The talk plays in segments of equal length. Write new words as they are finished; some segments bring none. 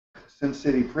Sin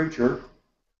City preacher.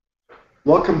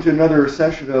 Welcome to another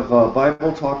session of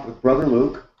Bible Talk with Brother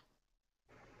Luke.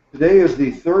 Today is the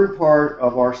third part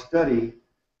of our study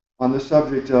on the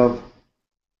subject of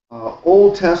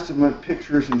Old Testament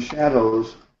pictures and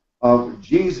shadows of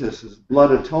Jesus'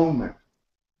 blood atonement.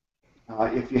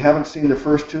 If you haven't seen the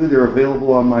first two, they're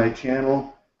available on my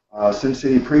channel, Sin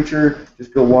City Preacher.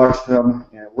 Just go watch them,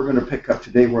 and we're going to pick up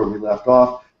today where we left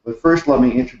off. But first, let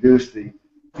me introduce the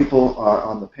people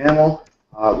on the panel.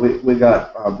 We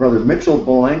got Brother Mitchell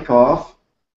Bolenkoff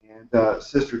and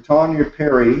Sister Tanya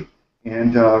Perry,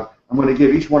 and I'm going to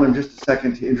give each one of them just a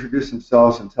second to introduce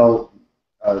themselves and tell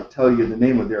you the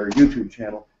name of their YouTube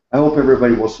channel. I hope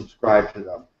everybody will subscribe to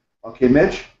them. Okay,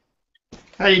 Mitch?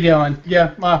 How you doing?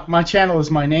 Yeah, my channel is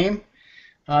my name.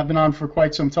 I've been on for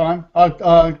quite some time.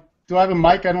 Do I have a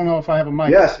mic? I don't know if I have a mic.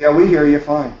 Yes, yeah, we hear you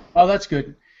fine. Oh, that's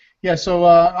good. Yeah, so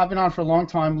I've been on for a long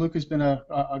time. Luke has been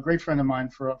a great friend of mine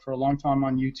for a long time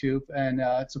on YouTube, and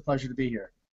it's a pleasure to be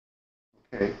here.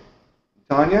 Okay.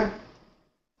 Tanya?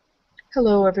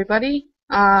 Hello, everybody.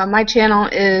 My channel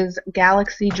is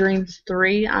Galaxy Dreams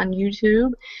 3 on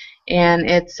YouTube, and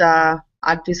it's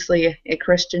obviously a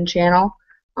Christian channel.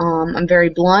 I'm very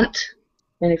blunt,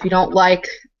 and if you don't like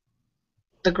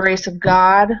the grace of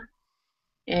God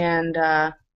and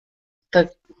the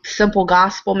simple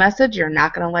gospel message, you're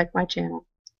not going to like my channel.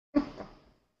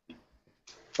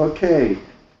 Okay.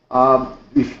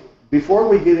 Before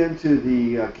we get into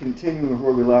the continuing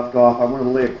where we left off, I want to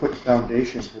lay a quick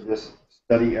foundation for this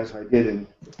study as I did in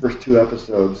the first two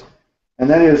episodes. And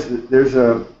that is,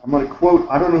 I'm going to quote,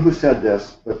 I don't know who said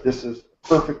this, but this is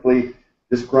perfectly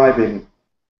describing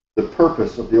the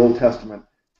purpose of the Old Testament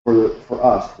for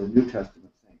us, the New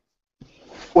Testament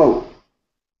saints. Quote,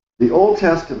 "The Old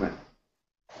Testament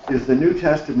is the New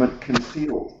Testament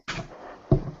concealed.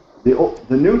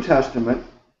 The New Testament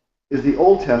is the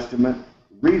Old Testament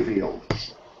revealed.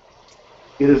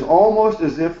 It is almost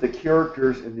as if the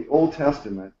characters in the Old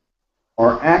Testament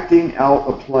are acting out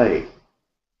a play,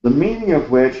 the meaning of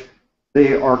which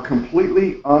they are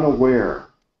completely unaware.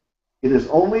 It is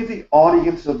only the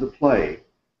audience of the play,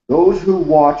 those who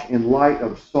watch in light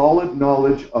of solid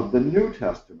knowledge of the New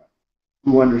Testament,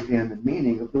 who understand the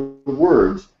meaning of the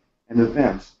words and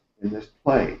events in this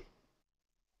play.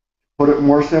 Put it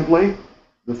more simply,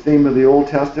 the theme of the Old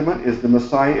Testament is the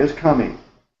Messiah is coming,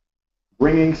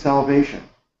 bringing salvation.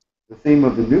 The theme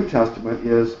of the New Testament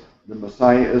is the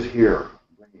Messiah is here,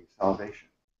 bringing salvation."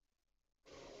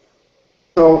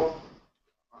 So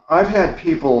I've had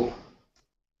people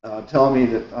tell me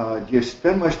that do you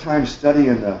spend much time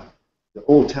studying the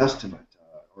Old Testament,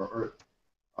 or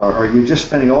are you just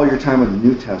spending all your time in the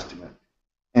New Testament?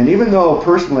 And even though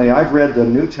personally I've read the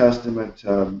New Testament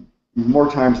more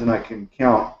times than I can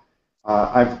count,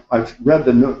 I've read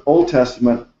the Old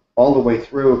Testament all the way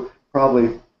through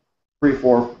probably 3,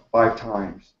 4, 5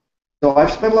 times. So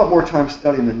I've spent a lot more time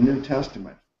studying the New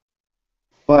Testament.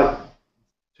 But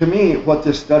to me, what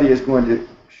this study is going to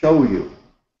show you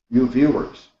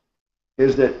viewers,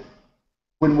 is that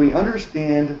when we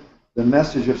understand the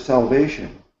message of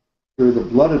salvation through the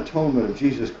blood atonement of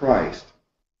Jesus Christ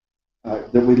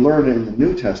that we learn in the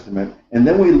New Testament, and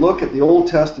then we look at the Old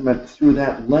Testament through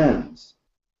that lens,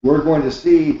 we're going to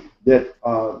see that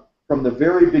from the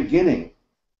very beginning,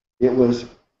 it was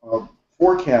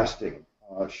forecasting,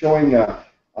 showing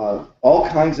all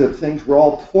kinds of things were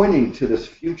all pointing to this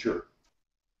future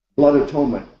blood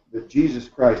atonement that Jesus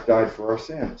Christ died for our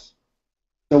sins.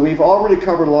 So we've already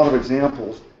covered a lot of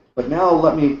examples, but now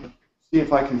let me see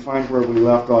if I can find where we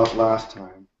left off last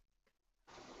time.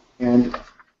 And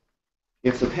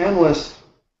if the panelists,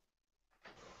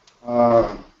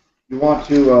 you want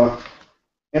to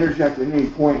interject at any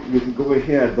point, you can go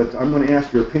ahead, but I'm going to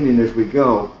ask your opinion as we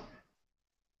go.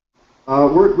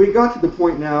 We got to the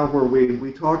point now where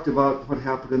we talked about what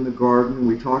happened in the garden,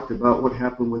 we talked about what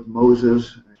happened with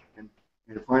Moses, and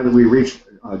finally we reached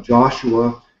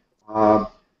Joshua,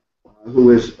 who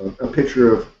is a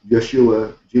picture of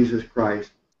Yeshua, Jesus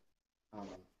Christ,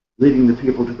 leading the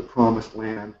people to the promised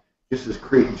land, just as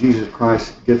Jesus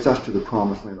Christ gets us to the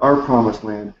promised land. Our promised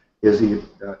land is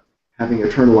having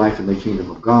eternal life in the kingdom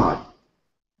of God.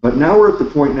 But now we're at the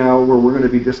point now where we're going to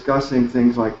be discussing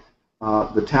things like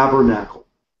the tabernacle,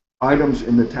 items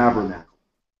in the tabernacle.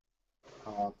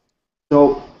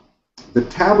 So the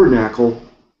tabernacle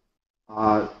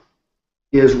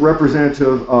is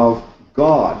representative of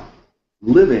God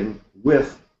living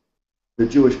with the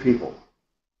Jewish people.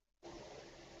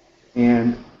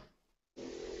 And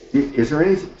is there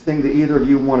anything that either of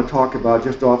you want to talk about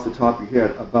just off the top of your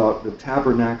head about the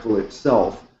tabernacle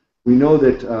itself? We know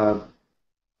that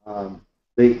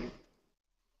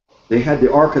they had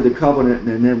the Ark of the Covenant,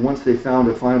 and then once they found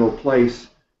a final place,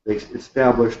 they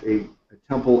established a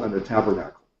temple and a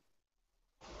tabernacle.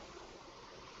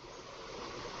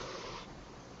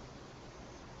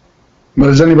 Well,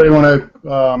 does anybody want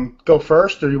to go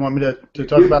first, or you want me to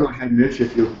talk about it? Go ahead, Mitch,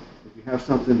 if you have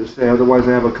something to say. Otherwise,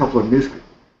 I have a couple of news.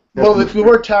 Well, the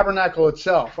word tabernacle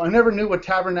itself, I never knew what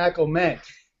tabernacle meant.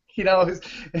 You know,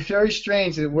 it's very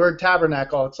strange, the word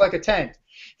tabernacle. It's like a tent,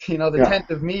 you know, the tent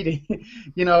of meeting.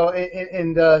 You know,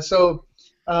 so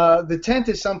the tent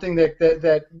is something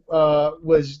that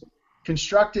was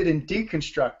constructed and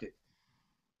deconstructed,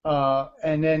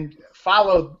 and then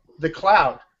followed the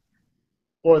cloud,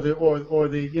 or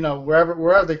the you know, wherever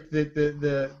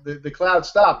the cloud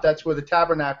stopped. That's where the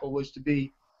tabernacle was to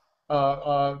be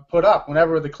put up.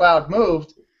 Whenever the cloud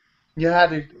moved, you had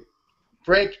to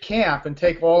break camp and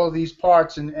take all of these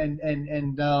parts and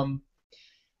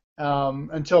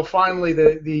until finally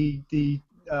the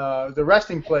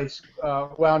resting place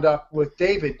wound up with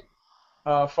David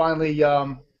finally,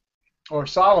 or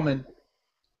Solomon,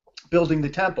 building the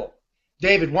temple.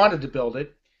 David wanted to build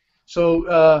it,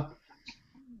 so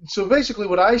basically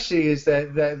what I see is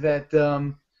that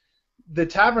the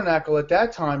tabernacle at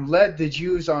that time led the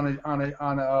Jews on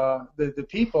the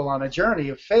people on a journey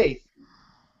of faith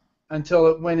until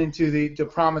it went into the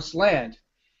promised land.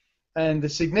 And the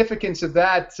significance of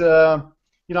that,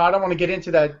 you know, I don't want to get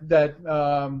into that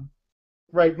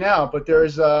right now, but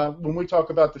there's when we talk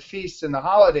about the feasts and the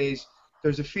holidays,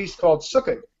 there's a feast called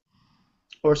Sukkot,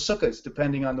 or Sukkahs,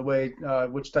 depending on the way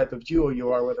which type of Jew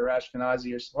you are, whether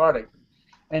Ashkenazi or Sephardic.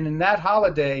 And in that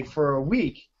holiday, for a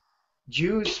week,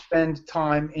 Jews spend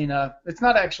time in it's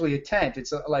not actually a tent,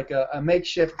 it's like a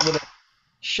makeshift little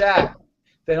shack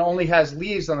that only has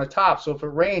leaves on the top, so if it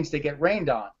rains, they get rained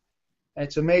on. And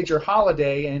it's a major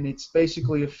holiday, and it's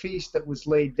basically a feast that was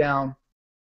laid down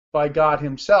by God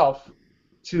himself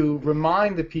to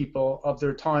remind the people of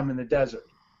their time in the desert.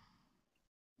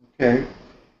 Okay.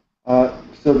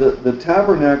 So the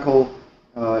tabernacle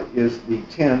is the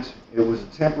tent. It was a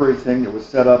temporary thing that was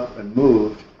set up and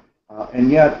moved, and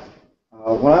yet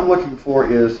what I'm looking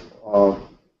for is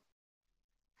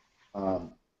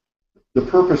the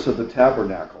purpose of the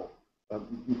tabernacle.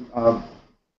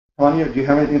 Tanya, do you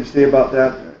have anything to say about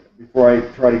that before I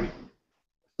try to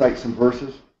cite some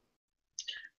verses?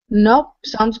 Nope,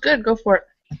 sounds good. Go for it.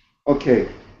 Okay.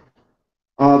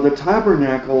 The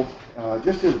tabernacle,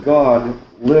 just as God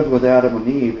lived with Adam and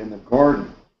Eve in the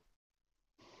garden,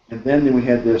 and then we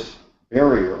had this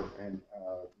barrier, and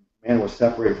man was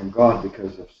separated from God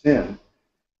because of sin.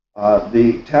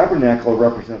 The tabernacle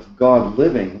represents God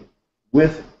living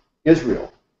with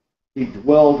Israel. He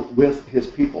dwelled with his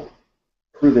people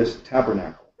through this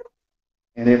tabernacle.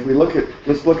 And if we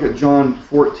let's look at John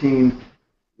 14,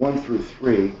 1 through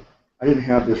 3. I didn't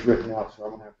have this written out, so I'm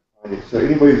going to have to find it. So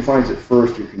anybody who finds it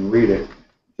first, you can read it.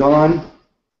 John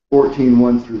 14,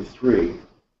 1 through 3.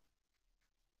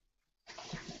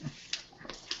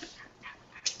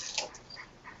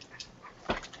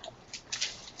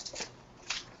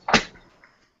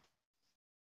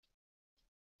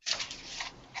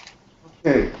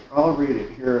 Okay, I'll read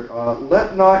it here.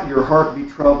 Let not your heart be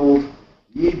troubled.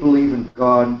 Ye believe in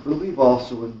God, believe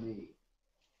also in me.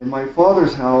 In my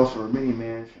Father's house are many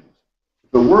mansions.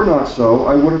 If it were not so,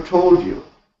 I would have told you.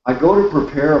 I go to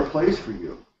prepare a place for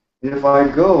you. And if I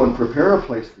go and prepare a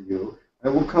place for you, I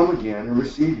will come again and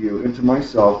receive you into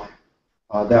myself,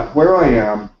 that where I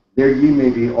am, there ye may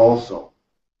be also.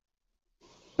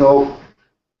 So,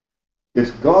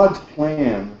 it's God's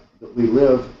plan that we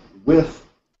live with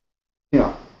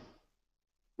Him.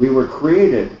 We were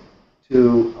created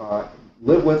to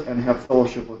live with and have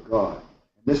fellowship with God.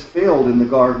 And this failed in the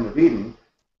Garden of Eden,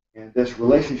 and this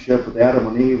relationship with Adam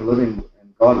and Eve, living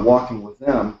and God walking with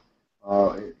them,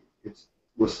 it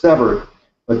was severed.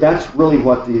 But that's really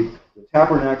what the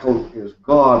tabernacle is: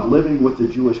 God living with the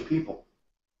Jewish people.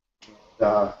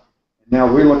 And now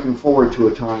we're looking forward to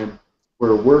a time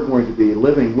where we're going to be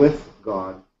living with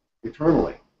God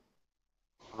eternally.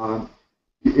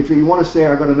 If you want to say,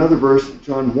 I've got another verse,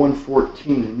 John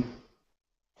 1:14.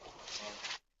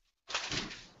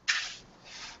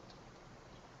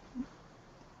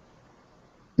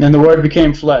 And the Word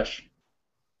became flesh.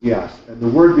 Yes, and the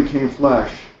Word became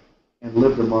flesh and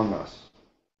lived among us.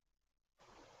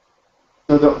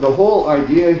 So the whole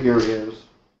idea here is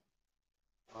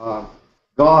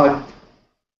God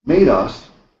made us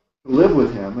to live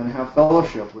with Him and have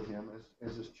fellowship with Him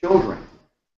as His children.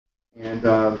 And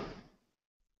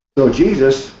so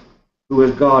Jesus, who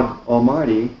is God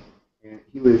Almighty, and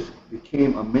He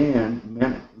became a man.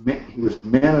 He was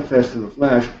manifest in the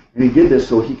flesh, and He did this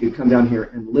so He could come down here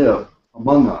and live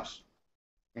among us.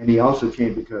 and he also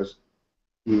came because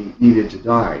he needed to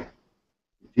die.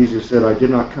 Jesus said, "I did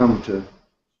not come to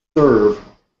serve,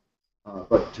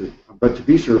 but to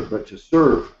be served, but to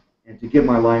serve, and to give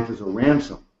my life as a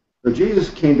ransom." So Jesus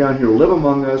came down here to live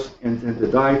among us and to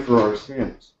die for our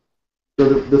sins. So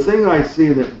the thing I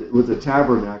see with the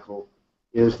tabernacle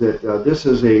is that this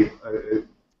is a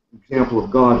example of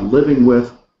God living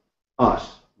with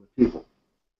us, with people.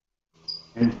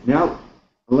 And now,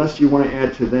 unless you want to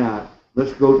add to that,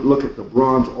 let's go look at the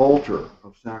bronze altar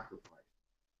of sacrifice.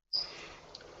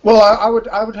 Well, I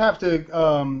would have to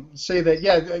say that,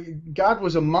 yeah, God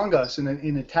was among us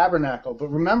in the tabernacle, but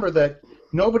remember that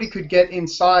nobody could get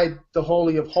inside the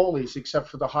Holy of Holies except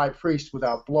for the high priest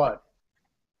without blood.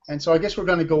 And so I guess we're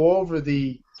going to go over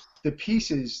the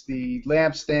pieces, the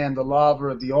lampstand, the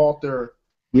laver, the altar,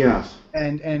 yes,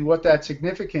 and what that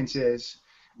significance is,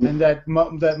 and that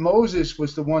Moses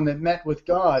was the one that met with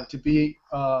God to be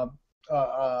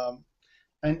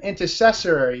an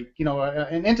intercessor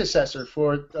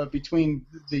for between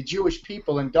the Jewish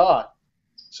people and God.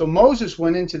 So Moses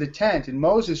went into the tent, and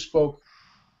Moses spoke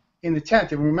in the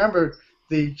tent. And remember,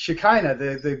 the Shekinah,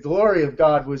 the glory of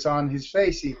God was on his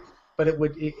face, but it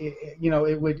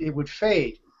would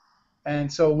fade.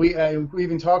 And so we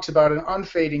even talks about an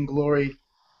unfading glory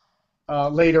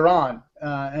later on,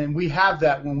 and we have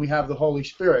that when we have the Holy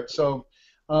Spirit. So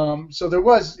there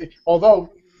was,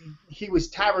 although he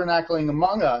was tabernacling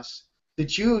among us, the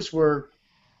Jews were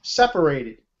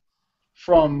separated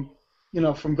from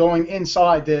going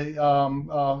inside the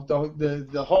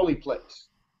holy place,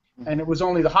 and it was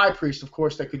only the high priest, of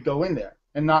course, that could go in there,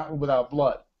 and not without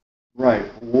blood. Right.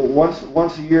 Well,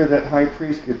 once a year, that high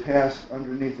priest could pass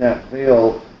underneath that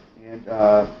veil, and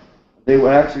they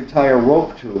would actually tie a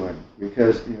rope to him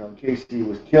because, in case he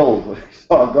was killed when he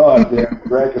saw God, they had to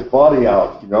drag his body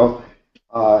out.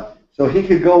 So he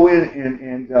could go in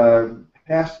and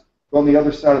pass on the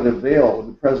other side of the veil in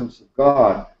the presence of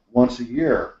God once a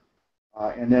year.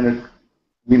 And then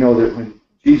we know that when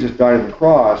Jesus died on the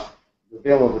cross, the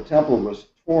veil of the temple was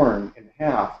torn in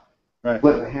half,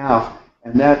 split in half,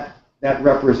 and that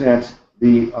represents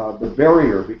the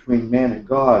barrier between man and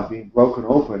God being broken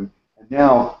open. And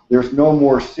now there's no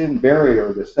more sin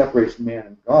barrier that separates man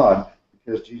and God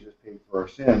because Jesus paid for our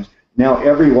sins. Now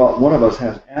every one of us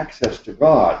has access to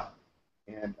God,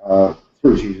 and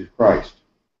through Jesus Christ.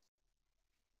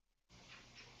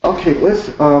 Okay, let's.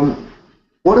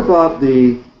 What about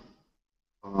the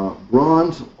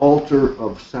bronze altar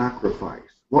of sacrifice?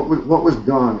 What was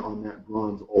done on that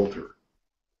bronze altar?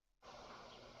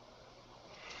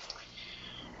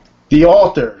 The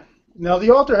altar. Now,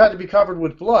 the altar had to be covered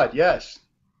with blood, yes.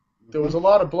 There was a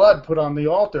lot of blood put on the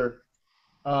altar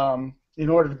in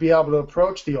order to be able to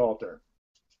approach the altar.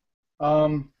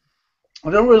 I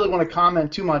don't really want to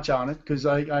comment too much on it because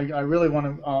I really want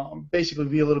to basically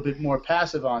be a little bit more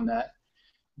passive on that.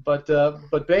 But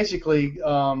basically,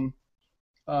 the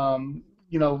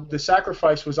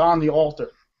sacrifice was on the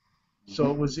altar.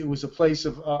 So it was a place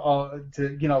of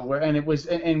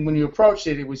and when you approached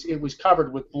it, it was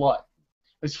covered with blood.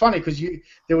 It's funny because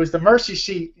there was the mercy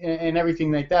seat and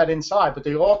everything like that inside, but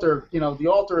the altar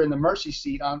and the mercy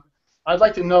seat. I'd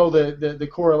like to know the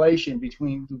correlation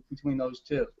between those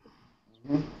two.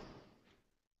 Mm-hmm.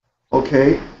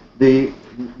 Okay, the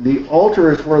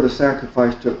altar is where the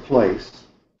sacrifice took place,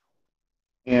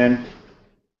 and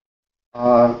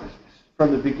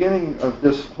from the beginning of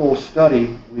this whole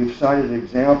study, we've cited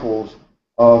examples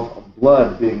of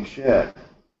blood being shed.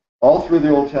 All through the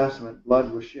Old Testament,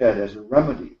 blood was shed as a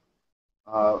remedy.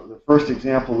 The first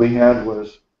example we had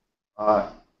was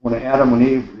when Adam and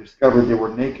Eve discovered they were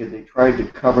naked, they tried to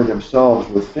cover themselves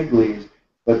with fig leaves,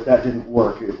 but that didn't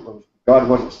work. God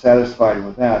wasn't satisfied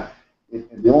with that.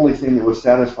 And the only thing that would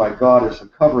satisfy God as a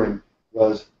covering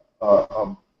was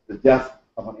the death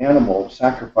of an animal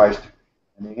sacrificed,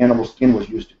 and the animal skin was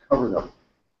used to cover them.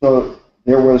 So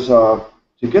there was,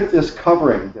 to get this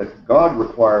covering that God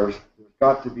requires, there's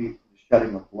got to be the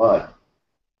shedding of blood.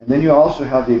 And then you also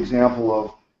have the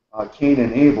example of Cain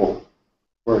and Abel,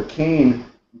 where Cain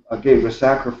gave a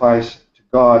sacrifice to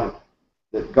God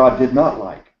that God did not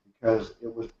like, because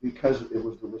it was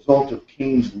the result of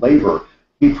Cain's labor.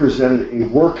 He presented a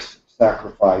works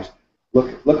sacrifice.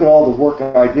 Look at all the work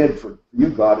I did for you,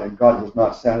 God, and God was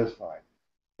not satisfied.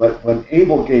 But when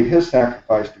Abel gave his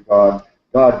sacrifice to God,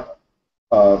 God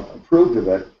approved of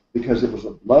it because it was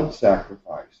a blood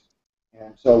sacrifice.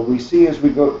 And so we see as we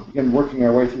begin working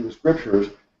our way through the scriptures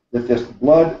that this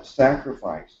blood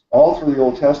sacrifice, all through the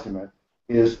Old Testament,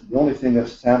 is the only thing that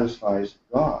satisfies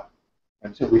God.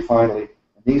 Until we finally,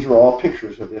 and these are all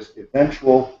pictures of this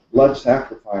eventual blood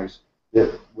sacrifice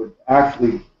that would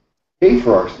actually pay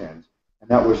for our sins, and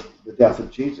that was the death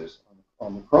of Jesus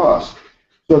on the cross.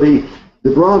 So the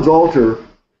bronze altar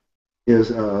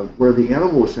is where the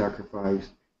animal was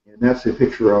sacrificed, and that's a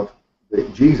picture of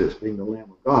Jesus being the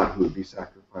Lamb of God who would be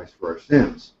sacrificed for our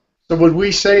sins. So would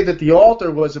we say that the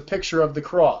altar was a picture of the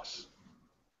cross?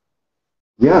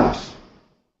 Yes,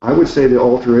 I would say the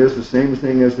altar is the same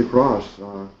thing as the cross.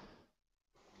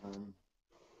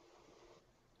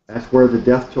 That's where the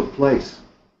death took place.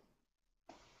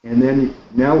 And then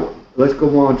now let's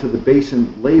go on to the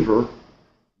basin laver.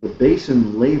 The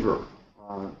basin laver.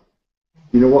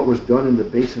 You know what was done in the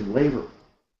basin laver?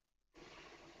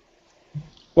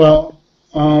 Well,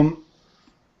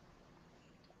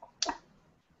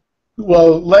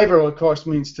 laver, of course,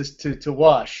 means to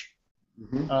wash.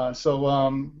 Mm-hmm.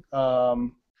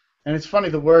 And it's funny,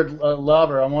 the word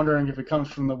laver, I'm wondering if it comes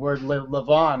from the word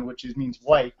lavan, which means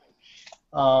white.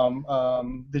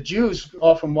 The Jews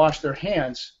often washed their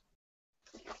hands,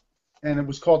 and it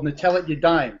was called natelet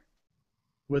yadayim,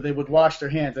 where they would wash their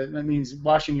hands. That means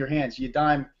washing your hands.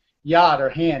 Yadayim, yad are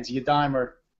hands. Yadayim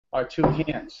are two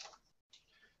hands.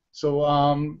 So,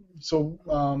 if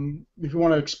you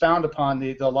want to expound upon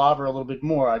the laver a little bit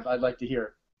more, I'd like to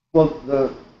hear. Well,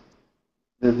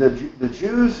 the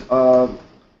Jews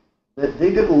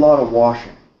they did a lot of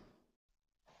washing,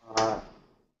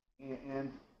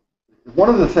 and one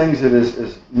of the things that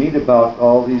is neat about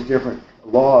all these different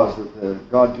laws that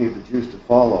God gave the Jews to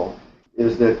follow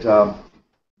is that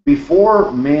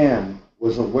before man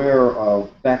was aware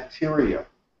of bacteria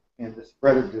and the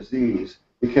spread of disease,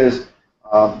 because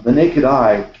the naked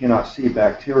eye cannot see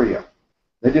bacteria.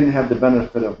 They didn't have the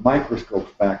benefit of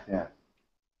microscopes back then.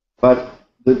 But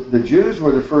the Jews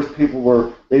were the first people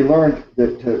where they learned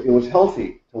that it was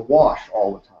healthy to wash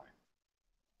all the time.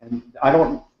 And I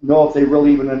don't know if they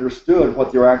really even understood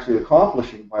what they were actually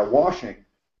accomplishing by washing,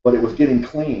 but it was getting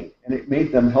clean, and it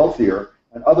made them healthier.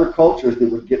 And other cultures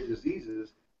that would get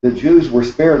diseases, the Jews were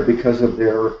spared because of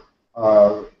their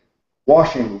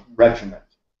washing regimen.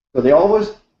 So they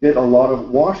always did a lot of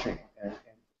washing, and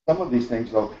some of these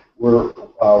things were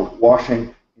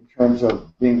washing in terms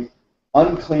of being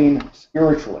unclean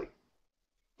spiritually.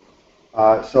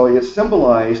 So it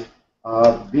symbolized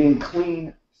being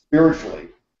clean spiritually,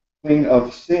 clean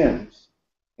of sins,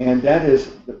 and that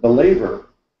is the laver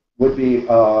would be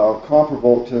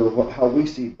comparable to how we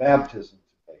see baptism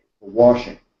today, the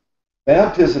washing.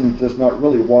 Baptism does not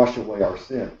really wash away our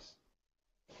sins.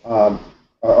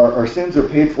 Our sins are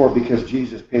paid for because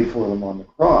Jesus paid for them on the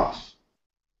cross.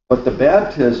 But the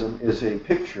baptism is a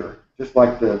picture, just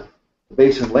like the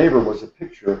basin laver was a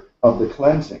picture of the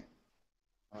cleansing.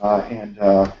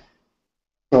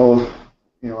 So,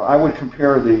 I would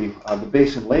compare the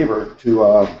basin laver to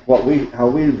how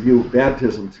we view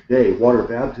baptism today, water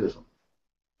baptism.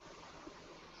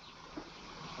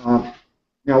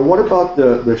 Now, what about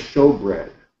the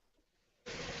showbread?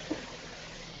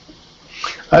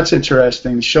 That's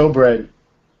interesting. Showbread.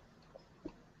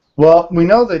 Well, we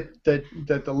know that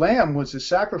the lamb was a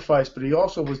sacrifice, but he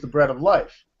also was the bread of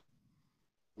life.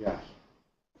 Yes.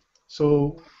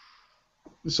 So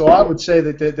I would say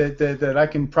that I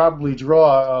can probably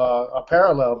draw a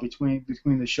parallel between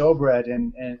the showbread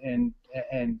and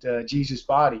Jesus'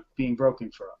 body being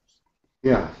broken for us.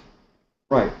 Yeah.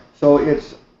 Right. So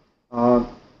it's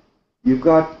you've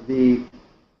got the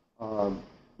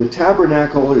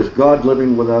tabernacle is God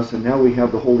living with us, and now we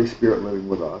have the Holy Spirit living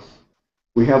with us.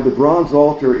 We have the bronze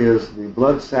altar is the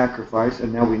blood sacrifice,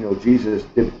 and now we know Jesus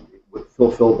did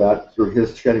fulfill that through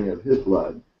his shedding of his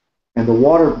blood. And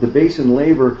the basin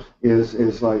laver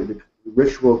is like the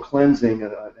ritual cleansing,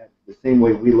 the same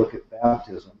way we look at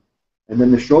baptism. And then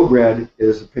the showbread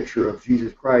is a picture of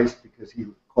Jesus Christ because he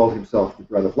called himself the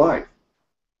bread of life.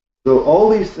 So all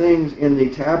these things in the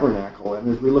tabernacle, and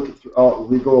as we look at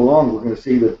we go along, we're going to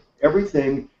see that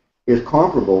everything is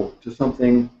comparable to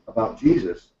something about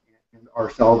Jesus and our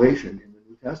salvation in the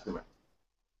New Testament.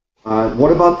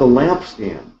 What about the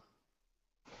lampstand?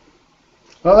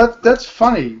 Well, that's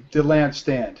funny, the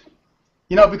lampstand.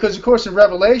 Because of course in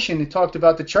Revelation it talked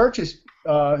about the churches,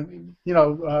 being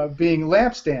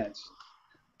lampstands,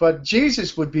 but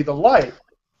Jesus would be the light.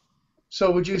 So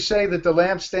would you say that the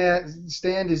lampstand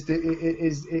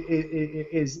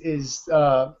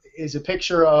is a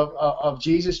picture of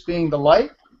Jesus being the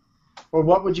light, or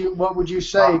what would you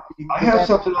say? I have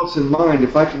something else in mind.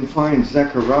 If I can find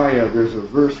Zechariah, there's a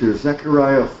verse here,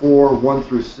 Zechariah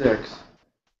 4:1-6.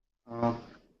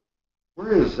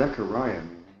 Where is Zechariah?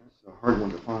 Man, that's a hard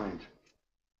one to find.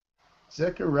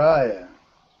 Zechariah.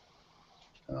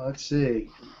 Let's see.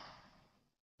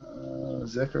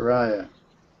 Zechariah.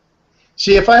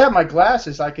 See, if I had my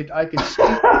glasses, I could see.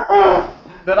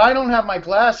 But I don't have my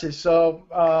glasses, so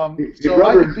I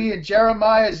could be in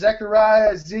Jeremiah,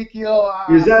 Zechariah, Ezekiel.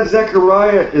 Is that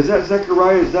Zechariah? Is that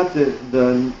Zechariah? Is that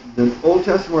the Old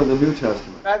Testament or the New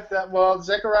Testament? Well,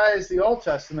 Zechariah is the Old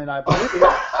Testament, I believe.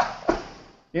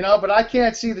 You know, but I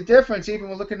can't see the difference even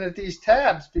when looking at these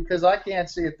tabs because I can't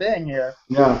see a thing here.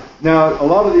 Yeah. Now, a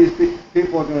lot of these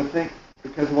people are going to think,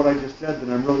 because of what I just said,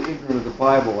 that I'm really ignorant of the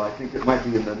Bible. I think it might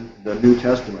be in the New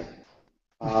Testament.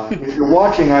 If you're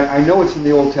watching, I know it's in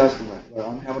the Old Testament, but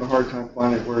I'm having a hard time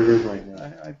finding where it is right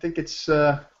now. I think it's,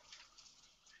 you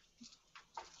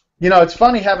know, it's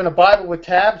funny having a Bible with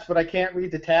tabs, but I can't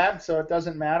read the tabs, so it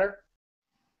doesn't matter.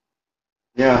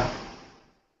 Yeah.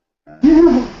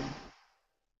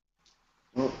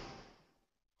 Well,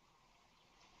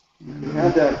 you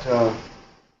had that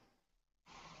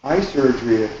eye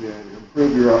surgery if you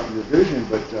improve your vision,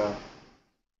 but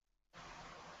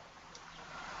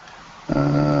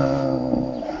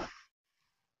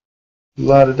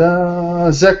la da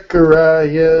da,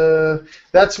 Zechariah.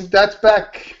 That's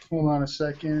back. Hold on a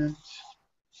second.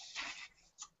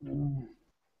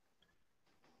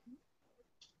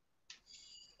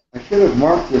 I should have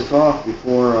marked this off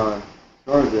before I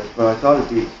started this, but I thought it'd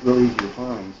be really easy to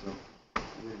find, so I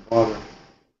didn't bother.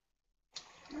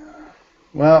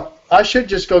 Well, I should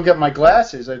just go get my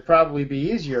glasses. It'd probably be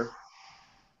easier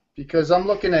because I'm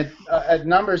looking at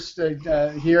numbers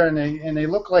here, and they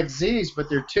look like Z's, but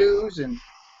they're 2s and.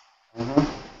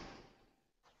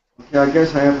 Okay, I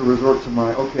guess I have to resort to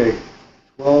my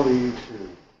 12E2.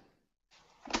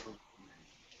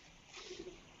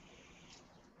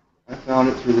 I found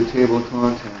it through the table of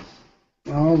contents.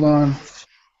 Hold on.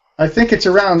 I think it's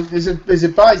around. Is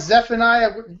it by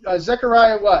Zephaniah?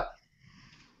 Zechariah what?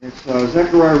 It's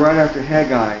Zechariah right after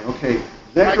Haggai. Okay,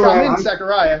 Zechariah. I'm in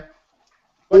Zechariah.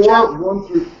 4,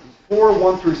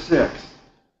 1 through 6.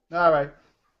 All right.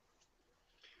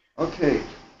 Okay.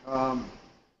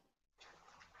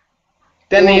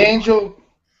 Then the angel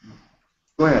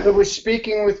Go ahead. that was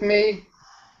speaking with me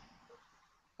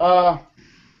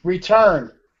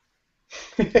returned.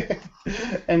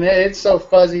 And it's so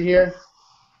fuzzy here.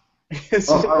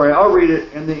 All right, I'll read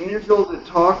it. And the angel that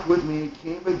talked with me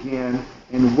came again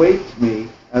and waked me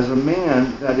as a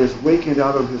man that is wakened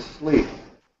out of his sleep,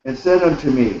 and said unto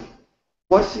me,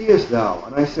 What seest thou?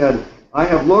 And I said, I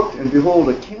have looked, and behold,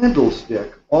 a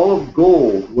candlestick, all of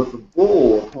gold, with a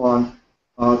bowl upon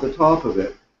the top of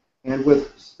it, and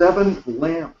with 7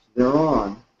 lamps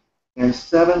thereon, and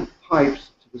 7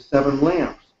 pipes to the 7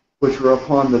 lamps, which were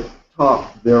upon the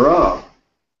top thereof,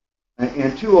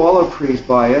 and 2 olive trees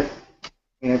by it,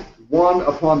 and one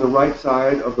upon the right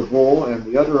side of the bowl, and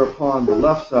the other upon the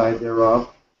left side thereof.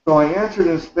 So I answered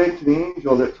and spake to the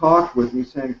angel that talked with me,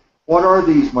 saying, What are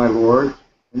these, my Lord?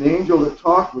 And the angel that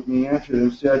talked with me answered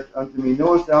and said unto me,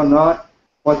 Knowest thou not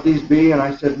what these be? And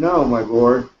I said, No, my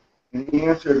Lord. And he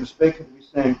answered and spake unto me,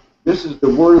 saying, This is the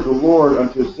word of the Lord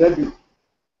unto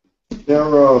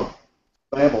Zerubbabel,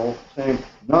 saying,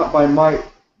 Not by might,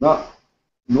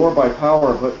 nor by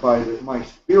power, but by my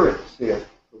spirit, saith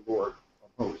the Lord of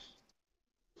hosts.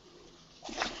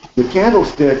 The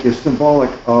candlestick is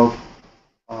symbolic of,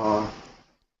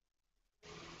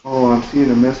 I'm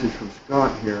seeing a message from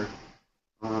Scott here.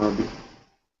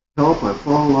 Help, I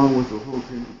follow along with the whole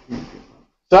thing.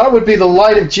 That would be the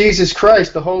light of Jesus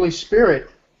Christ, the Holy Spirit,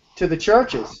 to the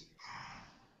churches.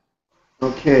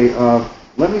 Okay,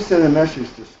 let me send a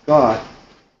message to Scott.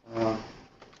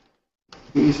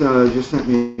 He's just sent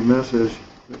me a message.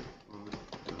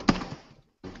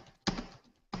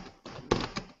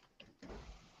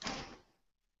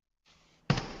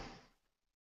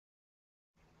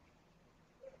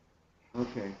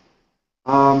 Okay.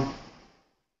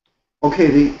 Okay,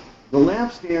 the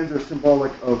lampstands are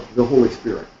symbolic of the Holy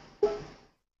Spirit.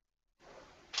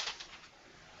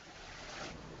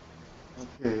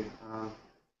 Okay.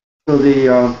 So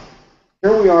here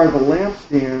we are, the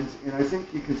lampstands, and I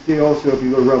think you can see also if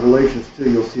you go to Revelations 2,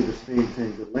 you'll see the same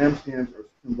thing. The lampstands are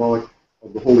symbolic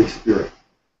of the Holy Spirit.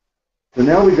 So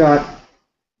now we got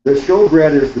the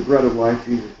showbread is the bread of life,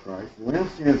 Jesus Christ. The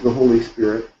lampstand is the Holy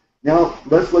Spirit. Now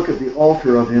let's look at the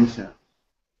altar of incense.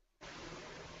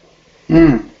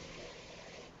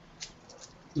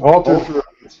 Altar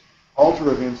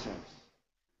of incense.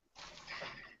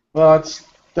 Well,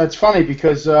 that's funny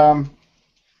because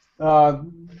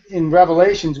in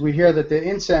Revelations we hear that the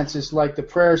incense is like the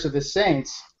prayers of the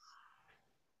saints.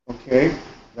 Okay,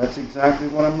 that's exactly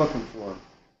what I'm looking for.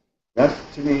 That's,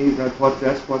 to me, that's what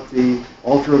the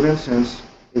altar of incense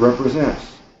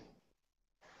represents.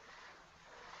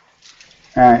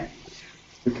 All right.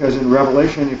 Because in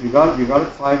Revelation, if you got it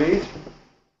 5:8.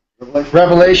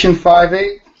 Revelation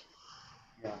 5:8.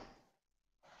 Yeah.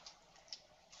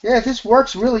 Yeah, this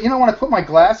works really. You know, when I put my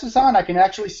glasses on, I can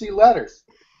actually see letters.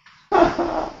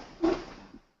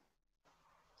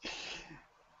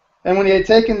 And when he had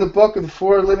taken the book of the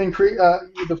four living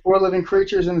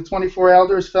creatures and the 24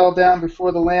 elders fell down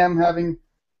before the Lamb, having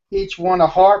each one a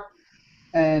harp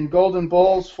and golden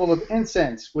bowls full of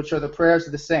incense, which are the prayers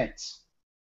of the saints.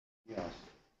 Yes.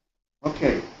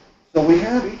 Okay. So we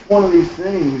have each one of these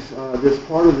things, this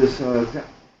part of this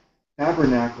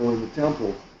tabernacle in the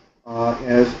temple,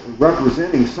 as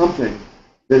representing something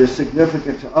that is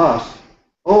significant to us.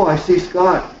 Oh, I see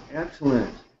Scott.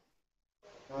 Excellent.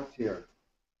 Scott's here.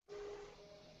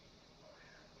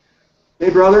 Hey,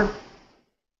 brother.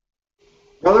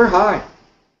 Brother, hi.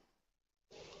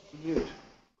 Mute.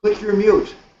 Click your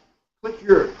mute. Click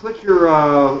your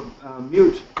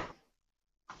mute.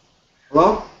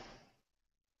 Hello?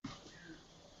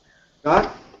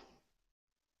 Scott?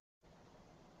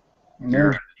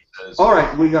 Yeah. All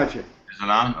right, we got you. Is it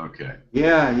on? Okay.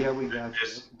 Yeah, we got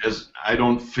you. I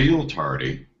don't feel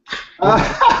tardy.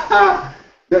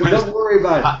 Don't worry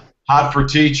about it. Hot for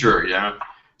teacher, yeah.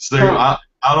 So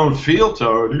I don't feel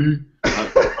tardy.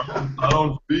 I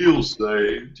don't feel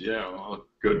saved. Yeah, well,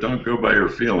 don't go by your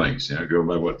feelings. You know, go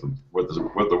by what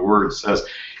the word says.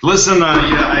 Listen,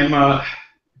 yeah, I'm a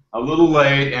little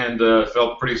late and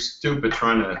felt pretty stupid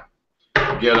trying to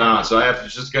get on. So I have to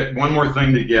just get one more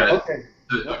thing to get. Okay,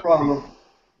 no problem.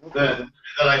 That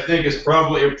I think is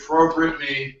probably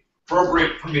appropriate for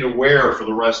me to wear for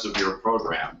the rest of your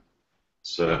program.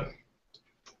 So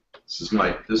this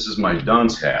is my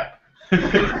dunce hat.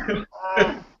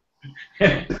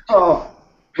 Oh,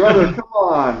 brother, come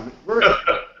on. We're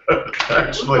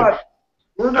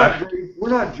not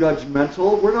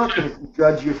judgmental. We're not going to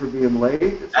judge you for being late.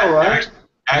 It's all right.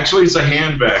 Actually, it's a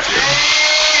hand vacuum.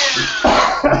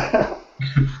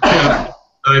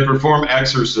 They perform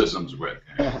exorcisms with.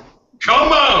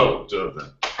 Come out!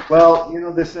 Well, you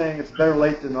know, they're saying it's better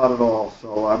late than not at all,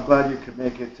 so I'm glad you could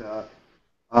make it.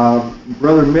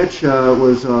 Brother Mitch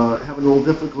was having a little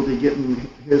difficulty getting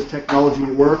his technology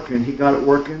to work, and he got it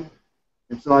working.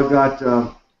 And so I've got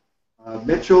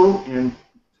Mitchell, and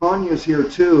Tanya's here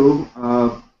too.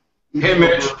 Hey,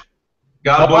 Mitch.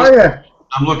 God bless you.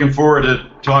 I'm looking forward to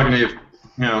talking to you,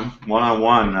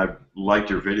 one-on-one. I've liked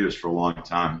your videos for a long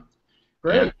time.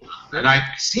 Great. And I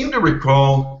seem to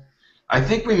recall, I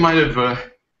think we might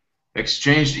have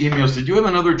exchanged emails. Did you have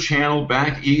another channel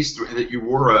back east that you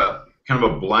wore a kind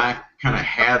of a black kind of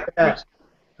hat?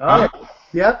 Yeah.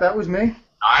 Yeah, that was me.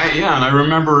 And I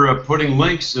remember putting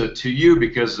links to you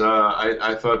because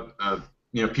I thought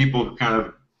people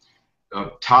kind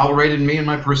of tolerated me and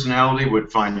my personality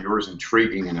would find yours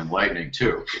intriguing and enlightening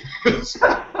too.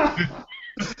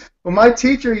 Well, my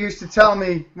teacher used to tell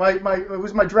me, it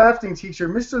was my drafting teacher,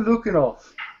 Mr.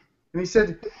 Lukinov, and he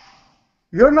said,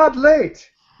 "You're not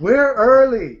late. We're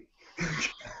early."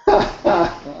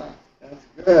 That's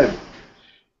good.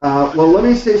 Well, let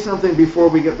me say something before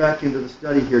we get back into the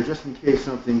study here, just in case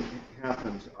something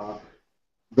happens.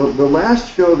 The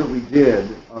last show that we did,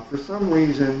 for some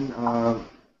reason,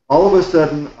 all of a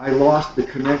sudden I lost the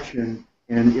connection,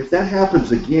 and if that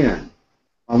happens again,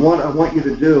 what I want you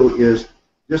to do is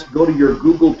just go to your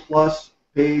Google Plus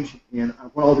page, and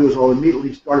what I'll do is I'll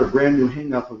immediately start a brand new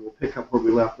hang-up, and we'll pick up where we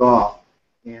left off,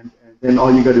 and then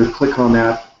all you got to do is click on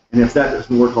that, and if that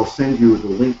doesn't work, I'll send you the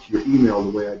link to your email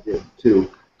the way I did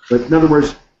too. But in other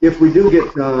words, if we do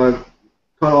get cut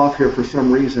off here for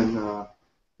some reason,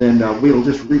 then we'll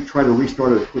just try to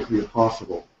restart it as quickly as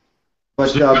possible.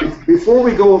 But before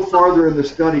we go farther in the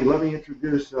study, let me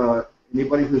introduce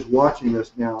anybody who's watching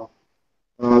this now.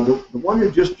 The one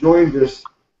who just joined us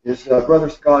is Brother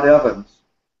Scott Evans,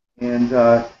 and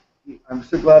I'm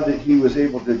so glad that he was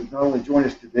able to not only join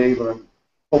us today, but I'm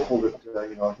hopeful that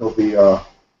he'll be a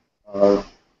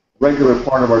regular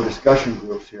part of our discussion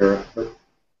groups here. But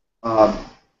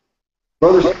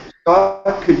Brother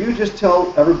Scott, could you just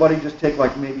tell everybody, just take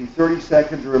like maybe 30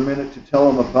 seconds or a minute to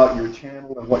tell them about your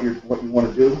channel and what you want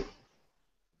to do?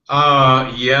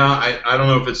 I don't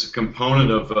know if it's a component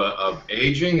of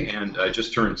aging, and I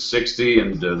just turned 60,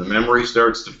 and the memory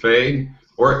starts to fade,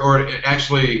 or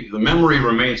actually the memory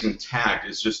remains intact.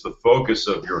 It's just the focus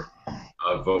of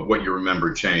what you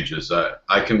remember changes.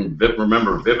 I can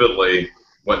remember vividly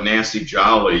what Nancy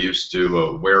Jolly used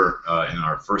to wear in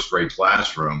our first grade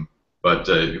classroom, but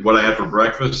what I had for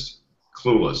breakfast,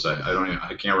 clueless.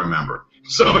 I can't remember.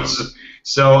 So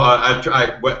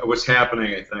what's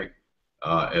happening, I think.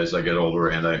 As I get older,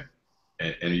 and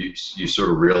and you sort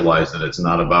of realize that it's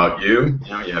not about you.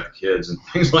 You know, you have kids and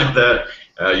things like that.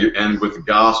 And with the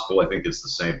gospel, I think it's the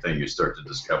same thing. You start to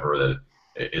discover that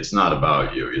it's not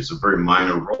about you. It's a very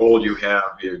minor role you have.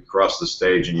 You cross the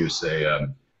stage and you say,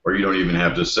 or you don't even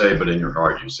have to say, but in your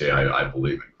heart you say, I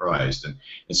believe in Christ. And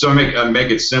so I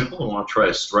make it simple. I want to try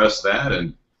to stress that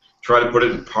and try to put it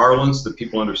in parlance that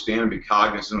people understand and be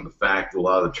cognizant of the fact that a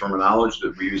lot of the terminology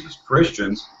that we use as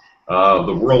Christians,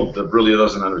 the world really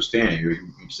doesn't understand. You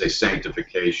say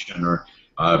sanctification or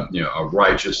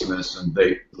righteousness, and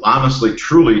they honestly,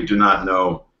 truly do not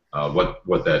know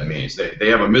what that means. They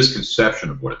have a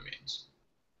misconception of what it means.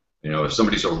 You know, if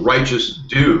somebody's a righteous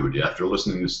dude after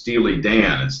listening to Steely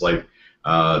Dan, it's like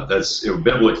that's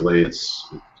biblically it's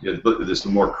the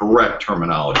more correct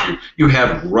terminology. You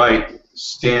have right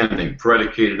standing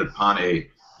predicated upon a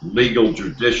legal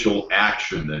judicial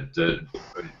action that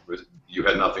you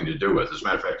had nothing to do with. As a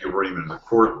matter of fact, you weren't even in the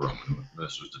courtroom when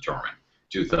this was determined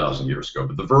 2,000 years ago.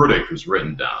 But the verdict was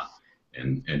written down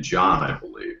in John, I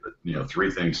believe. That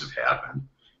 3 things have happened,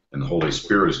 and the Holy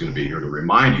Spirit is going to be here to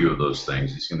remind you of those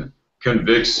things. He's going to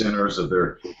convict sinners of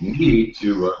their need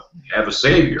to have a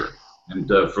Savior. And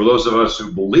for those of us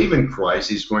who believe in Christ,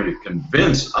 He's going to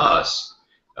convince us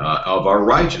of our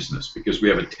righteousness, because we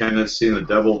have a tendency, and the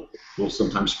devil will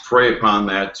sometimes prey upon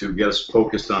that to get us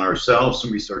focused on ourselves,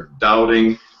 and we start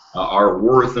doubting our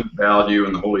worth and value,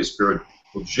 and the Holy Spirit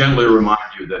will gently remind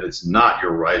you that it's not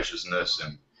your righteousness,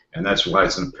 and that's why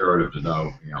it's imperative to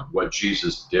know, what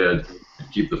Jesus did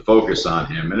and keep the focus on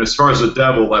Him. And as far as the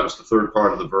devil, that was the third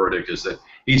part of the verdict, is that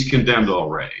he's condemned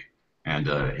already, and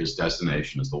his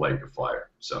destination is the lake of fire.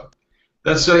 So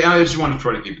that's I just want to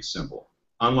try to keep it simple.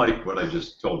 Unlike what I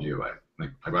just told you,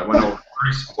 I went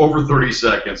over 30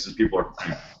 seconds, and people are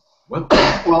thinking, what?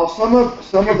 Well, some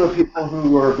of the people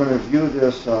who are going to view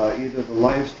this, either the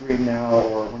live stream now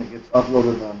or when it gets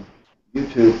uploaded on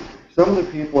YouTube, some of the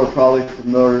people are probably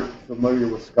familiar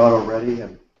with Scott already,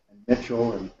 and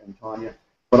Mitchell and Tanya.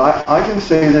 But I can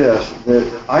say this,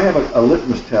 that I have a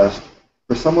litmus test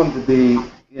for someone to be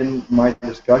in my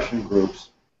discussion groups.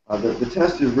 The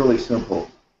test is really simple.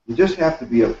 You just have to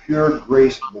be a pure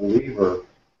grace believer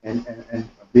and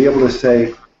be able to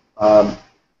say,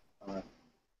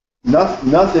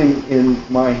 nothing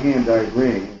in my hand I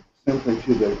bring, simply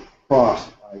to the cross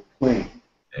I cling.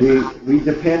 We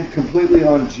depend completely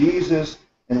on Jesus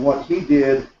and what He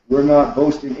did. We're not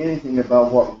boasting anything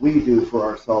about what we do for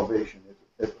our salvation.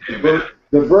 The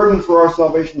burden for our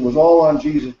salvation was all on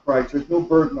Jesus Christ. There's no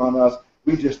burden on us.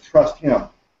 We just trust Him.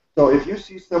 So if you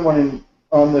see someone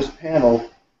on this panel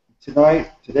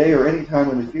tonight, today, or any time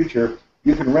in the future,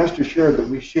 you can rest assured that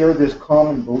we share this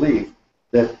common belief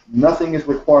that nothing is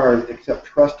required except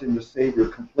trust in the Savior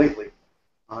completely.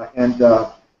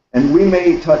 And we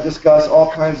may discuss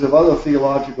all kinds of other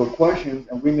theological questions,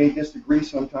 and we may disagree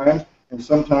sometimes, and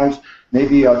sometimes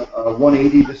maybe a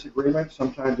 180 disagreement,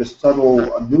 sometimes a subtle,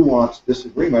 nuanced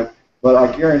disagreement, but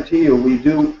I guarantee you we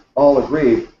do all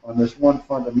agree on this one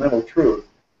fundamental truth,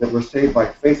 that we're saved by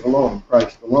faith alone,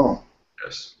 Christ alone.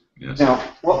 Yes. Yes. Now,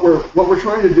 what we're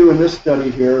trying to do in this study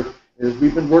here is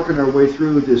we've been working our way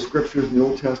through the scriptures in the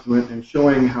Old Testament and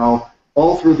showing how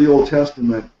all through the Old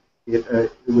Testament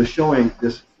it was showing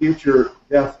this future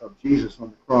death of Jesus on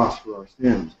the cross for our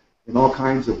sins in all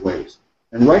kinds of ways.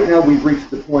 And right now we've reached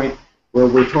the point where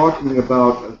we're talking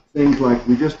about things like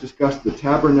we just discussed: the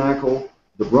tabernacle,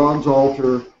 the bronze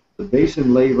altar, the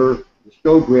basin laver, the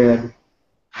showbread,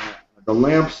 the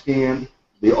lampstand,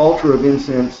 the altar of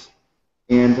incense.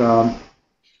 And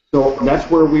so that's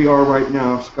where we are right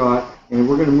now, Scott. And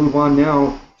we're going to move on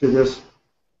now to this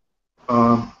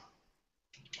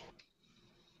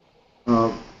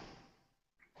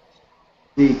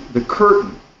the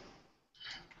curtain.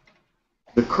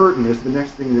 The curtain is the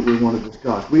next thing that we want to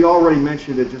discuss. We already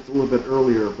mentioned it just a little bit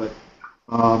earlier, but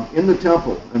in the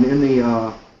temple and in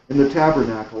the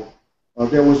tabernacle,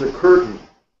 there was a curtain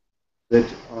that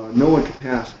no one could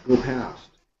go past,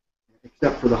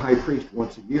 except for the high priest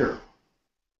once a year.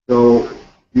 So,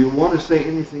 do you want to say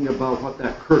anything about what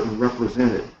that curtain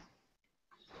represented?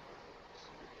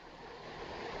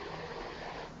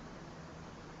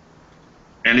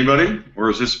 Anybody, or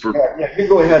is this for? Yeah, you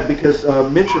go ahead, because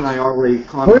Mitch and I already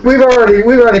commented. We've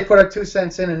already put our 2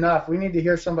 cents in enough. We need to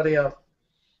hear somebody else.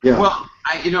 Yeah. Well,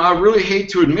 I really hate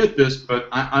to admit this, but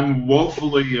I'm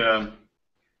woefully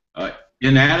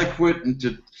inadequate and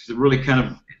to really kind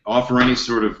of offer any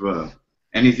sort of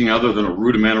anything other than a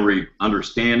rudimentary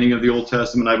understanding of the Old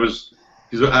Testament.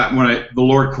 The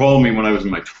Lord called me when I was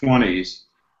in my 20s,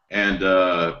 and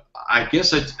I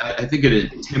guess I think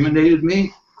it intimidated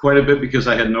me quite a bit because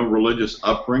I had no religious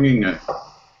upbringing.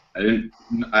 I didn't.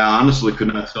 I honestly could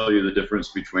not tell you the difference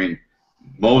between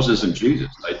Moses and Jesus.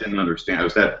 I didn't understand. I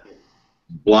was that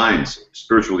blind,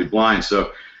 spiritually blind.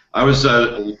 So I was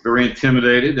very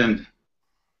intimidated, and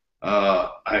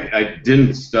I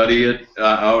didn't study it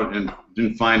out and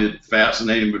didn't find it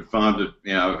fascinating, but found it,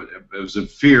 it was in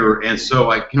fear, and so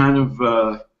I kind of,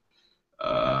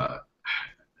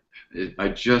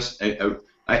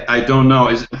 I don't know.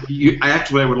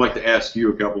 I would like to ask you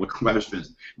a couple of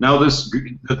questions. Now,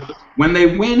 when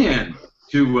they went in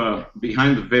to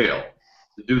behind the veil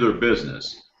to do their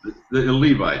business, the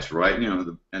Levites, right?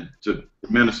 And to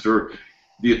minister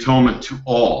the atonement to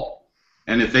all.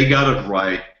 And if they got it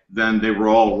right, then they were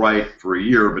all right for a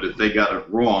year. But if they got it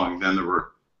wrong, then there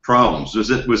were problems. Was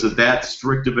it that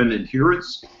strict of an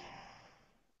adherence?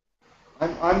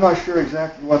 I'm not sure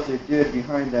exactly what they did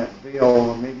behind that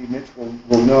veil. Maybe Mitch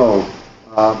will know.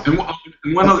 And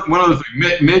one other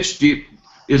thing, Mitch,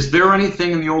 is there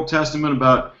anything in the Old Testament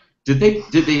about did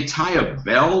they tie a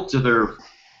bell to their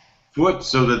foot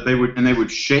so that they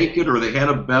would shake it, or they had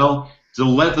a bell to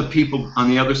let the people on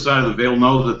the other side of the veil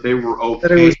know that they were okay?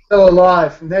 That he was still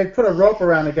alive. And they put a rope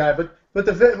around the guy, but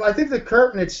I think the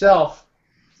curtain itself.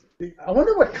 I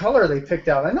wonder what color they picked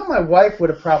out. I know my wife would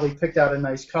have probably picked out a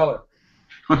nice color.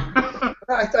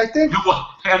 I think,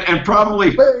 and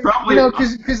probably,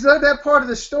 because that part of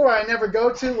the store I never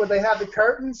go to where they have the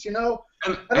curtains, I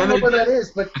don't know where that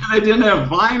is, but they didn't have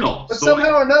vinyl. But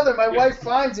somehow or another, my wife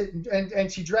finds it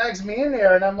and she drags me in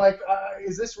there, and I'm like,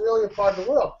 is this really a part of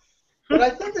the world? But I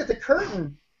think that the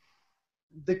curtain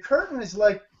is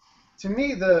like, to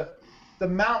me, the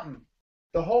mountain,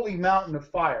 the holy mountain of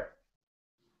fire.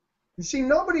 You see,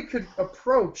 nobody could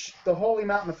approach the holy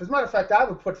mountain. As a matter of fact, I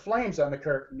would put flames on the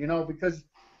curtain, because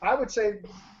I would say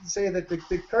that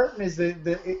the curtain is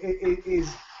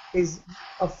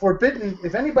a forbidden.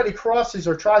 If anybody crosses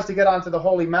or tries to get onto the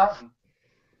holy mountain,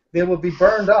 they will be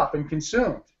burned up and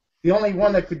consumed. The only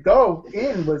one that could go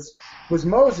in was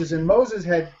Moses, and Moses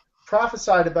had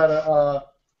prophesied about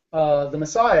the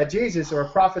Messiah, Jesus, or a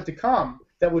prophet to come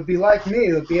that would be like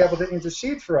me, that would be able to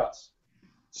intercede for us.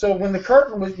 So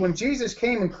when Jesus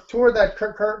came and tore that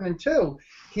curtain in two,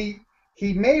 he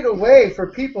made a way for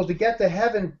people to get to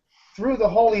heaven through the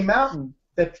holy mountain.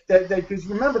 Because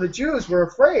remember, the Jews were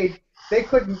afraid they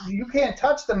couldn't. You can't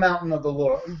touch the mountain of the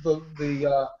law.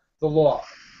 The law.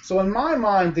 So in my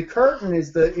mind, the curtain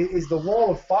is the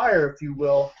wall of fire, if you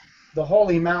will, the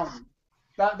holy mountain.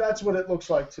 That's what it looks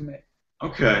like to me.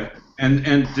 Okay.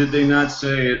 And did they not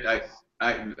say it?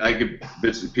 I get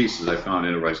bits and pieces I found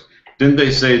interesting. Didn't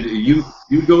they say, you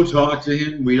go talk to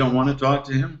him, we don't want to talk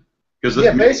to him?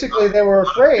 Basically they were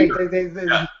afraid.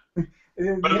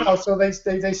 So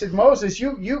they said, Moses,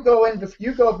 you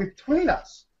go between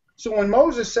us. So when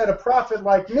Moses said a prophet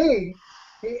like me,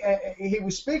 he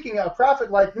was speaking of a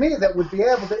prophet like me that would be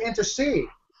able to intercede.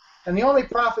 And the only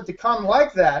prophet to come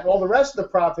like that, all the rest of the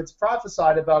prophets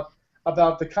prophesied about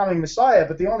the coming Messiah,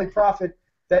 but the only prophet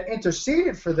that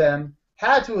interceded for them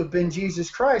had to have been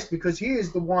Jesus Christ, because he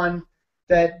is the one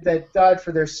that died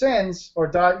for their sins, or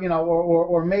died,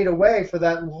 or made a way for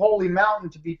that holy mountain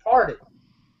to be parted,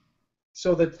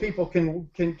 so that people can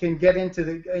get into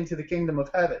the kingdom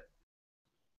of heaven.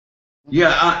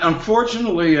 Yeah,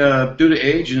 unfortunately, due to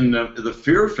age and the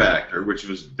fear factor, which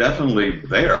was definitely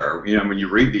there, when you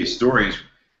read these stories,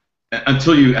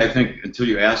 until you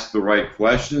ask the right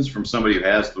questions from somebody who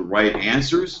has the right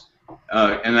answers,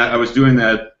 and I was doing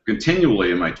that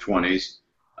continually in my 20s.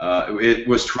 It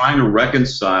was trying to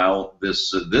reconcile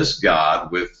this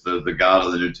God with the God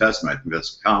of the New Testament. I think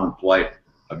that's a common plight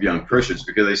of young Christians,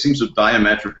 because they seem so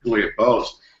diametrically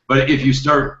opposed. But if you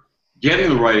start getting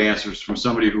the right answers from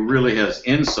somebody who really has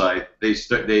insight,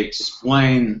 they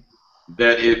explain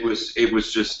that it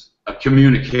was just a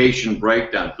communication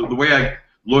breakdown. The way I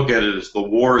look at it is the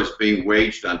war is being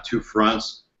waged on two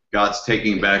fronts. God's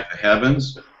taking back the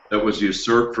heavens that was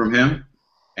usurped from him,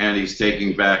 and he's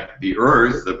taking back the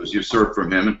earth that was usurped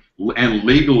from him, and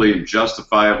legally and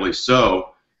justifiably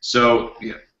so. So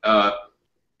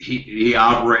he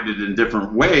operated in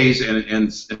different ways,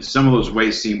 and some of those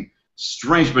ways seem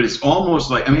strange, but it's almost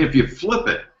like, if you flip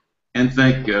it and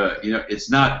think,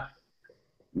 it's not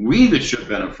we that should have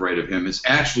been afraid of him, it's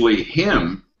actually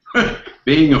him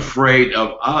being afraid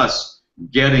of us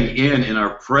getting in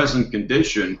our present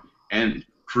condition and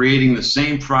creating the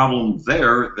same problem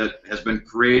there that has been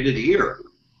created here.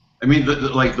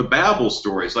 Like the Babel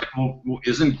stories, like, well,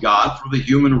 isn't God for the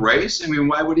human race?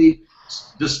 Why would he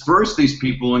disperse these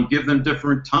people and give them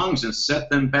different tongues and set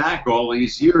them back all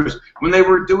these years when they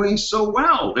were doing so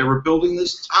well? They were building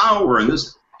this tower and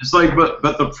this. It's like, but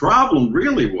the problem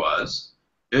really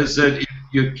is that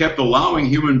you kept allowing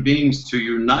human beings to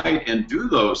unite and do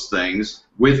those things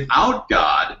without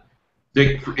God,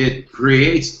 it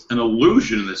creates an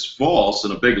illusion that's false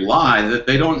and a big lie that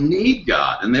they don't need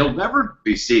God, and they'll never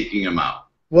be seeking Him out.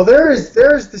 Well, there's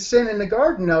the sin in the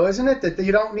garden, though, isn't it? That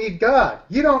you don't need God.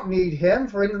 You don't need Him.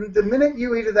 For the minute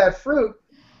you eat of that fruit,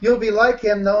 you'll be like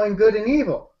Him, knowing good and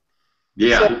evil.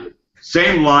 Yeah, So,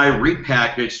 same lie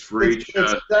repackaged for it's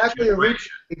exactly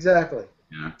generation. Exactly.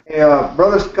 Yeah. Hey,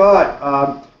 Brother Scott,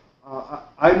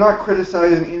 I'm not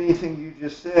criticizing anything you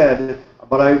just said,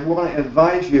 but I want to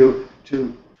advise you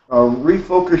to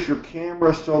refocus your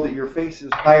camera so that your face is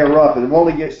higher up, and it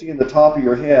won't only seeing the top of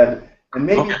your head, and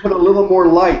maybe put a little more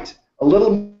light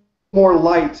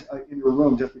in your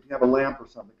room, just if you have a lamp or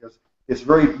something, because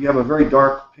you have a very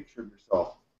dark picture of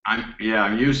yourself.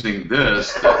 I'm using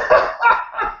this.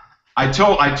 I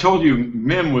told you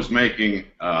Mim was making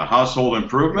household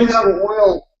improvements. Do you have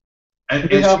oil? And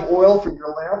Do you have oil for your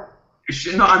lamp?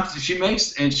 She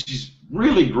makes, and she's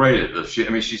really great at this.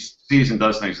 She sees and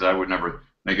does things that I would never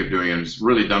think of doing, and has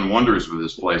really done wonders with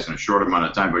this place in a short amount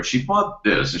of time. But she bought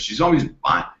this, and she's always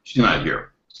buying. She's not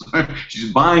here.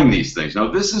 She's buying these things. Now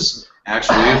this is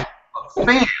actually a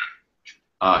fan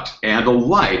and a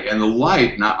light, and the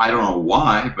light. Now I don't know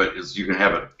why, but you can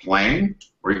have it plain,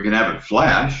 or you can have it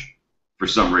flash for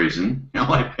some reason,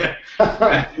 like that.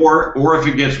 or if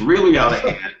it gets really out of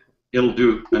hand, it'll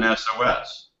do an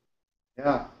SOS.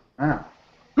 Yeah. Wow.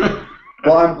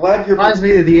 Well, I'm glad you're. Reminds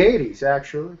me of the '80s,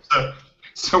 actually.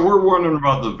 So we're wondering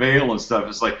about the veil and stuff.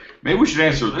 It's like, maybe we should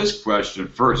answer this question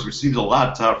first, which seems a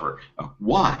lot tougher.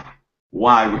 Why?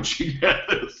 Why would she get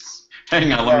this?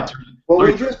 Hang on, let me turn. Well,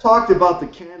 we just talked about the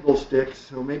candlesticks,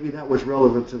 so maybe that was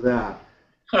relevant to that.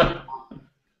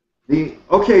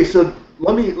 Okay, so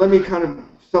let me kind of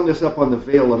sum this up on the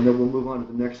veil, and then we'll move on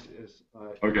to the next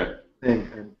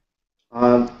thing.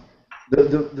 And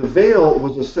the veil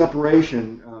was a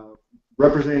separation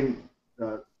representing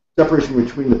separation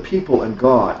between the people and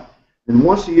God. And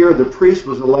once a year, the priest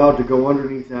was allowed to go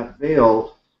underneath that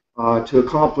veil to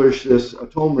accomplish this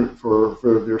atonement for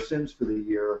their sins for the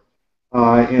year.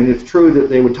 And it's true that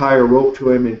they would tie a rope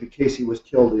to him, and in case he was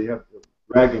killed, they'd have to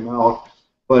drag him out.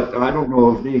 But I don't know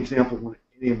of any example when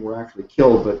any of them were actually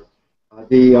killed. But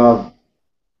the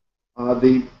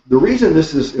reason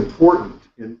this is important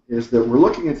is that we're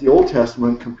looking at the Old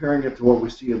Testament, comparing it to what we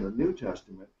see in the New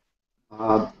Testament.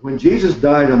 When Jesus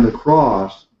died on the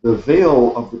cross, the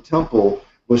veil of the temple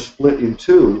was split in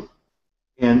two,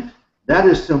 and that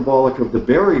is symbolic of the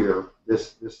barrier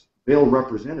this veil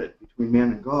represented between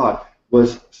man and God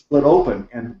was split open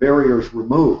and barriers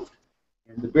removed.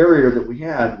 And the barrier that we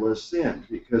had was sin,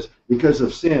 because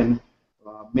of sin,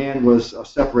 man was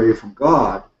separated from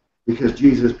God. Because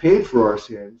Jesus paid for our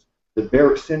sins,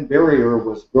 the sin barrier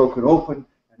was broken open,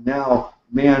 and now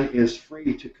man is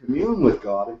free to commune with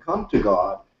God and come to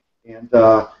God, and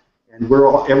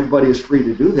everybody is free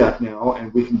to do that now,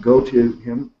 and we can go to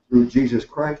Him through Jesus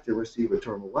Christ to receive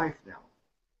eternal life now.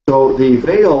 So the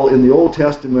veil in the Old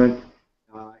Testament,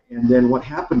 and then what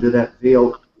happened to that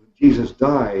veil when Jesus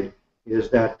died, is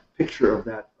that picture of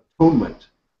that atonement.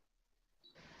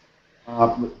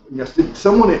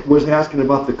 Someone was asking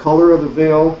about the color of the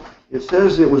veil. It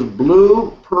says it was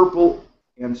blue, purple,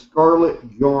 and scarlet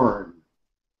yarn.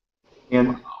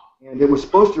 And it was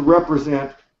supposed to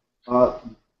represent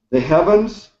the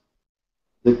heavens,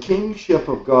 the kingship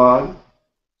of God.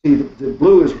 See, the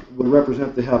blue would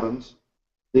represent the heavens.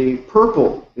 The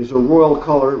purple is a royal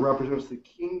color. It represents the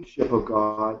kingship of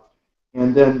God.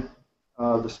 And then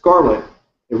the scarlet,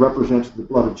 it represents the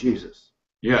blood of Jesus.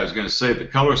 Yeah, I was going to say the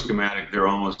color schematic there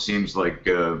almost seems like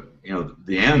the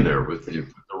end there with the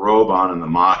robe on and the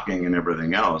mocking and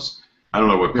everything else. I don't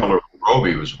know what color robe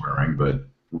he was wearing, but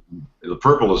the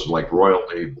purple is like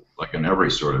royalty, like in every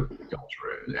sort of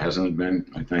culture. Hasn't it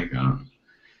been? I think.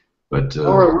 But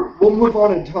all right, we'll move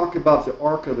on and talk about the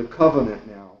Ark of the Covenant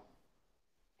now.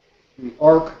 The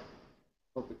Ark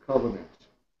of the Covenant.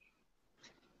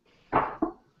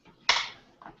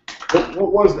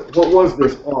 What was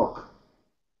this Ark?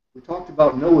 We talked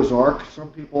about Noah's Ark.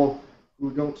 Some people who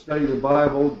don't study the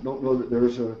Bible don't know that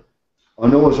there's a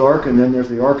Noah's Ark and then there's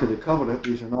the Ark of the Covenant.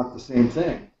 These are not the same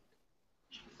thing.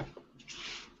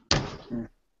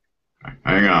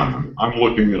 Hang on, I'm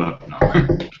looking it up now.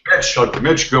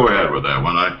 Mitch, go ahead with that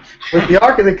one. With the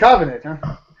Ark of the Covenant,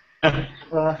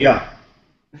 huh? Yeah.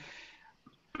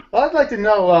 Well, I'd like to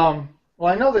know.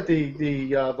 Well, I know that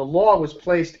the law was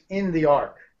placed in the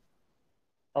Ark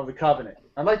of the Covenant.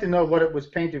 I'd like to know what it was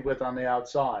painted with on the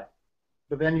outside.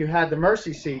 But then you had the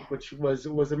mercy seat, which was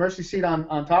the mercy seat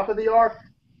on top of the Ark,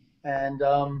 and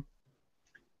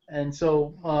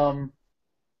so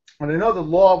And I know the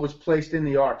law was placed in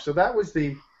the ark, so that was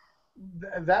the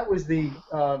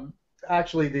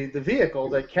actually the vehicle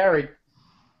that carried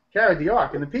the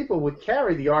ark, and the people would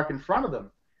carry the ark in front of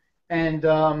them, and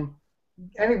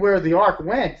anywhere the ark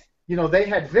went, they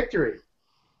had victory.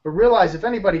 But realize if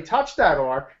anybody touched that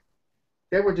ark,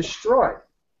 they were destroyed.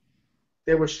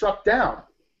 They were struck down.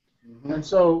 Mm-hmm. And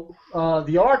so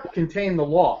the ark contained the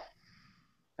law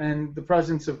and the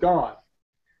presence of God.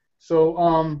 So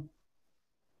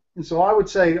and so I would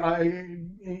say,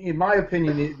 in my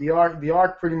opinion, the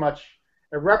ark pretty much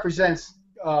it represents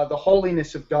the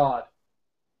holiness of God.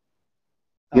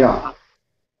 Yeah,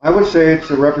 I would say it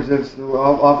represents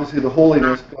obviously the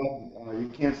holiness. God, you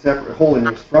can't separate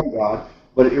holiness from God,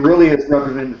 but it really is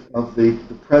representative of the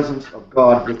presence of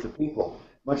God with the people,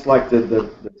 much like the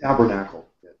tabernacle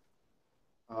did.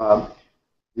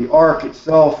 The ark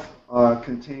itself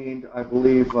contained, I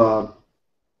believe,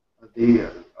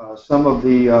 some of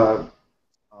the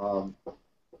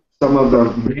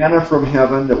manna from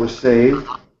heaven that was saved.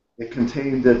 It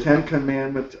contained the Ten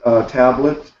Commandment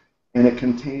tablets, and it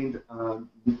contained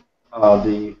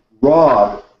the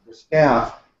rod, the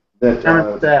staff that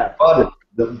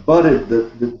budded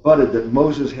that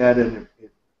Moses had in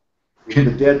it.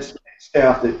 The dead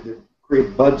staff that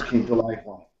created buds came to life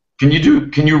on it. Can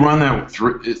you run that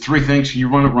three things? Can you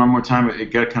run it one more time?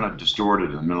 It got kind of distorted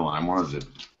in the middle. I wanted to.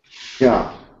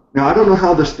 Yeah. Now I don't know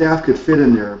how the staff could fit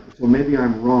in there, so maybe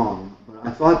I'm wrong. But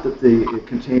I thought that it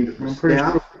contained the staff. Pretty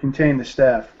sure it contained the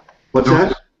staff. What's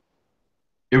that?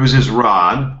 It was his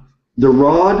rod. The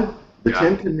rod, the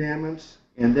Ten Commandments,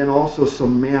 and then also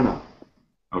some manna.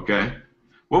 Okay.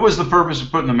 What was the purpose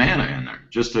of putting the manna in there?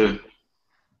 Just to...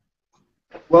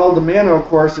 Well, the manna, of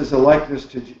course, is a likeness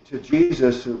to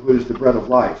Jesus, who is the bread of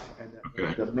life.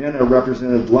 And the manna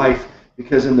represented life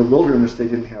because in the wilderness they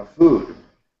didn't have food.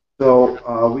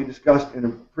 So we discussed in a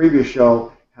previous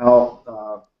show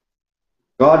how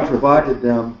God provided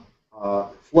them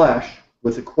flesh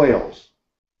with the quails.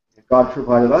 And God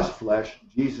provided us flesh.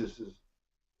 Jesus is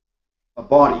a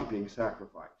body being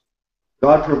sacrificed.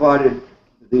 God provided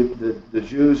the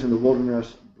Jews in the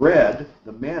wilderness bread,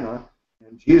 the manna,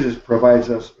 and Jesus provides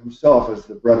us himself as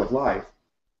the bread of life.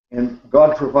 And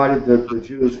God provided the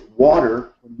Jews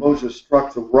water when Moses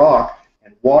struck the rock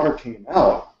and water came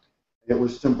out. It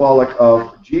was symbolic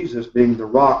of Jesus being the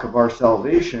rock of our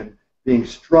salvation, being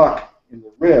struck in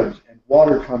the ribs and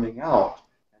water coming out.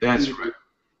 That's right.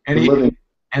 And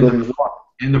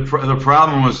the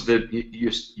problem was that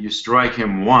you strike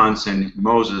him once and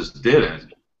Moses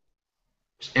didn't.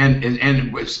 And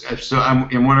so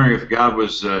I'm wondering if God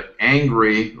was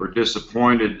angry or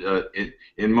disappointed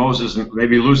in Moses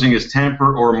maybe losing his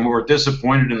temper, or more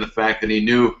disappointed in the fact that he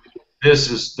knew this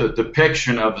is the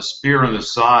depiction of the spear in the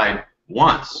side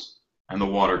once, and the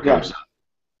water comes out.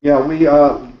 Yeah, we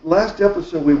last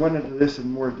episode we went into this in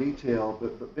more detail,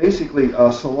 but basically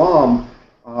Salam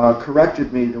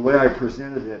corrected me the way I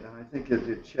presented it, and I think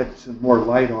it shed some more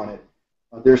light on it.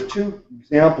 There's two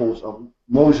examples of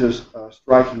Moses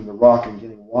striking the rock and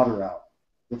getting water out.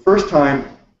 The first time,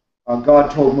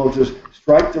 God told Moses,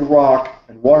 strike the rock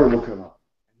and water will come out.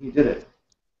 And he did it.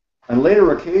 On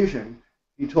later occasion,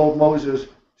 he told Moses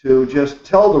to just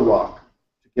tell the rock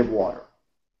to give water.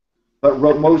 But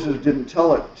Moses didn't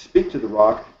tell it, speak to the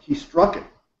rock, he struck it.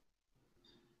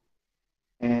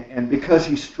 And because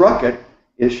he struck it,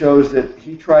 it shows that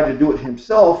he tried to do it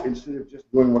himself instead of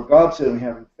just doing what God said and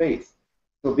having faith.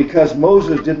 So because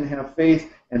Moses didn't have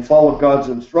faith and followed God's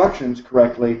instructions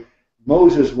correctly,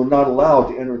 Moses was not allowed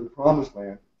to enter the promised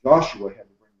land. Joshua had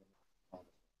to bring them to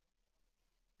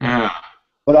the promised land.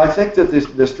 But I think that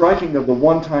the striking of the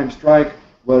one-time strike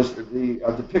was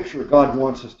the picture God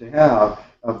wants us to have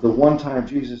of the one time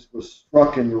Jesus was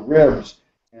struck in the ribs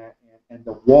and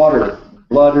the water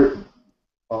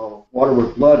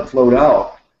with blood flowed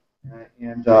out.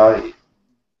 And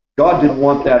God didn't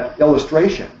want that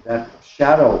illustration, that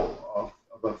shadow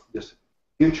of this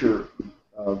future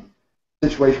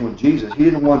situation with Jesus. He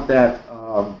didn't want that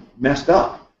messed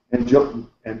up.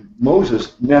 And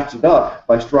Moses messed it up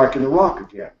by striking the rock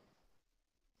again.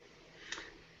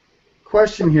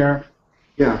 Question here.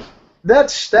 Yes. That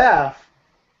staff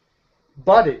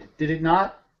budded, did it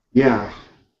not? Yeah.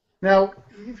 Now,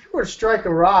 if you were to strike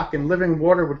a rock and living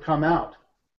water would come out,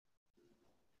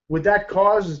 would that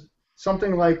cause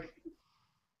something like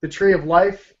the tree of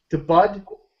life to bud?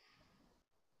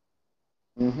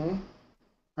 Mm-hmm.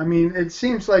 I mean, it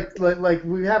seems like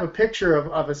we have a picture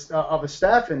of a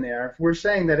staff in there. If we're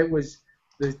saying that it was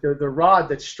the rod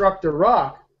that struck the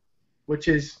rock, which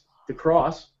is the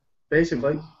cross,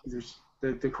 basically,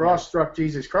 the cross struck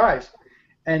Jesus Christ,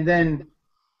 and then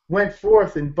went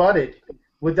forth and budded,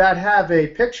 would that have a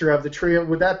picture of the tree?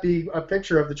 Would that be a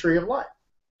picture of the tree of life,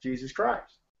 Jesus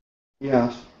Christ?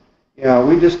 Yes. Yeah,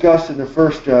 we discussed in the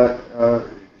first show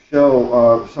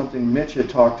something Mitch had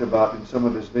talked about in some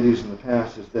of his videos in the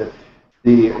past, is that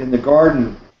in the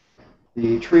garden,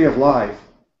 the tree of life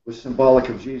was symbolic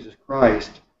of Jesus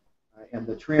Christ, and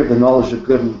the tree of the knowledge of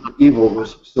good and evil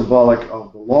was symbolic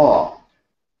of the law.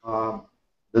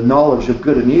 The knowledge of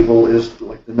good and evil is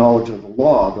like the knowledge of the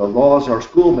law. The law is our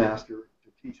schoolmaster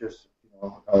to teach us,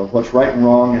 what's right and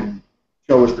wrong, and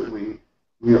show us that we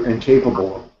are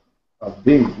incapable of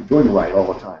doing right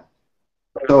all the time.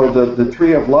 So the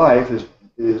tree of life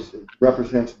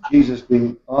represents Jesus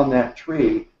being on that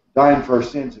tree, dying for our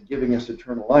sins and giving us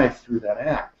eternal life through that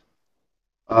act.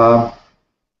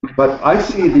 But I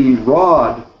see the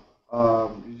rod.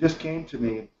 It just came to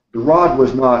me. The rod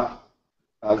was not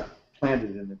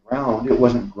planted in the ground. It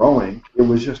wasn't growing. It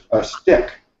was just a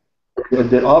stick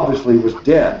that obviously was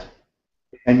dead,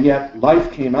 and yet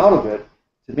life came out of it.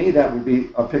 To me, that would be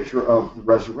a picture of the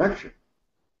resurrection.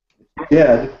 It's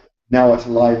dead, now it's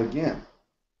alive again.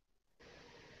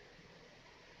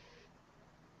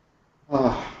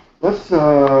 The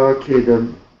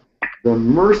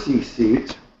mercy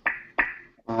seat.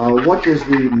 What does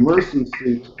the mercy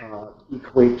seat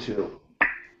equate to?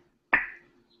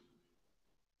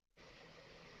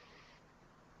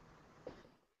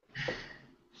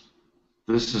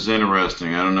 This is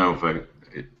interesting. I don't know if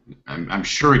I'm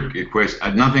sure it equates.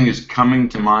 Nothing is coming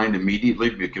to mind immediately,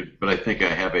 but I think I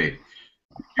have a.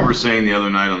 You were saying the other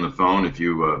night on the phone, if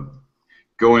you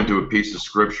go into a piece of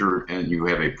scripture and you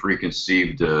have a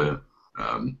preconceived a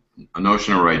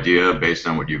notion or idea based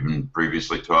on what you've been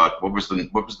previously taught. What was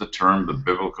the term, the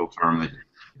biblical term that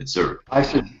it's a?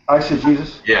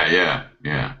 Eisegesis. Yeah.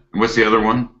 And what's the other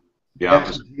one? The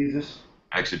opposite. Exegesis.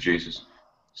 Exegesis.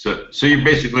 So you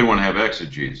basically want to have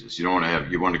exegesis. You want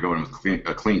to go in with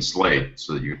a clean slate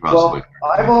so that you could possibly.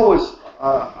 Well, I've always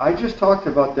I just talked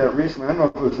about that recently. I don't know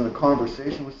if it was in a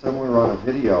conversation with someone or on a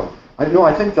video.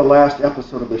 I think the last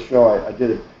episode of the show I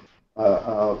did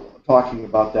talking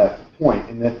about that point,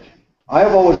 and that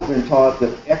I've always been taught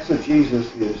that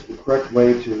exegesis is the correct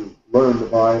way to learn the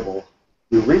Bible.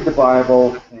 You read the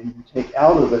Bible and you take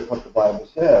out of it what the Bible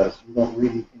says. You don't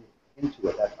read into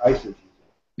it. That's eisegesis.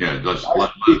 Yeah,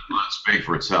 let it speak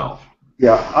for itself.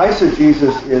 Yeah,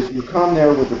 eisegesis is you come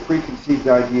there with a preconceived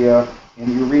idea and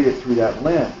you read it through that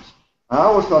lens. I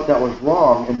always thought that was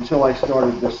wrong until I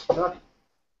started this study.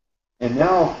 And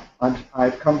now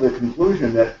I've come to the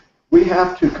conclusion that we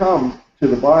have to come to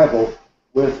the Bible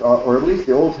with, or at least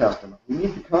the Old Testament, we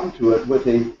need to come to it with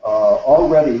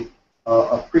already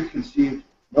a preconceived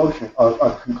notion,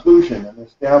 a conclusion, an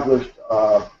established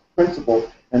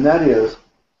principle, and that is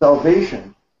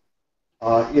salvation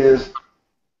is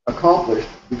accomplished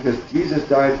because Jesus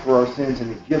died for our sins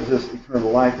and He gives us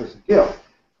eternal life as a gift.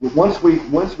 Once we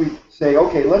say,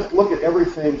 okay, let's look at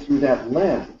everything through that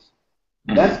lens,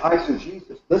 that's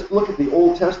eisegesis. Let's look at the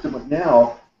Old Testament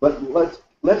now, but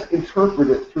let's interpret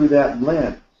it through that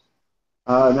lens.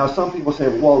 Now, some people say,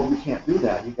 well, you can't do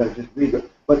that. You've got to just read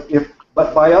it.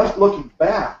 But by us looking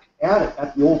back at it,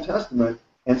 at the Old Testament,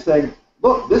 and saying,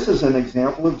 look, this is an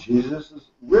example of Jesus'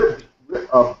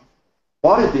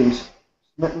 body being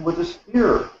smitten with a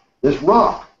spear, this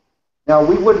rock. Now,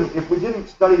 we wouldn't, if we didn't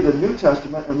study the New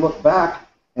Testament and look back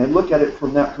and look at it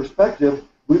from that perspective,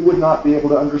 we would not be able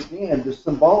to understand the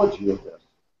symbology of this.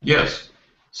 Yes.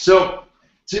 So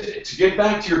to get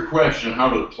back to your question,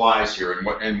 how it applies here,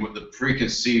 and what the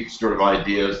preconceived sort of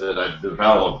ideas that I've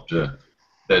developed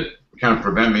that kind of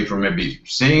prevent me from maybe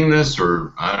seeing this,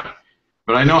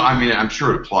 but I know, I'm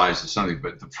sure it applies to something.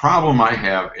 But the problem I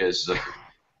have is,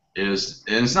 and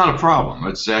it's not a problem.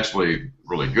 It's actually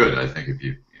really good, I think,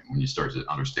 when you start to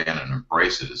understand it and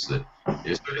embrace it.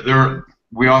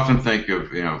 We often think of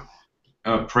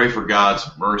pray for God's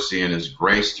mercy and His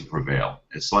grace to prevail.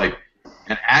 It's like,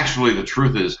 and actually the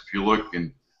truth is, if you look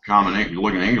in you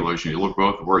look in English and you look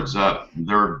both the words up,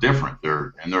 they're different.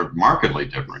 They're markedly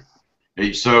different.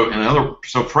 So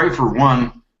pray for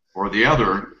one or the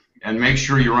other, and make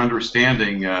sure you're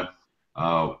understanding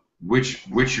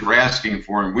which you're asking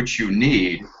for and which you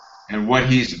need, and what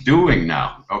He's doing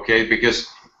now. Okay, because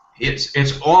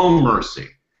it's all mercy.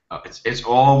 It's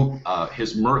all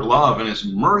His love and His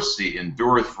mercy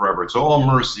endureth forever. It's all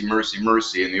mercy, mercy,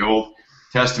 mercy in the Old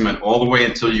Testament, all the way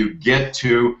until you get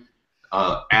to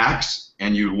Acts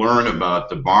and you learn about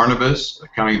the Barnabas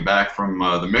coming back from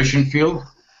the mission field,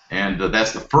 and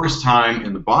that's the first time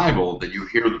in the Bible that you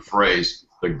hear the phrase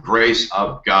 "the grace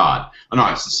of God." Oh, no,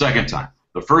 it's the second time.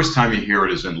 The first time you hear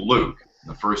it is in Luke, in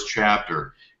the first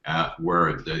chapter,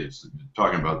 where it's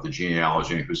talking about the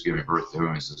genealogy and who's giving birth to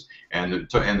whom. It says, and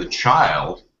the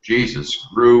child Jesus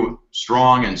grew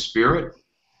strong in spirit,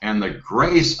 and the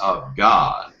grace of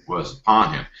God was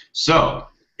upon him. So,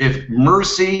 if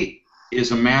mercy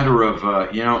is a matter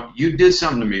of, you did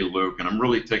something to me, Luke, and I'm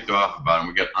really ticked off about it, and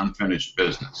we got unfinished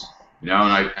business, and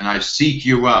I seek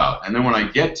you out, and then when I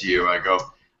get to you, I go,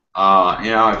 I'm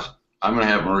going to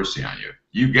have mercy on you.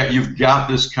 You've got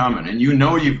this coming, and you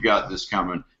know you've got this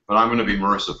coming, but I'm going to be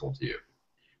merciful to you.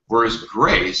 Whereas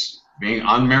grace, being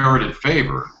unmerited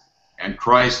favor, and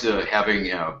Christ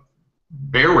having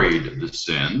buried the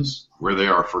sins where they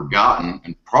are forgotten,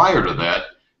 and prior to that,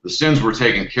 the sins were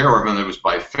taken care of, and it was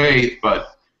by faith,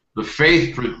 but the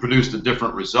faith produced a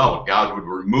different result. God would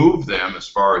remove them as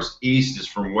far as east is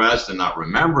from west and not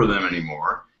remember them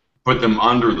anymore, put them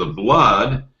under the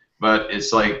blood, but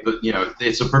it's like,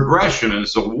 it's a progression, and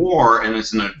it's a war, and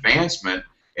it's an advancement,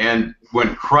 and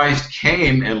when Christ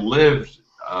came and lived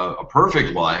a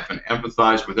perfect life and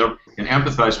empathize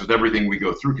with everything we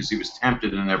go through, because he was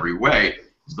tempted in every way.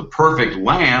 He's the perfect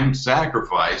lamb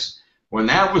sacrifice. When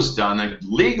that was done, then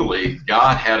legally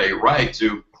God had a right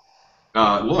to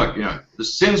look. The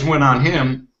sins went on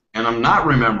him, and I'm not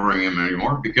remembering him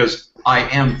anymore because I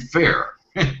am fair.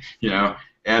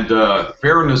 And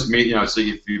fairness means, so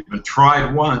if you've been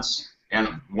tried once and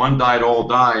one died, all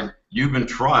died, you've been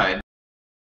tried.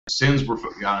 Sins were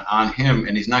on him,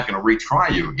 and he's not going to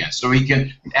retry you again. So he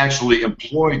can actually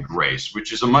employ grace,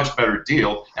 which is a much better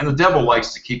deal. And the devil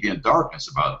likes to keep you in darkness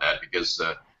about that, because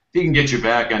if he can get you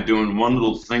back on doing one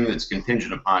little thing that's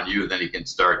contingent upon you, then he can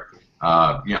start,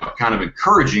 kind of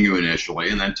encouraging you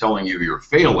initially, and then telling you you're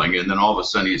failing, and then all of a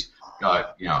sudden he's,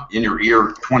 in your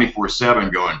ear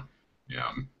 24/7 going,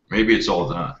 maybe it's all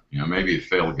done. Maybe you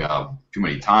failed God too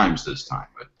many times this time.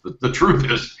 But the truth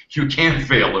is, you can't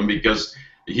fail him, because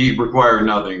he required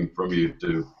nothing from you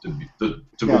to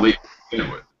believe in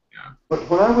it. But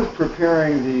when I was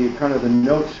preparing the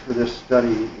notes for this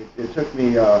study, it took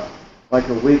me like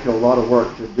a week, a lot of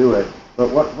work to do it.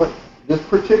 But what this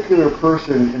particular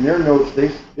person in their notes,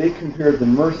 they compared the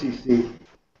mercy seat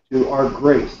to our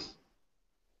grace.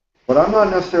 But I'm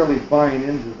not necessarily buying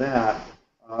into that,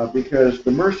 because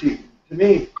the mercy, to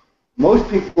me, most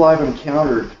people I've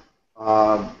encountered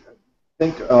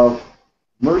think of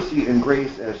mercy and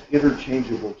grace as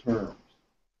interchangeable terms.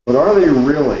 But are they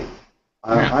really?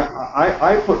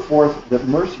 I put forth that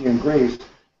mercy and grace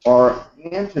are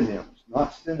antonyms,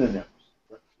 not synonyms,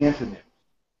 but antonyms.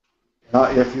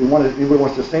 If anyone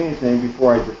wants to say anything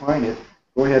before I define it,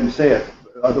 go ahead and say it.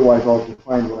 Otherwise, I'll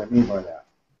define what I mean by that.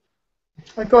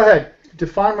 Go ahead.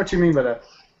 Define what you mean by that.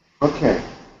 Okay.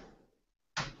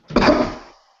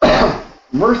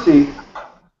 Mercy,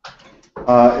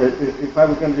 if I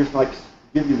was going to just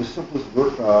give you the simplest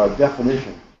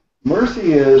definition,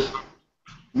 mercy is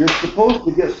you're supposed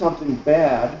to get something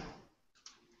bad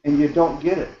and you don't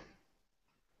get it.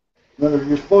 In other words,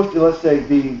 you're supposed to, let's say,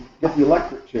 get the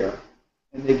electric chair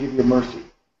and they give you mercy.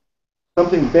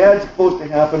 Something bad's supposed to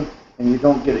happen and you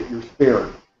don't get it. You're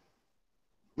spared.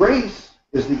 Grace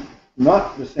is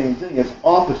not the same thing. It's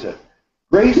opposite.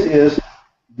 Grace is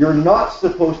you're not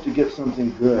supposed to get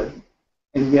something good,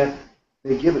 and yet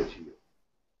they give it to you.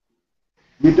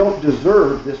 You don't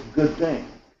deserve this good thing,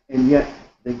 and yet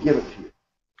they give it to you.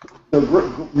 So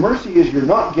mercy is you're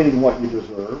not getting what you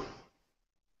deserve,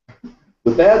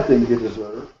 the bad thing you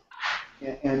deserve,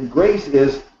 and grace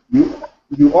is you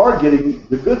are getting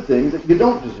the good thing that you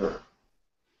don't deserve.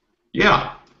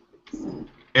 Yeah,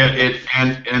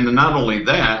 and not only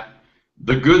that,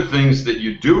 the good things that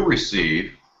you do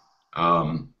receive,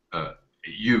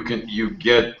 you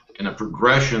get in a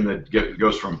progression that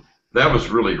goes from, that was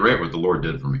really great what the Lord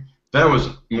did for me. That was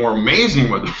more amazing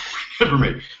what the Lord did for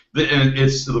me. And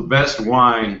it's the best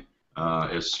wine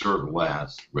is served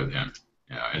last with Him.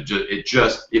 It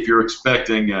just if you're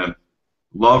expecting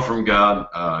love from God,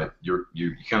 you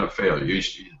kind of fail.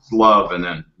 It's love and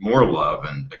then more love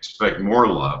and expect more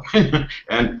love,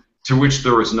 and to which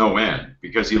there is no end,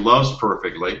 because He loves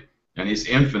perfectly and He's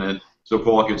infinite. So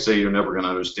Paul could say you're never going to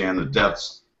understand the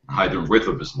depths, height, and width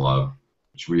of His love,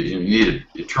 which we need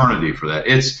eternity for that.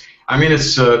 It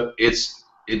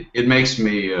makes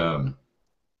me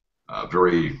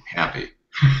very happy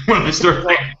when I start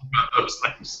thinking about those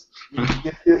things.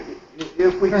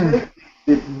 If we take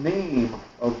the name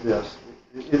of this,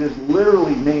 it is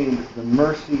literally named the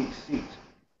mercy seat.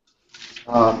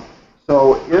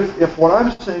 So if what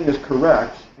I'm saying is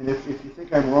correct, and if you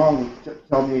think I'm wrong,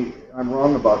 tell me I'm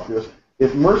wrong about this.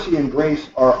 If mercy and grace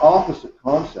are opposite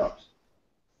concepts,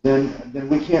 then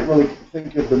we can't really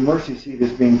think of the mercy seat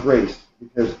as being grace,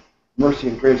 because mercy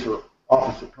and grace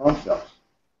opposite concepts.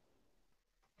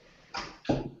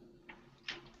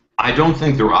 I don't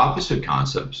think they're opposite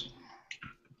concepts.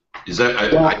 Is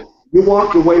that? Well, you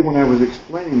walked away when I was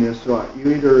explaining this, so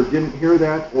you either didn't hear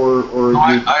that or no,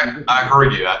 I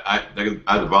heard you. I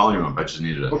had the volume up. I just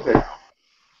needed it. Okay.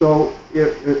 So,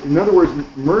 in other words,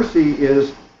 mercy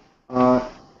is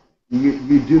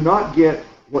you do not get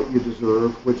what you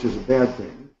deserve, which is a bad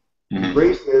thing. Mm-hmm.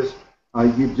 Grace is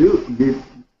you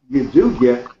do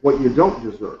get what you don't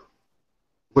deserve,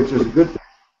 which is a good thing.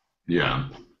 Yeah.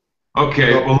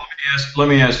 Okay. Well, let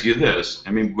me ask you this.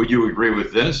 I mean, would you agree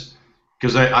with this?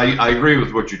 Because I agree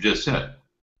with what you just said,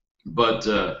 but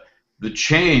the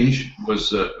change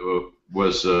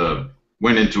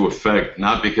went into effect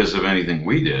not because of anything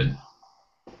we did.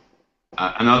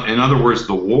 In other words,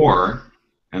 the war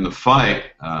and the fight,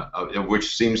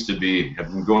 which seems to have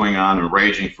been going on and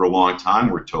raging for a long time,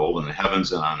 we're told, in the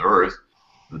heavens and on earth,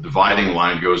 the dividing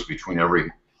line goes between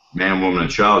every man, woman,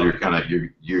 and child.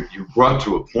 You're brought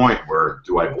to a point where,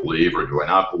 do I believe or do I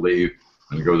not believe?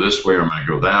 I'm going to go this way or I'm going to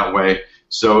go that way.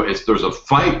 So there's a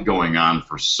fight going on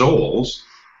for souls.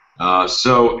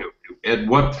 So at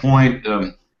what point,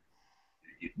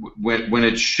 when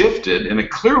it shifted, and it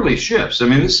clearly shifts, I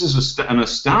mean, this is an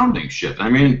astounding shift. I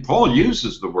mean, Paul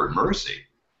uses the word mercy,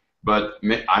 but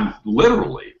I'm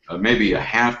literally maybe a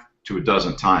half to a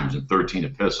dozen times in 13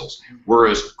 epistles,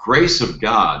 whereas grace of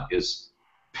God is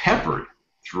peppered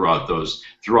throughout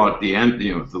the end,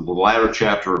 the latter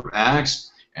chapter of Acts,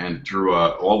 and through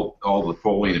all the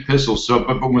Pauline epistles. So,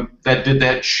 but when did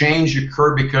that change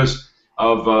occur because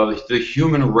of the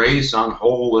human race on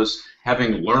whole is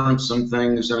having learned some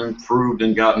things and improved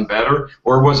and gotten better,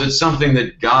 or was it something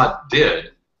that God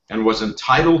did and was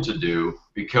entitled to do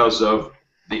because of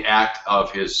the act of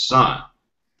His Son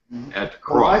at the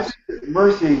cross? Well, I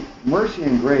think that mercy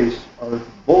and grace are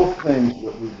both things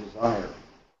that we desire.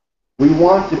 We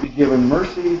want to be given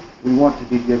mercy. We want to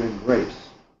be given grace.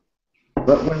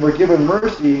 But when we're given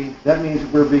mercy, that means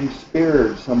we're being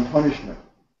spared some punishment.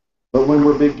 But when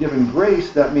we're being given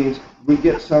grace, that means we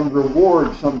get some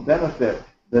reward, some benefit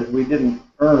that we didn't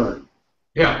earn.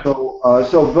 Yeah.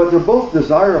 So, but they're both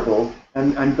desirable,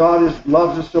 and God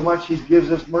loves us so much, He gives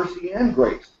us mercy and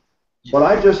grace. But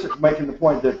I just making the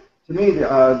point that, to me,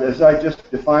 as I just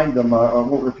defined them, I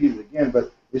won't repeat it again,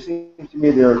 but it seems to me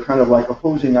they're kind of like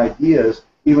opposing ideas,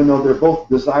 even though they're both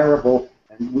desirable,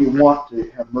 and we want to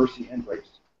have mercy and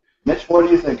grace. Mitch, what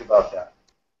do you think about that?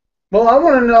 Well, I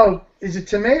want to know, is a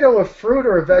tomato a fruit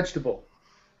or a vegetable?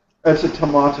 It's a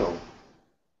tomato.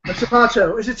 A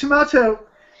tomato. Is a tomato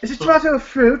a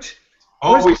fruit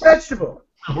or is it a vegetable?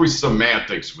 Always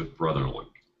semantics with Brother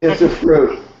Luke. It's a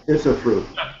fruit. It's a fruit.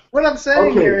 What I'm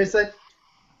saying Okay. here is that,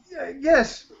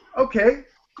 yes, okay,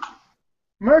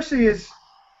 mercy is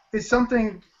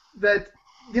something that,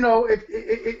 you know, if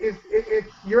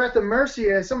you're at the mercy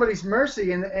of somebody's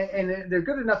mercy and they're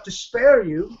good enough to spare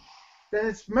you, then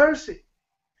it's mercy.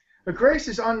 But grace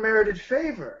is unmerited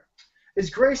favor. Is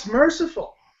grace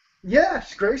merciful?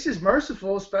 Yes, grace is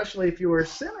merciful, especially if you were a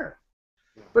sinner.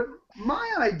 But my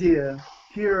idea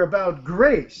here about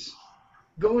grace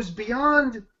goes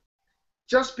beyond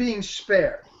just being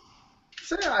spared.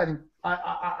 Say I'm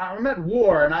at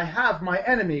war and I have my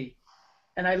enemy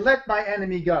and I let my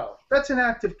enemy go. That's an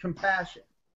act of compassion.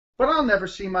 But I'll never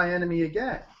see my enemy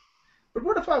again. But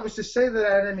what if I was to say to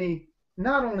that enemy,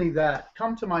 not only that,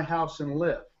 come to my house and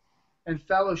live and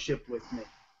fellowship with me.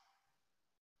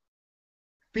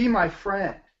 Be my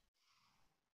friend.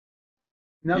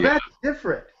 Now that's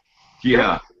different.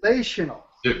 Yeah. That's relational.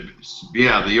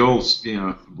 Yeah, the old,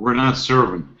 we're not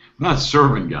serving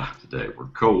God today. We're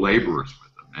co-laborers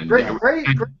with Him. And, Great.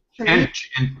 and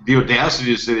the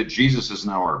audacity to say that Jesus is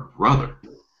now our brother.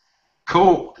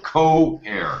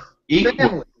 Co-heir. Equal.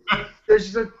 Family.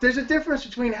 There's a difference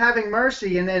between having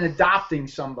mercy and then adopting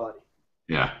somebody.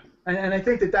 Yeah. And I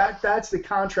think that's the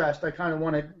contrast I kind of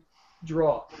want to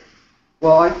draw.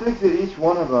 Well, I think that each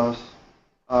one of us,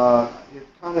 it's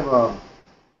kind of a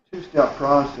two-step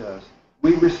process.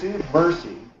 We receive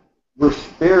mercy. We're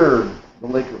spared the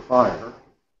lake of fire.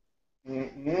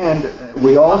 And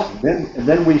we also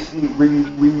then we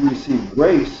receive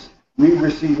grace. We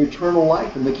receive eternal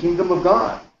life in the kingdom of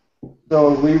God.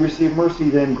 So we receive mercy,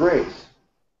 then grace.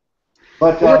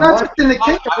 But we're not just in the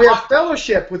kingdom. We have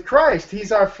fellowship with Christ.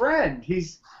 He's our friend.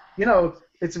 He's,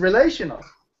 it's relational.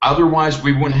 Otherwise,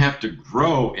 we wouldn't have to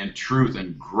grow in truth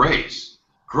and grace.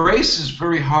 Grace is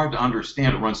very hard to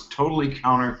understand. It runs totally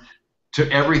counter to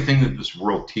everything that this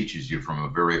world teaches you from a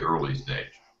very early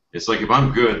stage. It's like if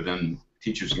I'm good, then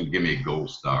teacher's going to give me a gold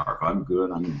star. If I'm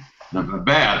good, I'm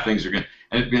bad. Things are going.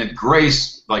 And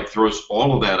grace like throws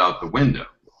all of that out the window.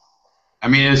 I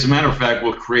mean, as a matter of fact,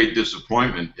 will create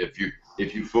disappointment if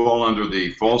you fall under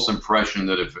the false impression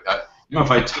that if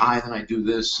I tithe and I do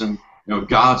this and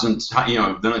God's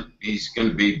then He's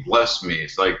going to bless me.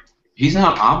 It's like He's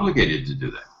not obligated to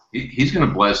do that. He's going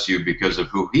to bless you because of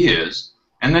who He is,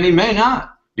 and then He may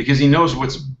not because He knows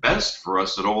what's best for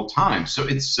us at all times. So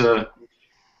it's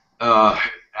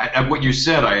what you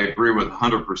said, I agree with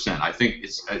 100%. I think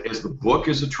as the book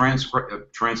is a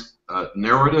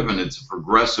narrative and it's a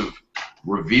progressive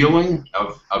revealing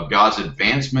of God's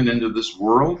advancement into this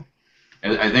world.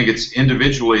 And I think it's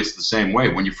the same way.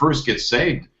 When you first get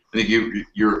saved, I think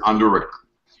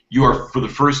you are for the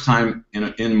first time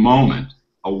in a moment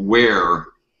aware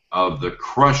of the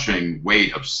crushing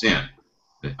weight of sin.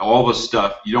 All the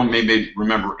stuff, you don't maybe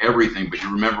remember everything, but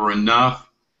you remember enough,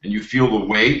 and you feel the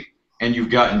weight, and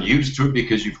you've gotten used to it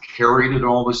because you've carried it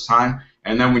all this time.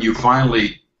 And then when you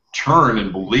finally turn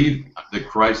and believe that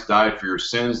Christ died for your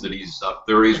sins, that He's up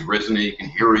there, He's risen, and He can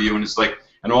hear you, and it's like,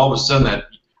 and all of a sudden that,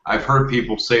 I've heard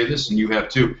people say this, and you have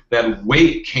too, that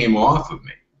weight came off of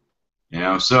me.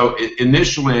 So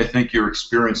initially I think you're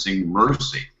experiencing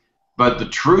mercy, but the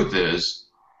truth is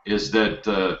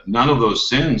that none of those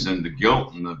sins and the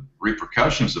guilt and the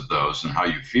repercussions of those and how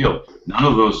you feel, none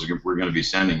of those were going to be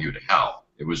sending you to hell.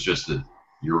 It was just that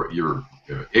your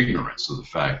ignorance of the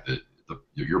fact that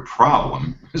your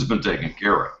problem has been taken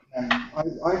care of. And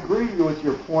I agree with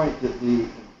your point that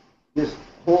this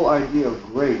whole idea of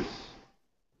grace,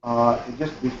 it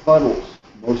just befuddles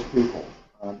most people.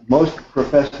 Most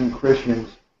professing Christians,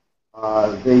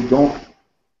 they don't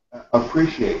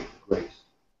appreciate grace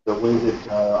the way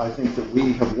that I think that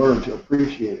we have learned to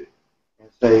appreciate it and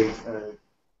say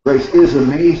grace is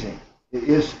amazing.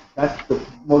 That's the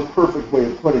most perfect way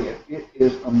of putting it. It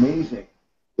is amazing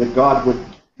that God would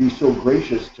be so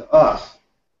gracious to us.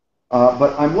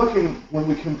 But I'm looking, when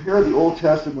we compare the Old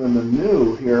Testament and the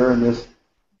New here, and this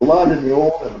blood in the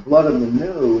Old and the blood in the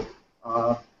New,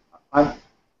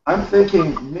 I'm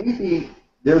thinking maybe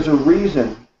there's a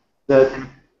reason that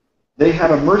they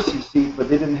had a mercy seat, but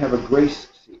they didn't have a grace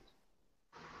seat.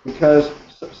 Because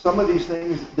some of these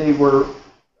things they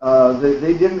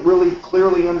didn't really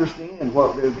clearly understand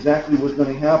what exactly was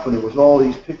going to happen. It was all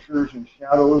these pictures and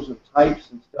shadows and types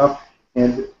and stuff,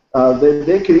 and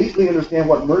they could easily understand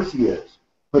what mercy is.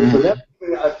 But for them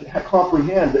to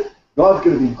comprehend that God's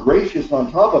going to be gracious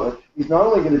on top of it, He's not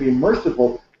only going to be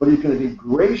merciful, but He's going to be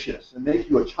gracious and make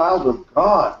you a child of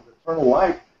God with eternal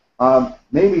life.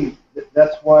 Maybe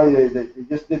that's why they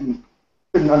just couldn't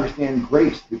understand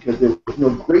grace, because there was no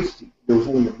grace seat. There was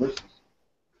only a mercy seat.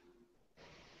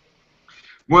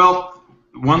 Well,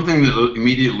 one thing that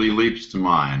immediately leaps to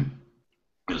mind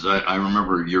is I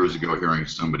remember years ago hearing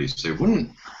somebody say,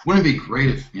 wouldn't it be great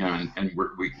if, and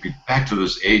we get back to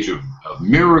this age of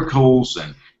miracles,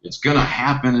 and it's going to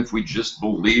happen if we just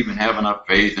believe and have enough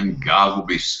faith, and God will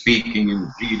be speaking and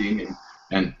leading,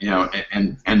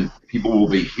 and people will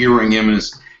be hearing Him.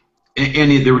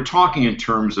 And they were talking in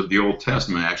terms of the Old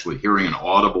Testament, actually hearing an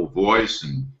audible voice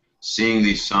and seeing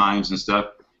these signs and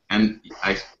stuff. And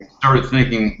I started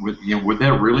thinking, would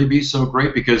that really be so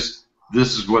great? Because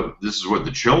this is what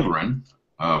the children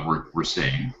were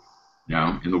seeing,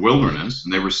 in the wilderness,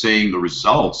 and they were seeing the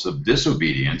results of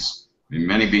disobedience. I mean,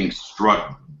 many being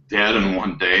struck dead in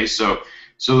one day. So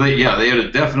they had a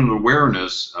definite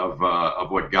awareness of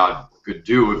what God could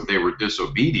do if they were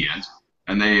disobedient,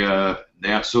 and they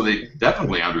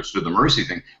definitely understood the mercy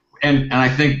thing. And I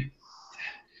think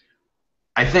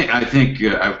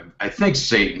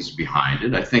Satan's behind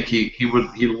it. I think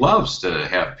he loves to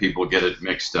have people get it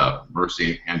mixed up,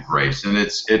 mercy and grace. And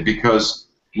it's because,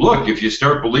 look, if you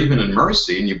start believing in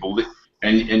mercy and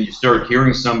you start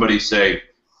hearing somebody say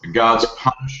God's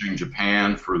punishing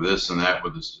Japan for this and that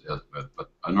with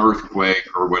an earthquake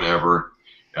or whatever,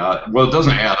 well, it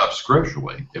doesn't add up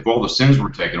scripturally. If all the sins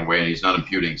were taken away and He's not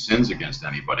imputing sins against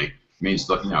anybody, it means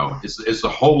that it's the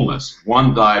wholeness.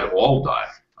 One died, all died.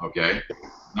 Okay,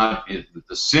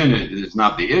 the sin is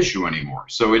not the issue anymore.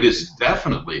 So it is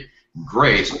definitely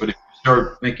grace. But if you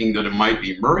start thinking that it might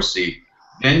be mercy,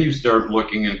 then you start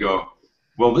looking and go,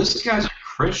 well, this guy's a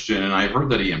Christian, and I heard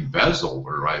that he embezzled,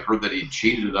 or I heard that he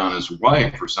cheated on his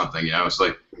wife or something. It's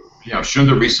like, shouldn't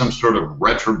there be some sort of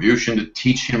retribution to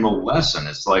teach him a lesson?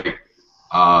 It's like,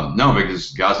 no,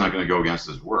 because God's not going to go against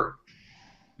His word.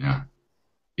 Yeah,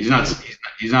 He's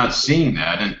not seeing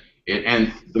that,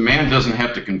 and the man doesn't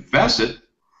have to confess it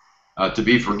to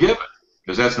be forgiven,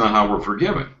 because that's not how we're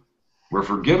forgiven. We're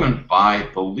forgiven by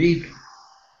believing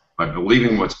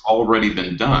what's already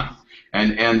been done.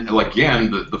 And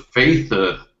again, the faith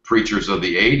preachers of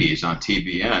the 80s on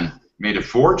TBN made a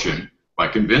fortune by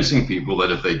convincing people that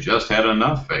if they just had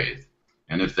enough faith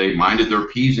and if they minded their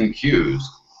P's and Q's,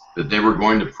 that they were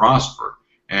going to prosper.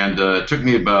 And it took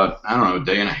me about, I don't know, a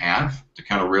day and a half to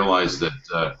kind of realize that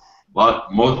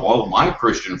all of my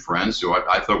Christian friends, who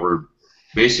I thought were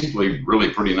basically really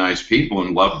pretty nice people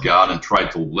and loved God and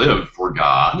tried to live for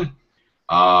God,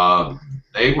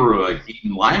 they were like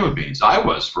eating lima beans. I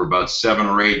was for about 7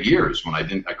 or 8 years when I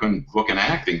couldn't book an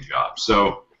acting job.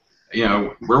 So, you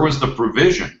know, where was the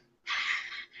provision?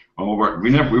 Well,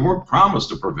 we weren't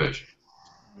promised a provision.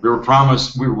 What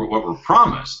we're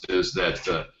promised is that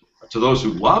to those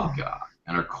who love God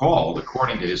and are called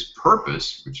according to His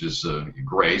purpose, which is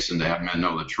grace and to have men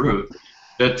know the truth,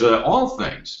 that all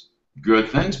things, good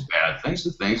things, bad things,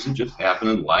 the things that just happen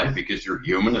in life because you're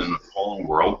human and in a fallen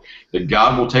world, that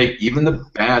God will take even the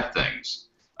bad things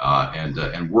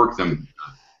and work them,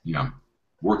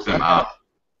 work them out.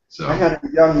 So I had a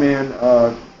young man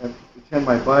attend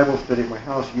my Bible study at my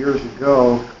house years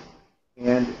ago,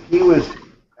 and he was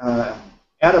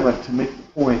adamant to make the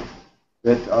point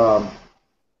that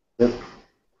that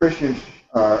Christians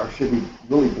should be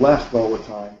really blessed all the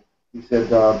time. He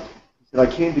said, I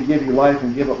came to give you life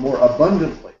and give it more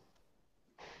abundantly.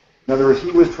 In other words,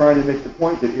 he was trying to make the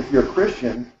point that if you're a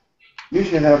Christian, you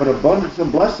should have an abundance of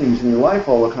blessings in your life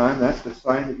all the time. That's the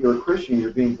sign that you're a Christian.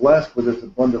 You're being blessed with this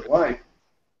abundant life.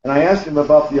 And I asked him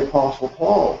about the Apostle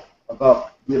Paul,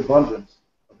 about the abundance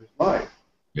of his life.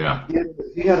 Yeah.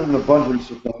 He had an abundance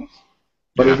of things.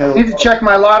 But he had I need to check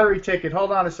my lottery ticket.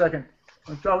 Hold on a second.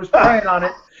 I was praying on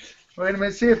it. Wait a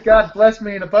minute, see if God blessed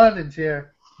me in abundance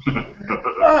here.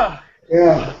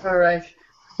 Yeah. All right.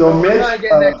 So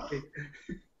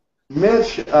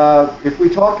Mitch, if we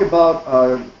talk about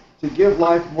to give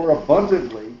life more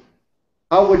abundantly,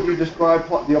 how would you describe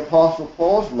the Apostle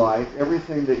Paul's life,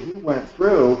 everything that he went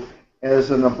through,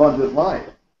 as an abundant life?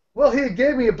 Well, he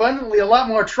gave me abundantly a lot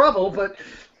more trouble, but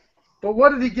what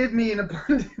did he give me in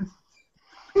abundance?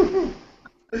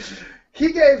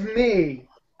 He gave me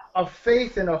a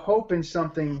faith and a hope in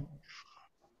something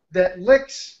that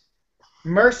licks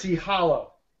mercy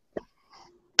hollow.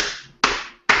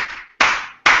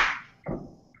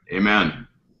 Amen.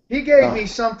 He gave me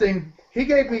something. He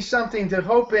gave me something to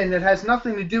hope in that has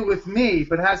nothing to do with me,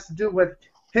 but has to do with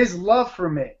His love for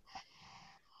me.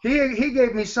 He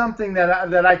gave me something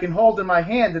that I can hold in my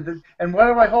hand, and what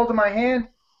do I hold in my hand?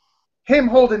 Him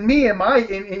holding me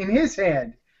in His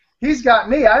hand. He's got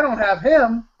me. I don't have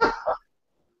Him.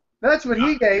 That's what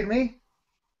He gave me.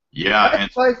 Yeah.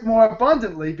 That's life more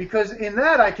abundantly, because in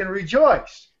that I can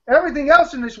rejoice. Everything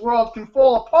else in this world can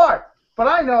fall apart, but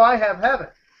I know I have heaven.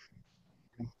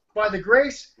 By the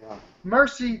grace,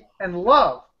 mercy, and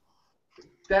love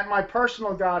that my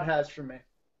personal God has for me.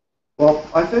 Well,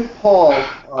 I think Paul...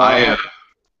 Go ahead,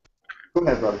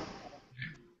 brother.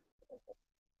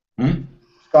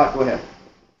 Scott, go ahead.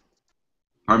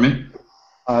 Pardon me?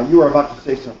 You were about to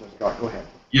say something, Scott. Go ahead.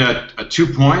 Yeah,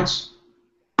 2 points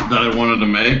that I wanted to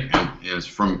make is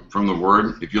from the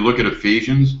Word. If you look at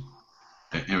Ephesians,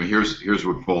 and here's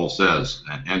what Paul says,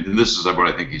 and this is what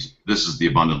I think this is the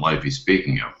abundant life he's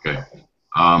speaking of. Okay,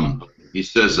 he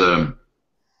says,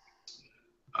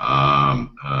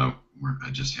 I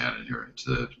just had it here. It's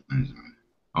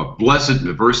blessed,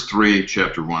 verse 3,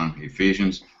 chapter 1,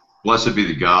 Ephesians. Blessed be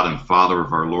the God and Father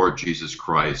of our Lord Jesus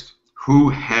Christ, who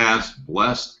has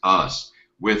blessed us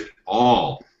with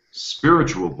all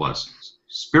spiritual blessings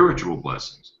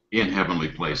in heavenly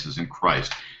places in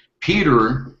Christ.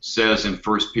 Peter says in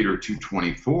 1 Peter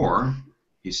 2:24,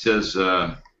 he says,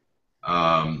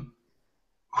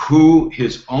 who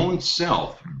His own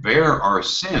self bare our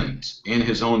sins in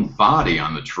His own body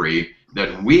on the tree,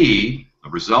 that we, the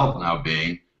result now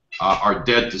being, are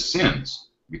dead to sins,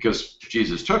 because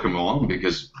Jesus took them all,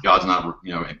 because God's not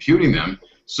imputing them,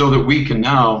 so that we can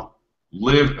now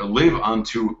live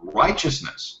unto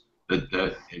righteousness.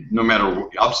 That no matter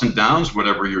ups and downs,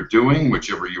 whatever you're doing,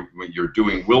 whichever you're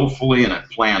doing willfully and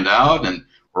planned out,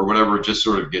 or whatever, just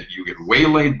sort of you get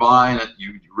waylaid by, and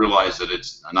you realize that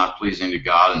it's not pleasing to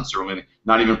God, and certainly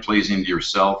not even pleasing to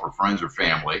yourself or friends or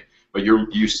family. But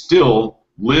you still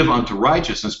live unto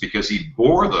righteousness because He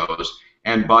bore those,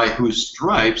 and by whose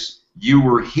stripes you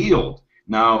were healed.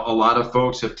 Now, a lot of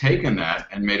folks have taken that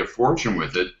and made a fortune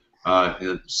with it,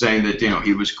 saying that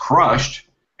He was crushed,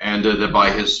 and that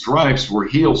by His stripes we're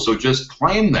healed. So just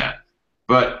claim that.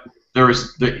 But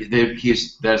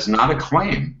that's not a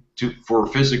claim for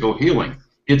physical healing.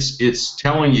 It's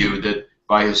telling you that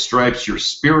by His stripes you're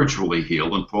spiritually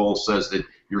healed, and Paul says that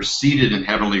you're seated in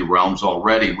heavenly realms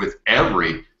already with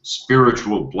every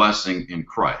spiritual blessing in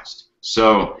Christ.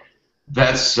 So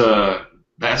that's a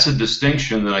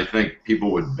distinction that I think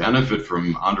people would benefit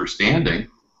from understanding,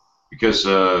 because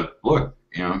look,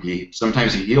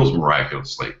 sometimes he heals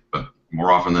miraculously, but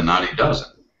more often than not he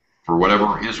doesn't, for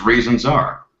whatever his reasons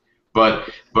are. But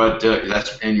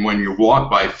and when you walk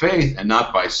by faith and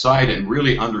not by sight and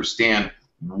really understand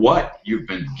what you've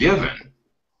been given,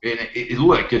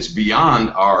 look, it's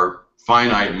beyond our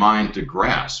finite mind to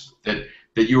grasp that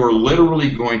you are literally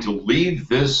going to leave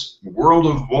this world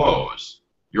of woes.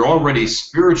 You're already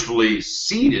spiritually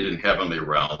seated in heavenly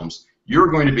realms.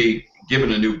 You're going to be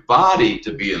given a new body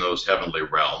to be in those heavenly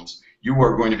realms. You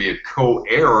are going to be a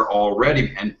co-heir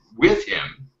already and with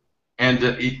him, and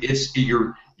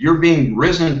you're being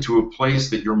risen to a place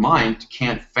that your mind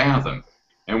can't fathom.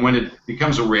 And when it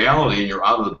becomes a reality and you're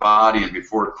out of the body and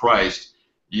before Christ,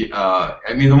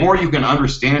 the more you can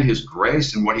understand his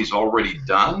grace and what he's already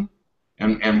done,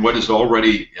 and what is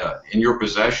already in your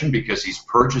possession because he's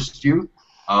purchased you,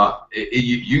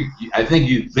 I think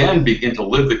you then begin to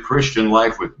live the Christian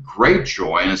life with great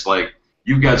joy, and it's like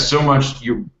you've got so much,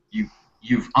 you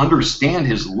understand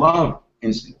his love,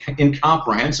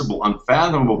 incomprehensible,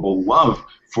 unfathomable love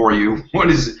for you. What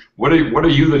are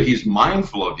you that he's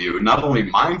mindful of you? Not only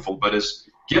mindful, but has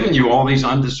given you all these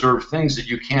undeserved things that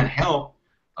you can't help.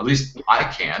 At least I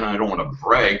can. I don't want to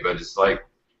brag, but it's like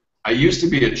I used to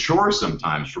be a chore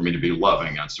sometimes for me to be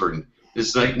loving on certain.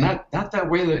 It's like not that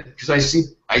way, because I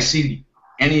see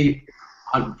any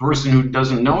person who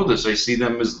doesn't know this, I see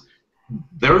them as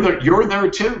they're there, you're there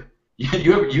too.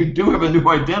 You do have a new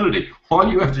identity.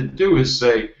 All you have to do is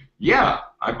say, yeah,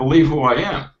 I believe who I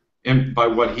am, and by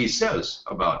what he says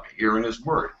about me here in his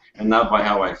word, and not by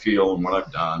how I feel and what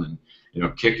I've done, and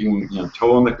kicking,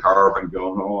 toe in the carb and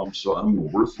going, oh, I'm a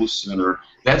worthless sinner.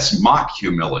 That's mock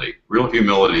humility. Real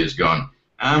humility is going,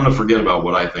 I'm going to forget about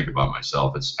what I think about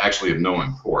myself. It's actually of no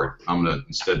import. I'm going to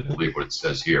instead believe what it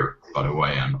says here about who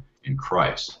I am in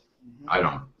Christ. I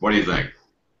don't. What do you think?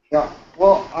 Yeah.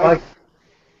 Well,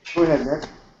 go ahead, Nick.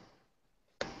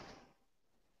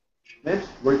 Mitch,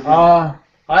 where do you?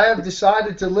 I have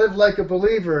decided to live like a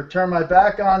believer, turn my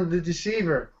back on the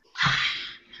deceiver.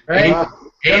 Right?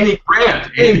 Amy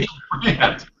Grant. Amy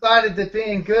Grant. Decided that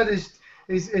being good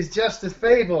is just a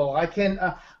fable. I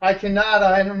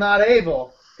am not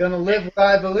able. Gonna live what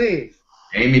I believe.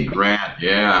 Amy Grant,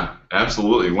 yeah,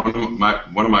 absolutely. One of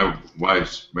my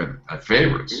wife's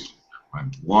favorites, my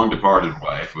long departed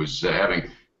wife, was having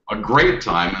a great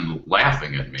time and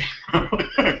laughing at me.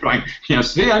 Going,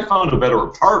 see, I found a better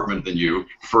apartment than you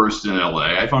first in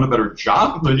L.A. I found a better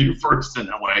job than you first in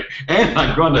L.A. And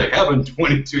I've gone to heaven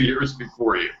 22 years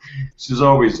before you. She's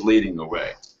always leading the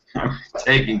way. I'm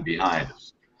taking behind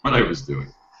us what I was doing.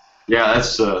 Yeah,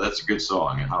 that's a good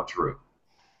song, and how true.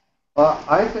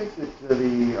 I think that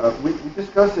we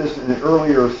discussed this in an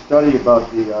earlier study about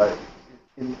the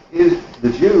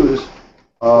Jews,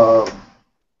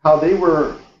 how they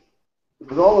were. It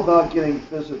was all about getting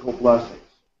physical blessings.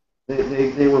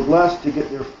 They were blessed to get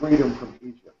their freedom from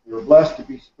Egypt. They were blessed to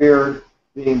be spared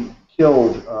being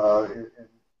killed,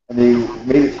 and they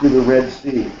made it through the Red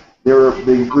Sea. They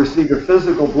received a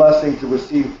physical blessing to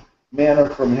receive manna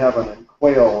from heaven and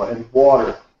quail and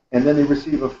water, and then they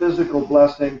receive a physical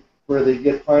blessing where they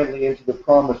get finally into the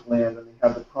Promised Land, and they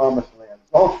have the Promised Land.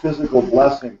 It's all physical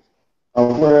blessings,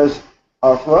 whereas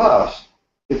for us,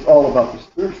 it's all about the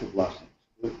spiritual blessings.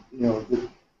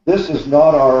 This is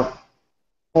not our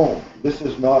home. This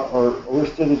is not we're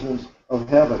citizens of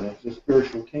heaven. It's a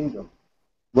spiritual kingdom.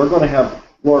 We're going to have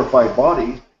glorified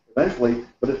bodies eventually,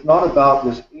 but it's not about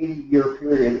this 80-year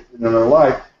period in our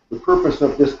life. The purpose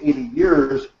of this 80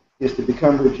 years is to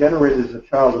become regenerated as a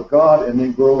child of God and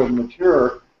then grow and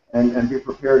mature and be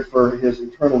prepared for his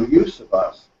eternal use of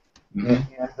us. Mm-hmm.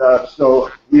 And so,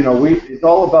 it's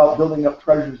all about building up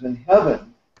treasures in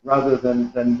heaven rather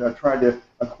than trying to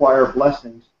acquire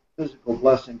blessings, physical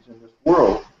blessings in this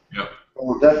world. Yep.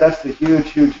 So that's the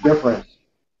huge difference.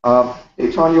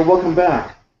 Hey, Tanya, welcome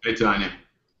back. Hey, Tanya.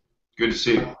 Good to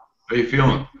see you. How you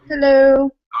feeling?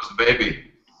 Hello. How's the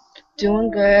baby?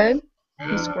 Doing good.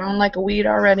 He's grown like a weed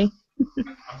already.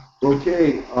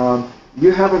 Okay.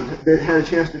 You haven't had a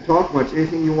chance to talk much.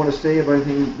 Anything you want to say about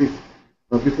anything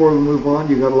before we move on?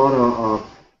 You got a lot of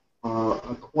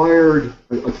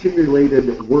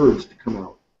accumulated words to come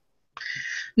out.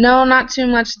 No, not too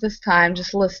much this time.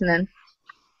 Just listening.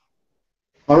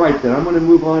 All right, then. I'm going to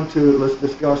move on to, let's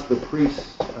discuss the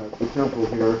priests at the temple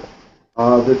here.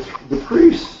 The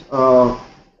priests all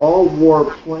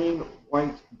wore plain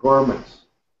white garments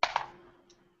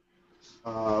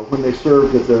when they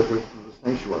served at the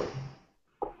sanctuary.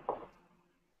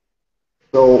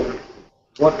 So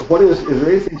what is there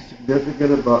anything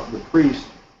significant about the priests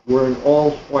wearing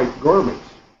all white garments?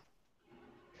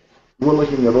 We're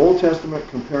looking at Old Testament,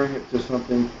 comparing it to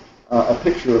something, a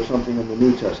picture of something in the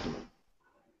New Testament.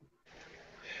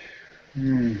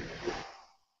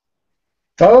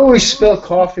 I always spill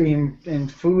coffee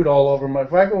and food all over my.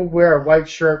 If I go wear a white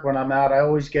shirt when I'm out, I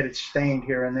always get it stained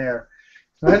here and there.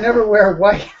 I never wear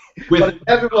white. With but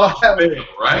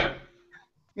right?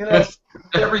 You know,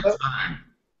 every time.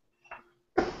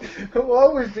 We'll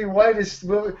always be white as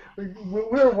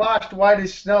we're washed white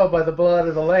as snow by the blood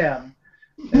of the Lamb,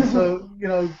 and so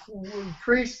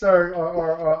priests are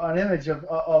an image of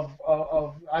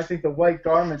I think the white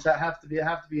garments that have to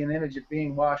be an image of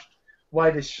being washed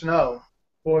white as snow,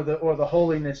 or the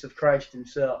holiness of Christ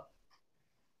Himself.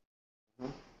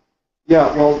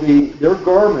 Yeah, well, their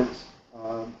garments.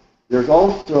 There's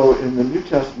also in the New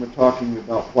Testament talking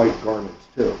about white garments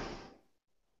too.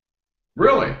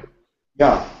 Really?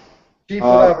 Yeah. Sheep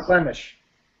without blemish.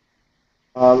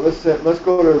 Let's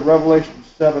go to Revelation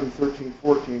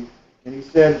 7:13-14, and he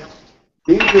said,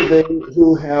 "These are they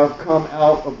who have come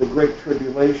out of the great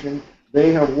tribulation.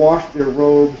 They have washed their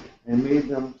robes and made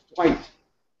them white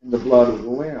in the blood of the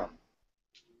Lamb."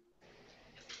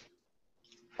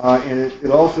 And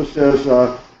it also says,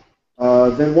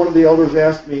 then one of the elders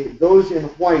asked me, "Those in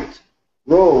white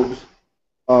robes,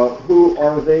 who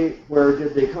are they? Where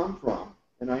did they come from?"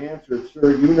 And I answered,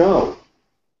 "Sir, you know."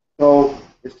 So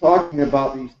it's talking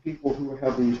about these people who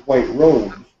have these white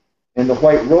robes. And the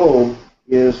white robe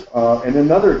is, and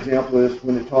another example is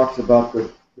when it talks about the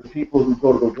people who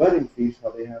go to the wedding feast, how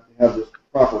they have to have this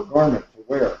proper garment to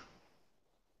wear.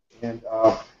 And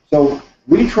so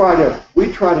we try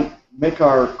to make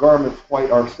our garments white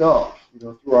ourselves,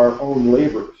 through our own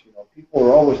labors. People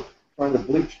are always trying to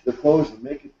bleach the clothes and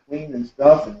make it clean and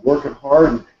stuff, and working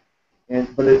hard,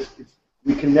 but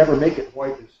we can never make it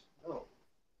white as snow.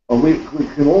 We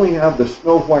can only have the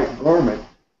snow white garment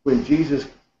when Jesus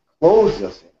clothes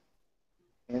us in it,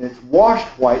 and it's washed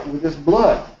white with His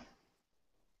blood.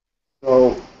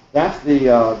 So that's the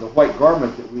white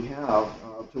garment that we have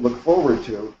to look forward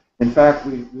to. In fact,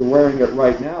 we're wearing it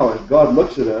right now. As God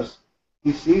looks at us,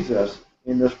 He sees us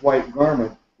in this white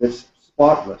garment that's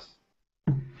spotless.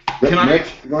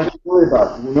 Mitch, you don't have to worry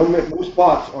about it. No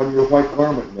spots on your white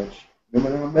garment, Mitch, no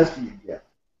matter how messy you get.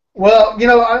 Well,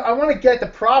 I want to get the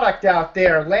product out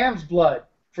there, lamb's blood,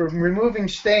 for removing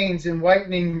stains and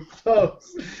whitening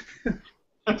clothes.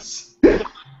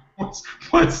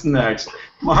 What's next?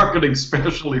 Marketing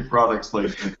specialty products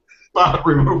like spot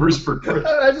removers for Christmas.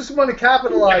 I just want to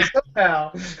capitalize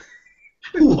somehow.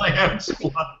 Lamb's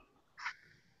blood.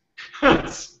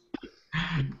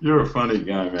 You're a funny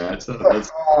guy, man.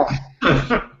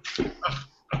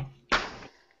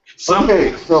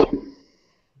 Okay, so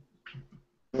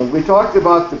we talked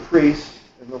about the priests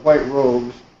and the white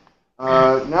robes.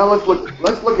 Now let's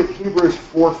look at Hebrews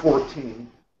 4:14.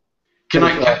 Can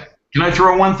I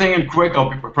throw one thing in quick?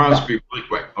 I promise to be really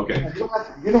quick. Okay.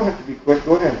 You don't have to be quick.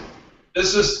 Go ahead.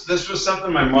 This was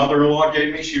something my mother-in-law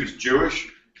gave me. She was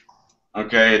Jewish.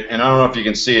 Okay, and I don't know if you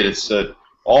can see it. It's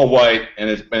all white, and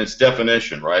it's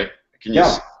definition, right? Can you? Yeah.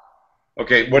 See?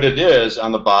 Okay, what it is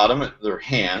on the bottom, their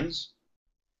hands,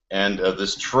 and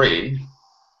this tree,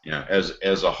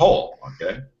 as a whole.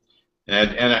 Okay,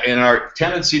 and our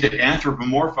tendency to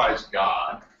anthropomorphize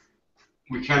God,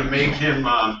 we kind of make Him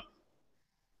kind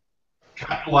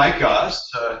of like us,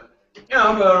 but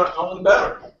only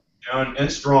better,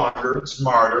 and stronger, and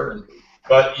smarter,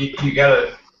 but you got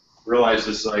to realize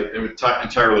it's like an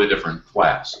entirely different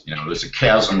class. There's a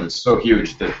chasm that's so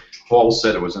huge that Paul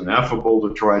said it was ineffable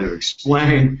to try to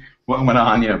explain what went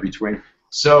on, between.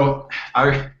 So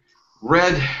I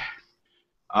read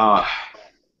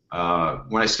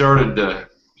when I started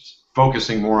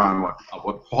focusing more on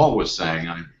what Paul was saying.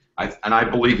 I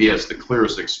believe he has the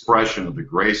clearest expression of the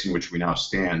grace in which we now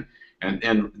stand,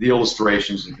 and the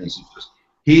illustrations and things.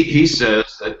 He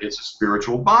says that it's a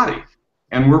spiritual body.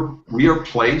 And we are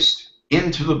placed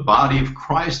into the body of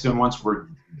Christ, and once we're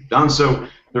done so,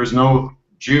 there's no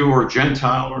Jew or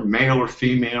Gentile or male or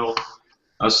female,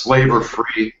 slave or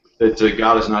free, that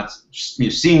God is not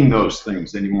seeing those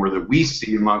things anymore that we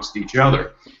see amongst each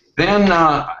other. Then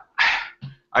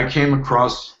I came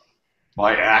across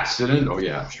by accident,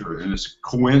 and it's a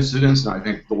coincidence, and I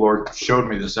think the Lord showed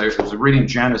me this. I was reading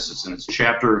Genesis, and it's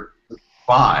chapter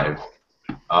 5,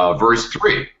 verse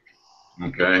 3.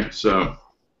 Okay, so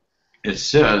it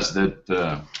says that,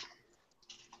 there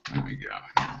we go.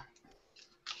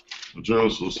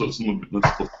 Genesis, that's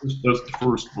the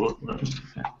first book.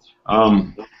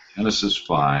 Genesis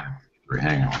 5.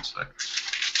 Hang on a second.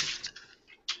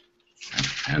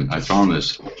 and I found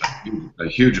this a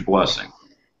huge blessing.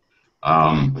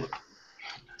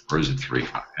 Or is it 3?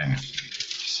 Hang on.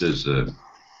 He says,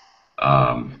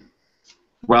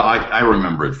 well, I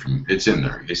remember it from, it's in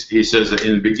there. He says that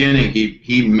in the beginning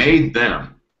he made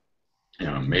them,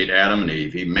 made Adam and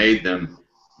Eve. He made them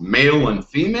male and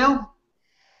female,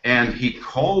 and he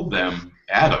called them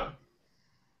Adam.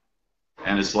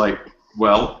 And it's like,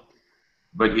 well,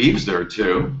 but Eve's there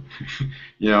too,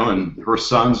 and her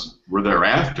sons were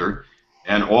thereafter,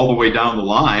 and all the way down the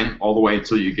line, all the way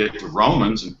until you get to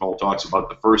Romans, and Paul talks about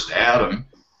the first Adam,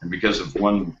 and because of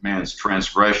one man's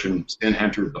transgression, sin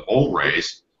entered the whole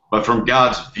race. But from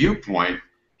God's viewpoint,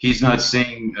 he's not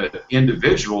seeing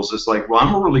individuals. It's like, well,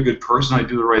 I'm a really good person, I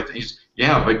do the right things.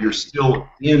 Yeah, but you're still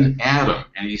in Adam,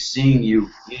 and he's seeing you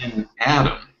in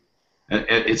Adam. And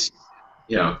it's,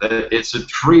 it's a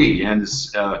tree, and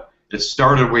it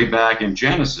started way back in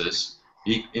Genesis.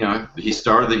 He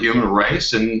started the human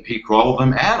race, and he called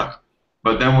them Adam.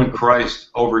 But then when Christ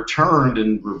overturned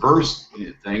and reversed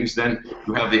things, then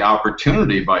you have the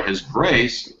opportunity by his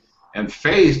grace and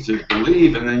faith to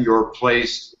believe, and then you're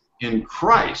placed in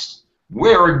Christ,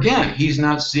 where, again, he's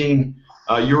not seeing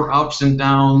your ups and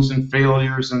downs and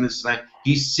failures and this thing.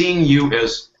 He's seeing you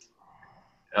as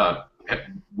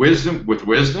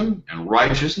wisdom and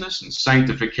righteousness and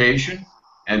sanctification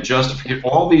and justification,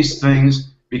 all these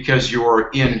things, because you are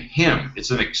in him.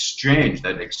 It's an exchange.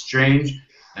 That exchange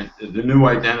and the new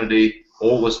identity,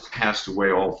 old has passed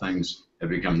away, all things have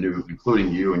become new,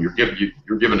 including you, and you're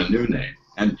given a new name.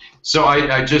 And so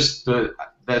I just,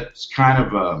 that's kind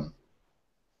of,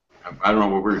 I don't know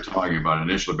what we were talking about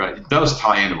initially, but it does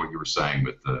tie into what you were saying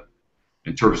with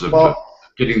in terms of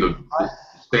getting the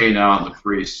staying out and the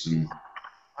priests. And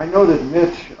I know that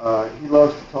Mitch, he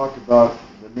loves to talk about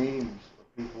the names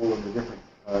of people and the different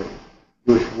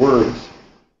Jewish words.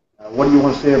 What do you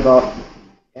want to say about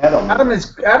Adam? Adam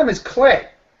is clay.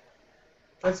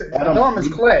 That's it. Adam is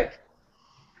clay.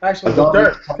 Actually, the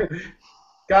dirt.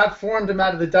 God formed him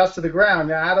out of the dust of the ground.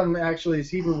 Now, Adam actually is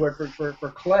Hebrew word for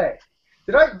clay.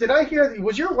 Did I hear?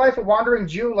 Was your wife a wandering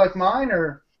Jew like mine,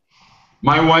 or?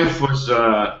 My wife was.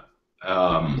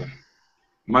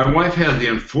 My wife had the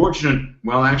unfortunate.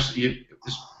 Well, actually,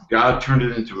 God turned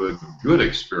it into a good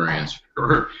experience for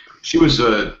her. She was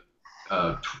 11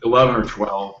 or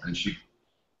 12, and she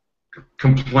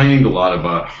complained a lot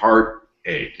about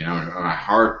heartache. Her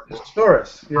heart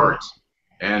hurts. Yeah.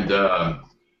 And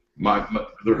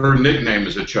her nickname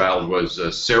as a child was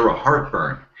Sarah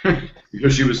Heartburn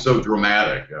because she was so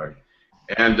dramatic.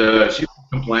 And she would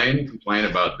complain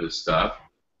about this stuff.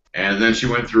 And then she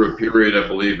went through a period, I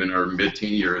believe, in her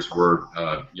mid-teen years where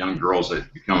young girls had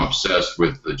become obsessed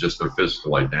with just their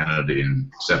physical identity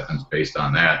and acceptance based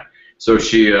on that. So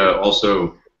she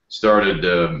also started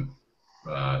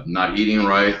not eating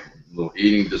right, a little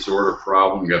eating disorder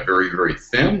problem, got very, very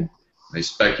thin. They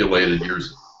speculated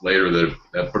years later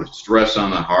that put stress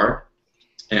on the heart.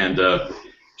 And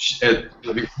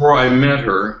before I met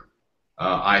her,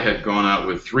 I had gone out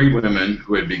with 3 women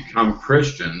who had become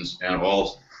Christians and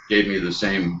all gave me the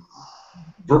same,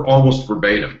 almost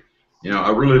verbatim.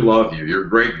 I really love you. You're a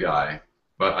great guy,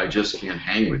 but I just can't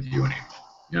hang with you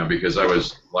anymore. Because I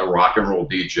was a rock and roll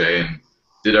DJ and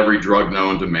did every drug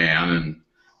known to man,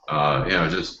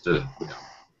 and just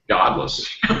godless,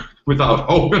 without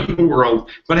hope in the world,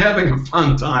 but having a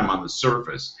fun time on the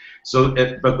surface. So,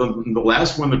 but the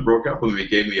last one that broke up with me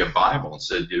gave me a Bible and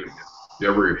said, "You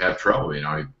ever have trouble?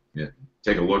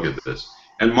 Take a look at this."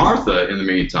 And Martha, in the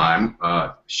meantime,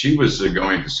 she was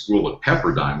going to school at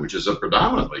Pepperdine, which is a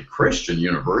predominantly Christian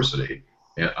university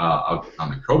out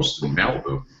on the coast in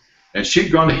Malibu. And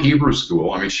she'd gone to Hebrew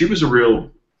school. I mean, she was a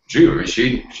real Jew. I mean,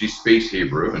 she speaks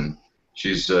Hebrew, and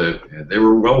they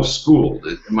were well schooled.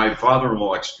 My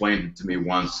father-in-law explained it to me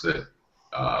once that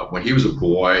when he was a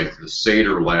boy, the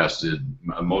Seder lasted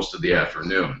most of the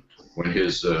afternoon. When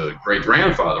his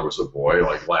great-grandfather was a boy,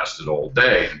 lasted all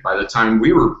day. And by the time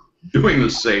we were doing the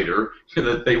Seder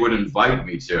that they would invite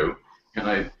me to,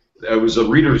 and it was a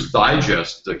Reader's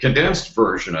Digest, a condensed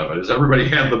version of it, as everybody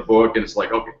had the book, and it's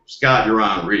like, okay, Scott, you're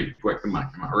on, read, quick, come on,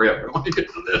 hurry up, I want to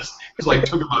get to this. It's it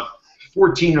took about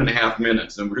 14 and a half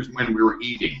minutes, and when we were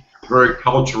eating, very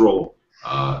cultural,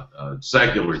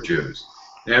 secular Jews.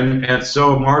 And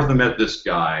so Martha met this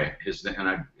guy,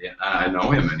 and I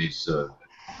know him, and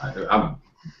I'm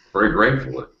very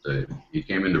grateful that he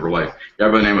came into her life. A guy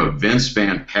by the name of Vince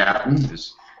Van Patten.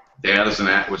 His dad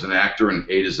was an actor, and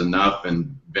 8 is Enough,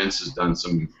 and Vince has done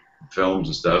some films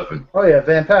and stuff. And, oh, yeah,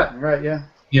 Van Patten, right, yeah.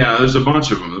 Yeah, there's a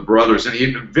bunch of them, the brothers. And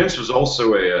Vince was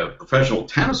also a professional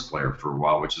tennis player for a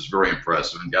while, which is very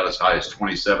impressive, and got as high as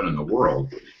 27 in the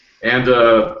world. And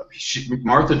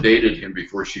Martha dated him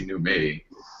before she knew me,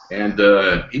 and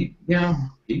he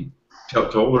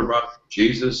told her about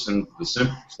Jesus and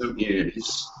the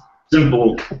he's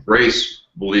simple grace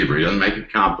believer. He doesn't make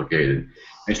it complicated.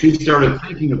 And she started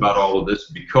thinking about all of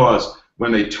this because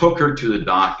when they took her to the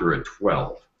doctor at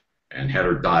 12 and had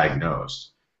her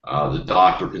diagnosed, the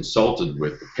doctor consulted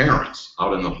with the parents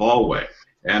out in the hallway.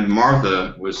 And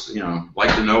Martha was,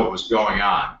 like to know what was going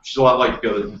on. She's a lot like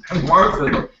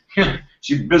Martha.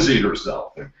 She busied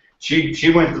herself.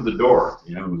 She went to the door.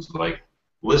 Was like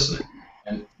listening.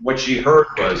 And what she heard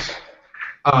was,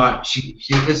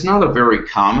 it's not a very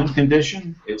common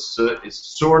condition. It's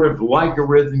sort of like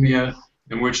arrhythmia,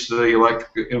 in which the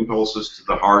electrical impulses to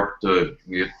the heart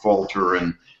get falter,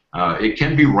 and it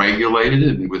can be regulated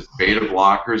and with beta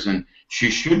blockers, and she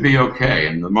should be okay.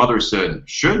 And the mother said,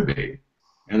 should be.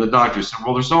 And the doctor said,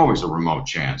 well, there's always a remote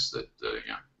chance that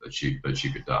that she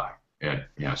could die. And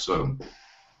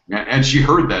she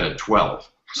heard that at 12.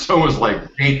 So it was like,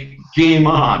 game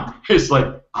on. It's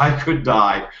like, I could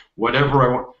die. Whatever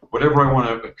I want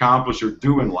to accomplish or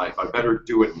do in life, I better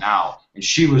do it now. And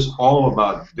she was all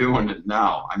about doing it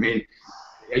now. I mean,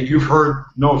 you've heard,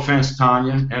 no offense,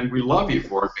 Tanya, and we love you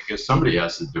for it because somebody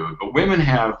has to do it. But women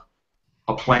have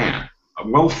a plan, a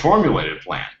well-formulated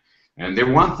plan. And they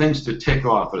want things to tick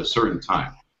off at a certain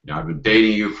time. I've been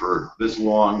dating you for this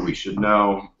long. We should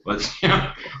know. Let's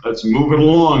move it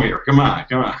along here. Come on.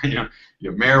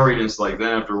 You're married, and it's like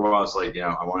that. After a while, it's like,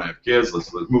 I want to have kids.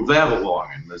 Let's move that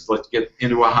along, and let's get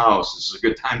into a house. This is a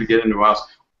good time to get into a house.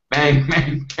 Bang,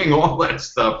 bang, bang, all that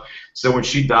stuff. So when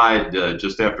she died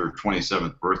just after her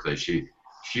 27th birthday, she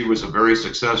was a very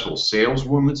successful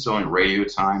saleswoman, selling radio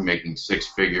time, making 6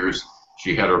 figures.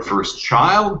 She had her first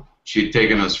child. She had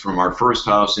taken us from our first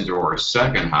house into our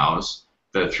second house,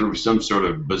 that through some sort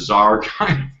of bizarre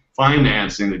kind of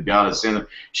financing that got us in.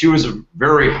 She was a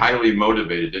very highly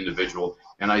motivated individual,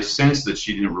 and I sensed that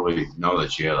she didn't really know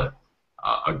that she had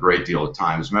a great deal of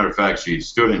time. As a matter of fact, she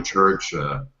stood in church,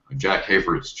 Jack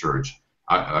Hayford's church.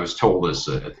 I was told this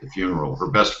at the funeral. Her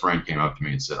best friend came up to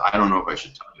me and said, I don't know if I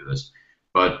should tell you this,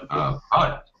 but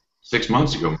 6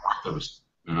 months ago, Martha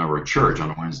and I were at church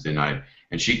on a Wednesday night,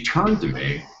 and she turned to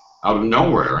me out of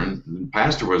nowhere, and the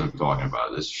pastor wasn't talking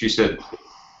about this. She said,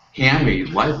 Hammy,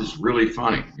 life is really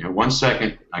funny. 1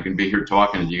 second I can be here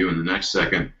talking to you, and the next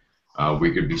second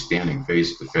we could be standing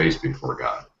face to face before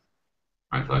God.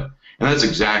 I thought, and that's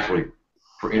exactly,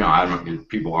 I don't.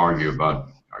 People argue about,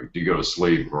 do you go to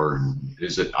sleep, or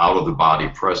is it out of the body,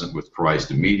 present with Christ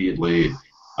immediately?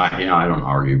 I don't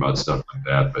argue about stuff like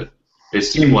that, but it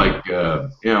seemed like,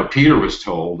 Peter was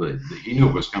told that he knew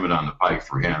it was coming down the pike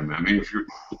for him. I mean, if you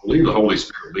believe the Holy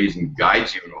Spirit leads and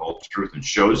guides you into all truth and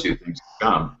shows you things to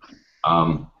come,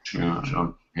 I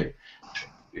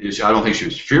don't think she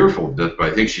was fearful of death,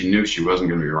 but I think she knew she wasn't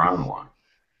going to be around long.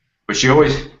 But she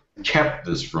always kept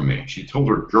this from me. She told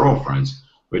her girlfriends,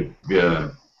 but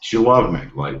she loved me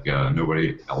like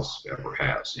nobody else ever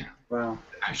has. Wow.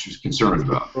 And she was concerned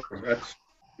about it. That's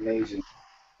amazing.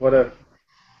 What a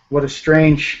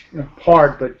strange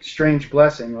part, but strange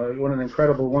blessing. What an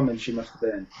incredible woman she must have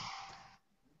been.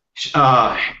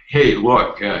 Hey,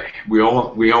 look, we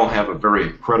all have a very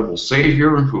incredible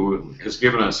Savior who has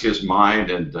given us His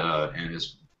mind and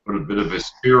has put a bit of His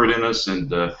Spirit in us,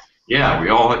 and we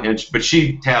all. But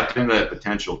she tapped into that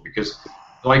potential because,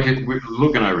 like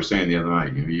Luke and I were saying the other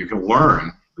night, you can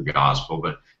learn the gospel,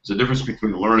 but there's a difference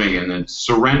between learning and then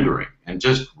surrendering and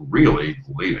just really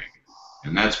believing.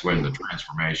 And that's when the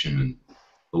transformation and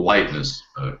the lightness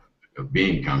of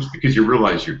being comes, because you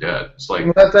realize you're dead. It's like,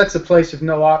 well, that's a place of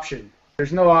no option.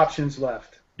 There's no options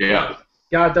left. Yeah.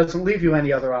 God doesn't leave you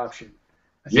any other option.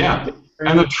 Yeah.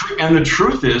 And the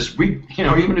truth is,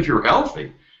 even if you're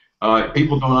healthy,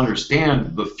 people don't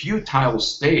understand the futile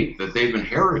state that they've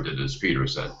inherited, as Peter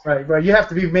said. Right. You have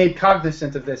to be made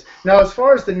cognizant of this. Now, as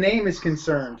far as the name is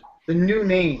concerned, the new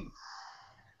name,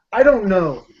 I don't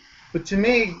know. But to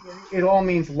me, it all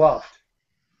means loved.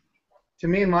 To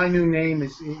me, my new name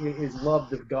is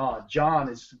loved of God. John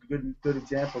is a good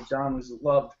example. John was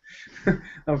loved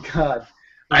of God.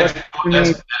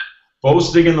 That's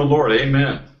boasting in the Lord.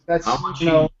 Amen. That's, how much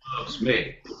He loves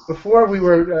me. Before we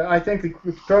were, I think the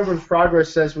Pilgrim's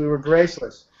Progress says we were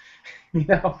graceless.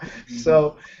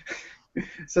 So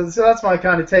that's my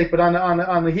kind of take. But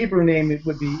on the Hebrew name, it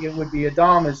would be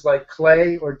Adam is like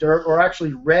clay or dirt, or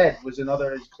actually red was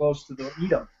another, as close to the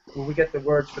Edom, where we get the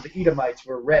words for the Edomites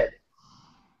were red,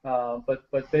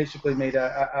 but basically made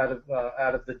out of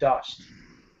the dust,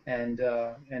 and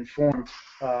formed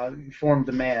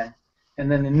the man.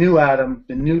 And then the new Adam,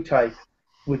 the new type,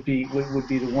 would be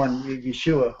the one,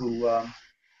 Yeshua,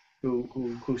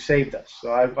 who saved us.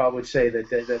 So I would say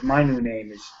that my new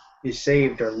name is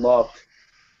saved or loved.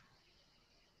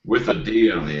 With a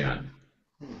D on the end,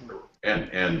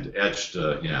 and etched,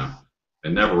 and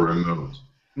never removed.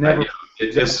 Never.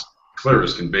 It's just clear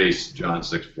as can be. John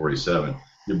 6:47.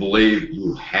 You believe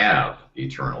you have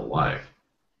eternal life.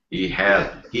 He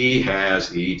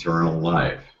has eternal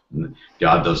life.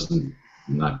 God doesn't,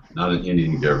 not an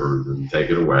Indian giver, doesn't take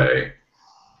it away.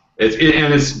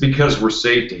 And it's because we're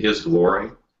saved to His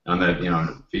glory. And that,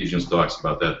 Ephesians talks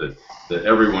about that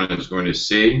everyone is going to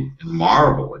see and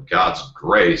marvel at God's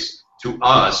grace to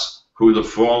us, who the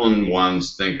fallen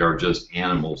ones think are just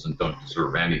animals and don't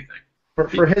deserve anything.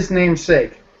 For His name's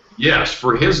sake. Yes,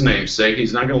 for His name's sake,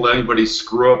 He's not going to let anybody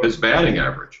screw up His batting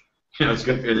average. It's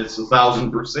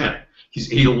 1,000%.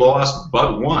 He lost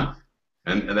but one,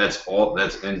 and that's all.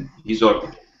 And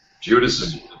Judas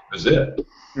is it.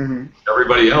 Mm-hmm.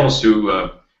 Everybody else who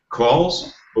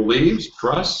calls, believes,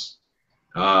 trusts,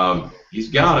 He's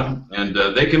got him, and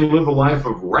they can live a life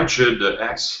of wretched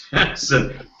access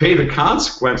and pay the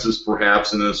consequences,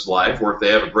 perhaps, in this life, or if they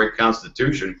have a great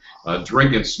constitution,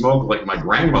 drink and smoke like my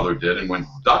grandmother did, and went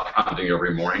duck hunting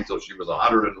every morning until she was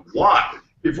 101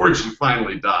 before she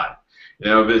finally died.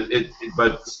 But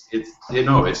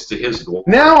it's to His glory.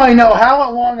 Now I know how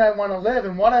long I want to live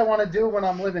and what I want to do when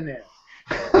I'm living there.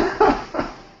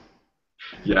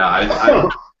 Yeah, I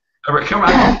come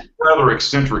out of a rather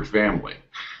eccentric family.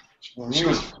 She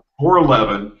was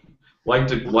 4'11", liked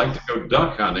to go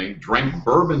duck hunting, drank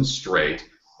bourbon straight,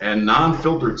 and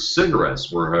non-filtered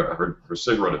cigarettes were her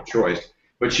cigarette of choice.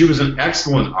 But she was an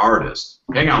excellent artist.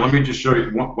 Hang on, let me just show you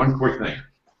one quick thing.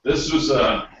 This was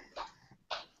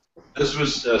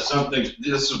something.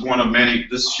 This is one of many.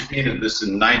 She painted this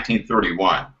in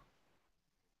 1931.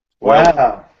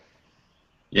 Wow.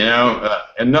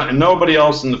 And nobody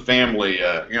else in the family,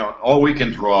 all we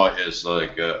can draw is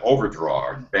like overdraw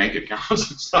our bank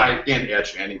accounts. So I can't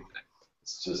etch anything.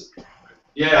 It's just,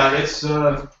 it's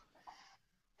the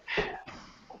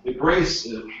grace.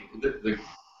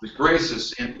 The grace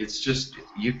is, it's just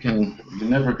you're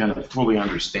never going to fully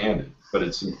understand it, but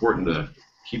it's important to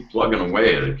keep plugging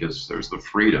away at it because there's the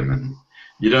freedom, and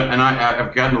And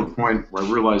I've gotten to the point where I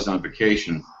realized on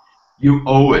vacation, you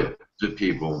owe it to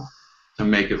people to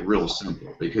make it real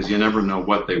simple, because you never know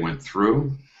what they went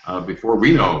through before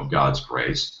we know of God's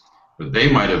grace. But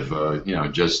they might have,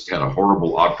 just had a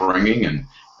horrible upbringing, and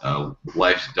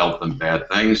life's dealt them bad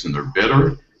things, and they're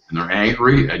bitter and they're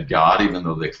angry at God, even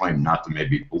though they claim not to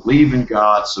maybe believe in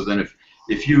God. So then, if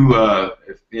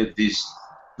these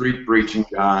street preaching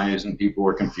guys and people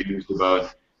are confused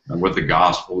about what the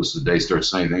gospel is, they start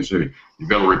saying things. You've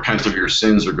got to repent of your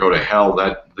sins or go to hell.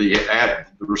 That the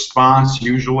response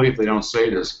usually, if they don't say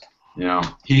it, is,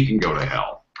 he can go to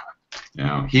hell.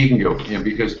 He can go,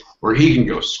 or he can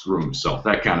go screw himself.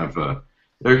 That kind of,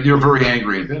 you're very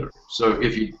angry and bitter. So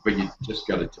but you just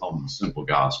got to tell them the simple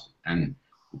gospel and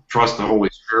trust the Holy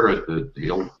Spirit that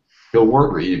He'll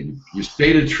work with you. You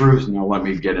stated truth, and He'll let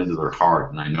me get into their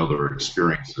heart, and I know their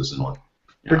experiences and.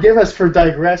 Forgive us for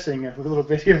digressing a little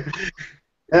bit here.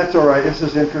 That's all right. This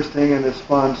is interesting and it's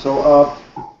fun. So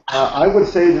I would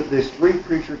say that the street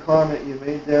preacher comment you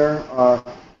made there,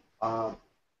 a lot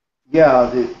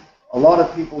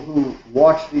of people who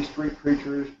watch these street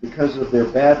preachers because of their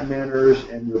bad manners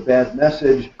and their bad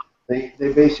message, they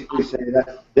basically say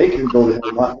that they can go to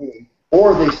hell, not me.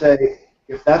 Or they say,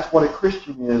 if that's what a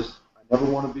Christian is, I never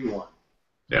want to be one.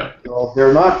 Yeah. So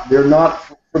they're not,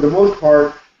 for the most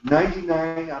part,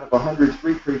 99 out of 100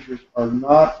 street preachers are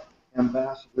not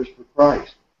ambassadors for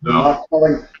Christ. No.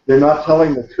 They're not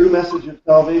telling the true message of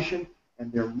salvation,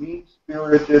 and they're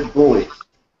mean-spirited bullies.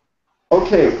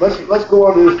 Okay, let's go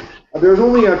on to this. There's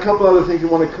only a couple other things we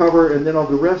want to cover, and then the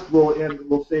rest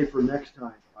we'll save for next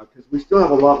time, because we still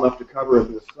have a lot left to cover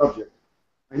in this subject.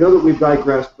 I know that we've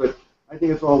digressed, but I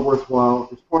think it's all worthwhile.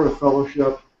 It's part of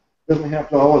fellowship. It doesn't have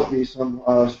to always be some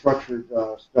structured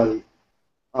study.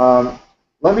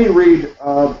 Let me read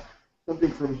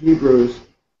something from Hebrews.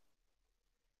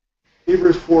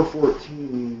 Hebrews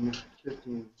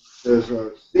 4:14-15 says,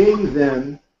 seeing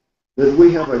then that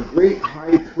we have a great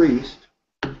high priest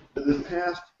that is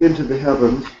passed into the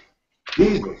heavens,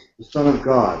 Jesus, the Son of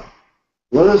God,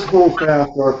 let us hold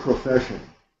fast our profession.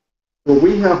 For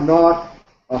we have not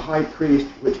a high priest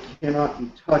which cannot be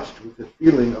touched with the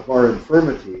feeling of our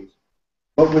infirmities,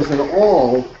 but was in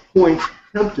all points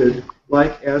tempted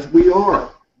like as we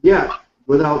are, yet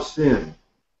without sin.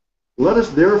 Let us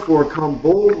therefore come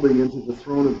boldly into the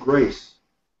throne of grace,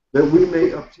 that we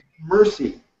may obtain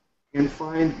mercy and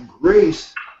find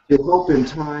grace to help in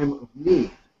time of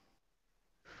need.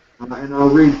 and I'll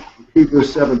read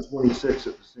Hebrews 7:26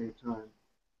 at the same time.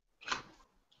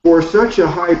 For such a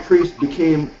high priest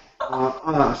became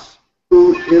us,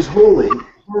 who is holy,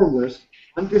 harmless,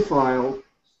 undefiled,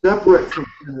 separate from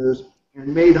sinners,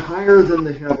 and made higher than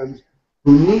the heavens,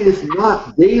 who needeth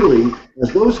not daily,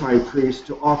 as those high priests,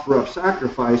 to offer up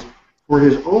sacrifice for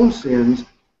his own sins,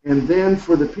 and then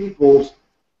for the people's.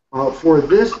 For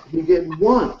this he did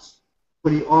once,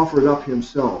 when he offered up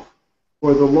himself.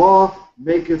 For the law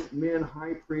maketh men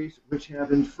high priests which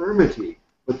have infirmity,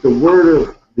 but the word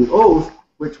of the oath,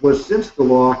 which was since the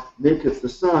law, maketh the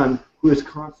Son, who is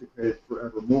consecrated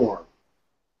forevermore.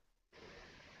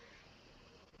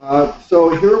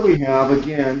 So here we have,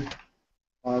 again,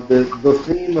 the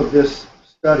theme of this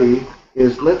study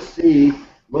is, let's see,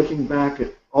 looking back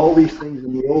at all these things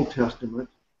in the Old Testament,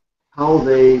 how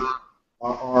they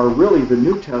are really the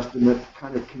New Testament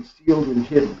kind of concealed and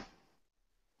hidden.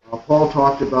 Paul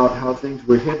talked about how things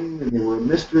were hidden and they were a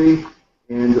mystery,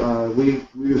 and we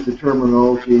use the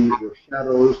terminology, they're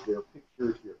shadows, they're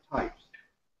pictures, they're types.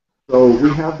 So we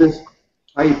have this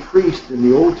high priest in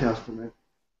the Old Testament,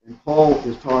 and Paul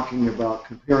is talking about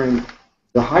comparing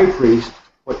the high priest,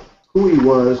 who he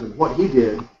was and what he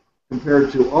did,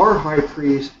 compared to our high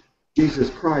priest, Jesus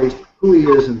Christ, who he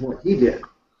is and what he did.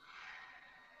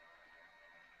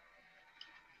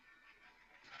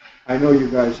 I know you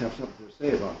guys have something to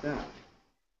say about that.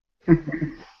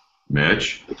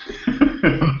 Mitch?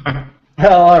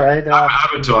 Well, all right.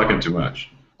 I've been talking too much.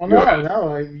 Well,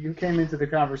 no, you came into the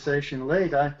conversation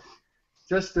late. The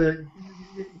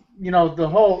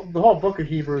whole book of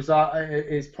Hebrews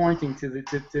is pointing to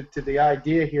the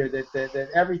idea here that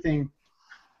everything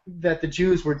that the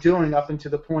Jews were doing up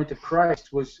until the point of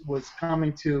Christ was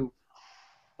coming to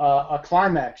a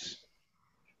climax,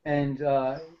 and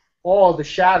all the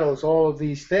shadows, all of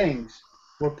these things,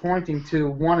 were pointing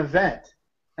to one event,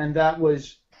 and that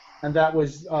was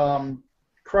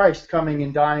Christ coming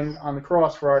and dying on the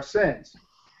cross for our sins.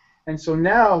 And so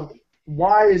now,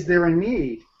 why is there a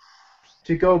need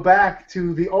to go back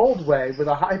to the old way, where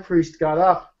the high priest got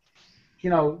up,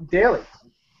 daily,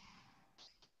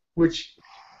 which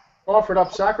offered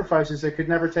up sacrifices that could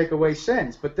never take away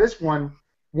sins? But this one,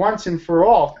 once and for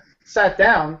all, sat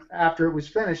down after it was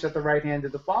finished at the right hand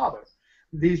of the Father.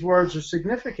 These words are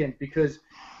significant because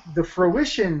the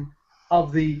fruition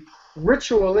of the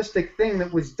ritualistic thing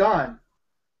that was done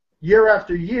year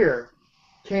after year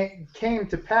came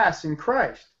to pass in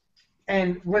Christ.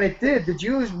 And when it did, the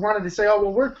Jews wanted to say, oh,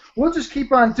 well, we'll just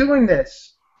keep on doing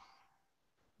this.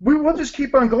 We'll just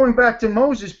keep on going back to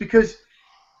Moses because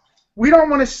we don't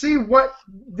want to see what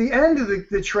the end of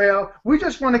the trail. We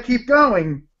just want to keep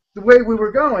going the way we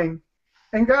were going.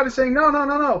 And God is saying,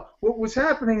 no. What was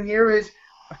happening here is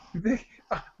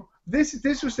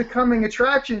this was the coming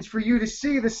attractions for you to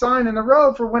see the sign in the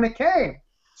road for when it came.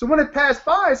 So when it passed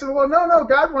by, I said, well, no,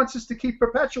 God wants us to keep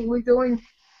perpetually doing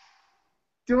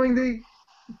the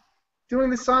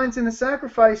signs and the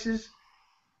sacrifices,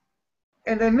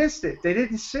 and they missed it. They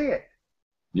didn't see it.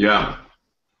 Yeah.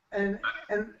 And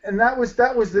that was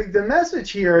the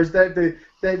message here, is that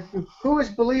who has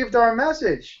believed our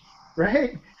message,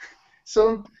 right?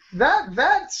 So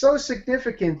that's so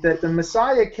significant that the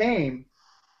Messiah came,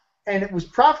 and it was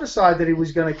prophesied that he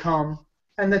was going to come,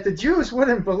 and that the Jews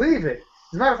wouldn't believe it.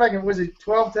 As a matter of fact, was it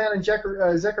 12:10 in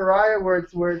Zechariah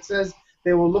where it says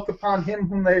they will look upon him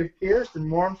whom they have pierced and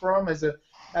mourn for him as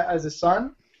a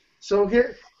son? So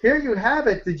here you have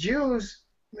it. The Jews,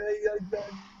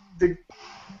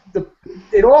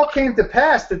 it all came to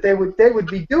pass that they would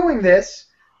be doing this,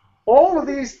 all of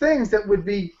these things that would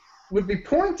be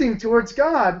pointing towards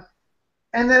God,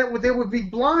 and that they would be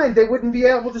blind. They wouldn't be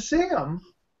able to see him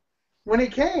when he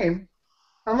came,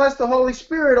 unless the Holy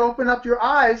Spirit opened up your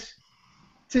eyes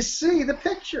to see the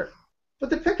picture. But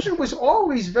the picture was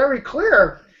always very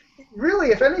clear. Really,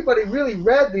 if anybody really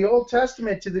read the Old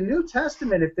Testament to the New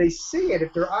Testament, if they see it,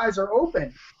 if their eyes are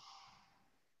open,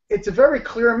 it's a very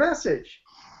clear message.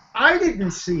 I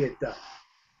didn't see it, though.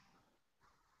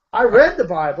 I read the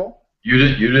Bible. You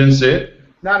didn't see it?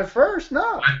 Not at first,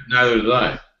 no. Neither did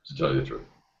I, to tell you the truth.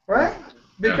 Right?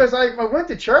 Because I went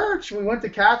to church. We went to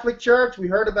Catholic church. We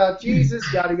heard about Jesus,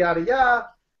 yada, yada, yada.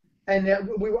 And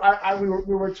we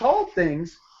were told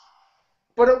things.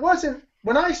 But it wasn't,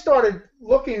 when I started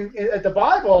looking at the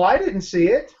Bible, I didn't see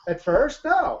it at first,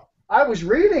 no. I was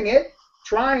reading it,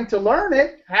 trying to learn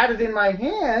it, had it in my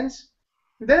hands.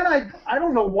 Then I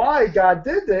don't know why God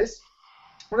did this.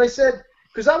 When I said,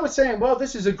 because I was saying, well,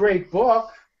 this is a great book.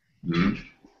 Mm-hmm.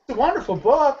 It's a wonderful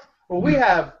book. Well, we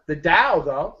have the Tao,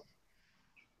 though.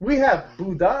 We have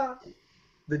Buddha,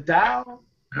 the Tao.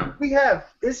 Yeah. We have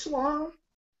Islam.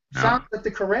 Sounds like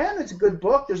the Quran is a good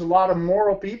book. There's a lot of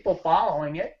moral people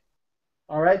following it.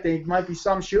 All right, there might be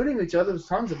some shooting each other. There's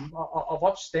tons of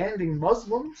upstanding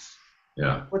Muslims.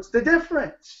 Yeah. What's the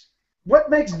difference? What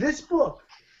makes this book?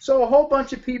 So a whole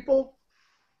bunch of people,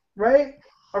 right,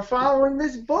 are following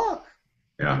this book.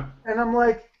 Yeah. And I'm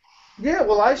like, yeah,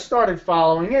 well, I started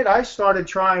following it. I started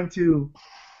trying to,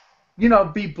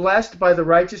 be blessed by the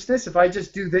righteousness. If I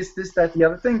just do this, that, the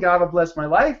other thing, God will bless my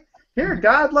life. Here,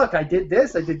 God, look, I did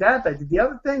this, I did that, I did the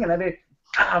other thing, and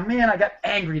I got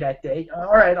angry that day.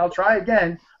 All right, I'll try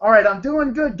again. All right, I'm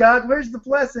doing good, God. Where's the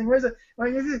blessing? Where's it?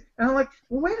 And I'm like,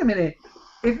 well, wait a minute.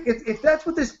 If that's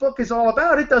what this book is all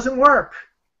about, it doesn't work.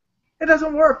 It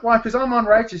doesn't work. Why? Because I'm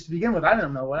unrighteous to begin with. I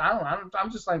don't know what.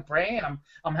 I'm just like praying.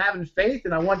 I'm having faith,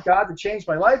 and I want God to change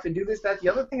my life and do this, that, the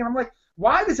other thing. And I'm like,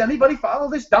 why does anybody follow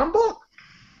this dumb book?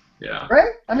 Yeah.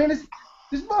 Right? I mean,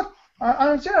 this book.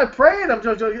 I pray it.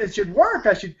 It should work.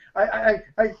 It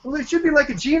should be like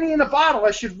a genie in a bottle.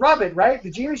 I should rub it, right?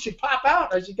 The genie should pop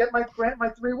out. I should grant my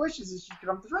 3 wishes. It should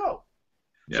come through.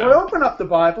 Yeah. So I open up the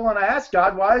Bible and I ask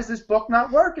God, why is this book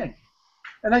not working?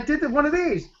 And I did one of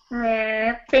these.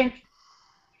 Pink.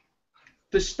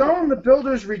 The stone the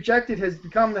builders rejected has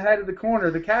become the head of the corner,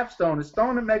 the capstone, a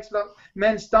stone that makes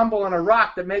men stumble, and a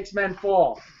rock that makes men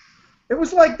fall. It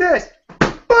was like this.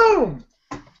 Boom!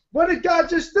 What did God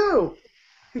just do?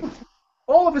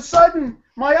 All of a sudden,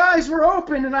 my eyes were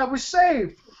open and I was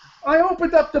saved. I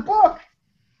opened up the book,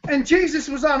 and Jesus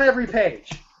was on every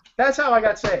page. That's how I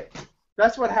got saved.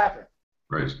 That's what happened.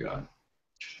 Praise God.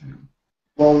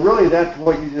 Well, really, that's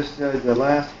what you just said, the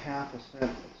last half a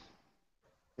sentence,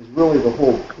 is really the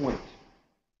whole point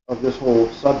of this whole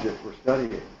subject we're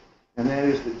studying. And that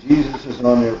is that Jesus is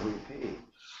on every page.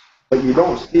 But you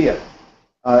don't see it.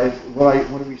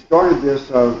 When we started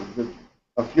this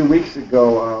a few weeks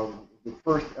ago, the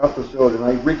first episode, and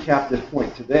I recapped this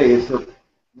point today, is that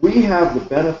we have the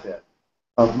benefit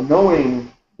of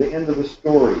knowing the end of the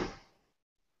story,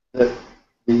 that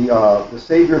the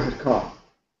Savior has come.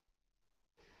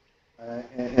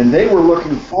 And they were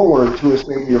looking forward to a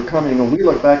Savior coming, and we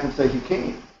look back and say, He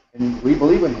came, and we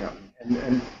believe in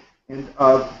Him.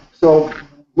 So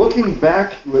looking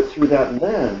back to it through that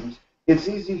lens, it's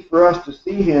easy for us to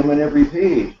see Him in every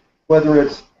page, whether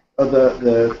it's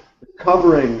the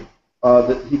covering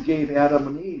that He gave Adam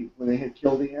and Eve when they had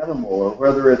killed the animal, or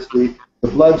whether it's the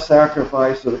blood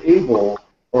sacrifice of Abel,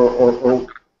 or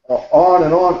on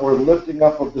and on, or the lifting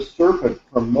up of the serpent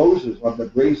from Moses on the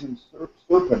brazen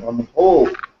serpent on the pole.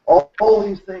 All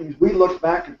these things, we look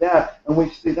back at that and we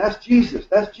see that's Jesus,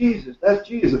 that's Jesus, that's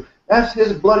Jesus. That's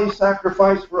His bloody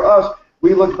sacrifice for us.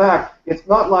 We look back. It's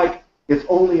not like it's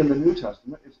only in the New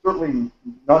Testament. It's certainly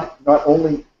not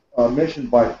only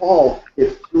mentioned by Paul.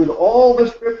 It's through all the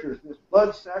Scriptures, this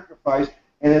blood sacrifice,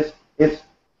 and it's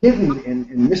hidden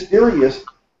and mysterious.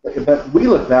 But we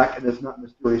look back and it's not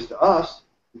mysterious to us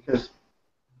because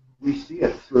we see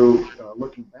it through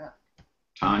looking back.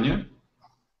 Tanya?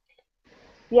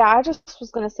 Yeah, I just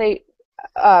was going to say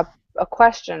a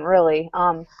question, really,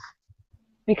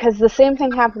 because the same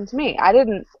thing happened to me. I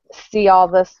didn't see all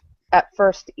this at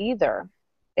first either.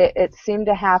 It seemed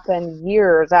to happen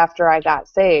years after I got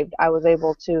saved. I was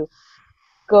able to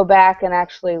go back and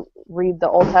actually read the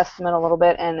Old Testament a little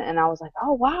bit, and I was like,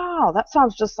 oh, wow, that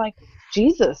sounds just like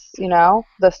Jesus,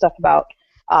 the stuff about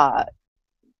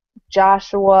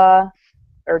Joshua,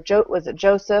 or was it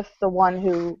Joseph, the one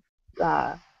who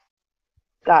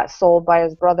got sold by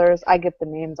his brothers? I get the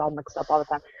names all mixed up all the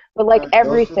time. But like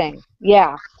everything, Joseph.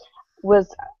 Yeah,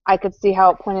 I could see how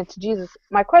it pointed to Jesus.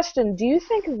 My question, do you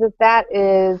think that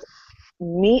is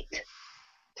meat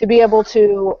to be able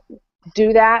to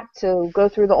do that, to go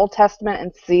through the Old Testament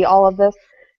and see all of this?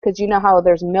 Because you know how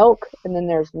there's milk and then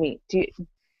there's meat.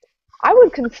 I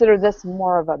would consider this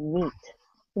more of a meat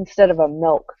instead of a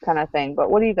milk kind of thing. But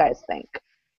what do you guys think?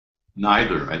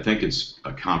 Neither. I think it's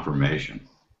a confirmation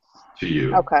to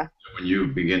you. Okay. When you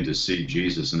begin to see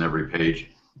Jesus in every page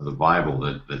of the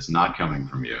Bible that's not coming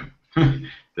from you,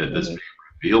 that's being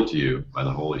revealed to you by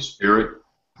the Holy Spirit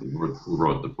who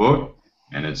wrote the book,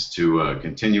 and it's to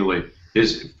continually,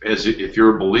 if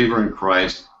you're a believer in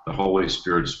Christ, the Holy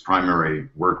Spirit's primary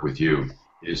work with you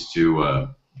is to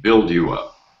build you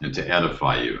up and to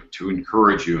edify you, to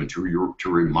encourage you, and to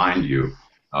remind you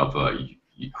of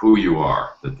who you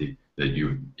are,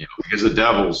 because the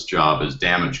devil's job is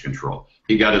damage control.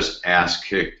 He got his ass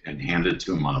kicked and handed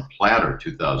to him on a platter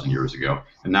 2,000 years ago,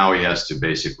 and now he has to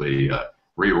basically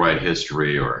rewrite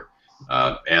history or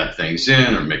add things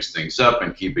in or mix things up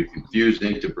and keep it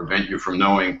confusing to prevent you from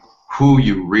knowing who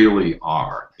you really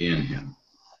are in Him.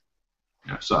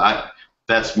 So I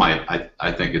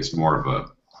think it's more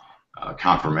of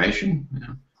confirmation.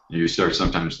 You start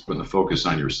sometimes putting the focus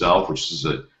on yourself, which is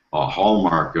a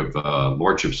hallmark of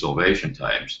lordship salvation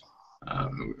types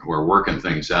who are working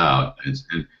things out.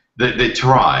 And they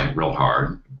try real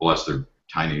hard, bless their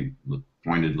tiny,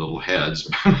 pointed little heads.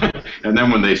 And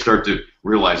then when they start to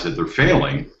realize that they're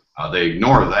failing, they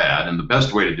ignore that. And the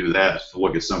best way to do that is to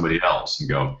look at somebody else and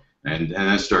go, and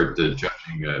then start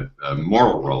judging a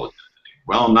moral relativity.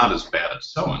 Well, I'm not as bad as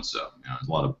so-and-so. There's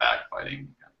a lot of backbiting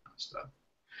kind of stuff.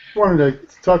 I wanted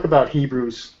to talk about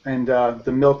Hebrews and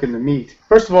the milk and the meat.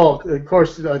 First of all, of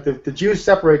course, the Jews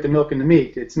separate the milk and the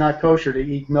meat. It's not kosher to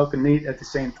eat milk and meat at the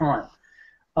same time.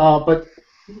 But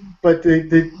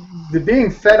the being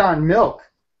fed on milk,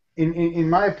 in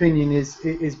my opinion,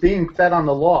 is being fed on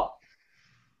the law.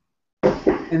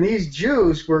 And these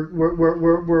Jews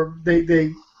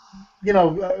they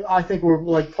I think were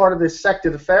like part of this sect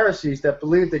of the Pharisees that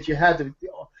believed that you had to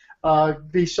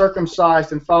be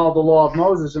circumcised and follow the law of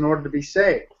Moses in order to be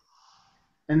saved.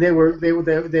 And this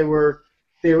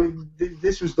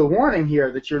was the warning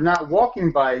here, that you're not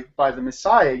walking by the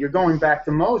Messiah, you're going back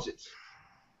to Moses.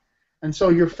 And so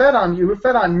you were fed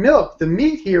on milk. The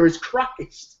meat here is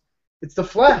Christ. It's the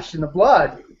flesh and the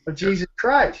blood of Jesus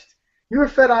Christ. You were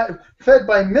fed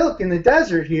by milk in the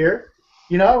desert here,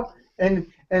 and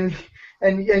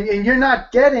you're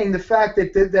not getting the fact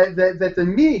that the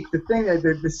meat, the thing,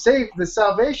 the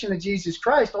salvation of Jesus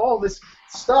Christ, all this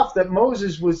stuff that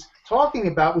Moses was talking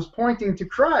about was pointing to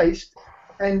Christ,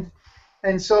 and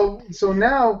so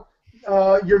now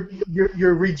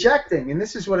you're rejecting, and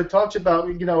this is what it talks about.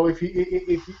 If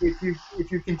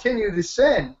you continue to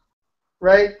sin,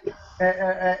 right,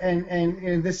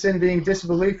 and this sin being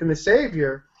disbelief in the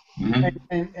Savior,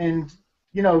 and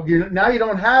now you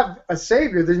don't have a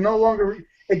Savior. There no longer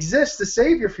exists a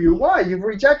Savior for you. Why? You've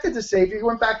rejected the Savior. You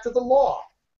went back to the law.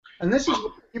 And this is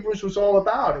what Hebrews was all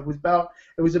about. It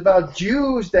was about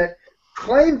Jews that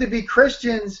claimed to be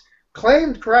Christians,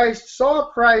 claimed Christ, saw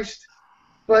Christ,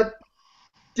 but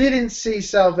didn't see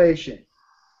salvation.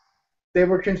 They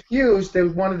were confused. They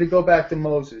wanted to go back to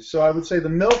Moses. So I would say the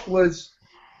milk was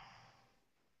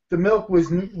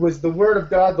the Word of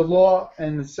God, the law,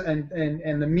 and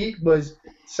the meat was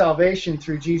salvation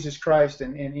through Jesus Christ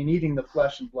and eating the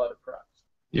flesh and blood of Christ.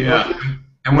 Yeah,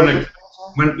 and when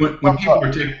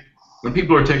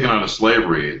people are taken out of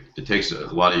slavery, it takes a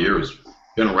lot of years,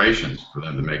 generations, for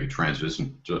them to make a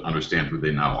transition to understand who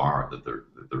they now are, that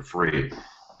they're free.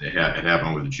 It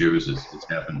happened with the Jews. It's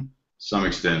happened to some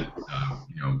extent,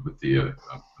 with the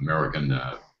American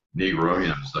Negro.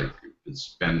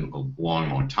 It's been a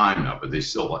long time now, but they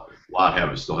still have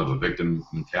a victim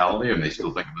mentality, and they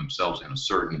still think of themselves in a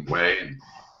certain way. And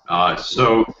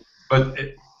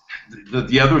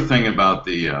the other thing about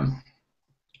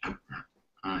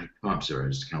I'm sorry, I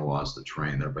just kind of lost the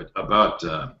train there. But about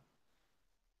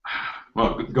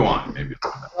well, go on, maybe.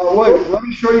 Oh, wait, let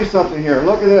me show you something here.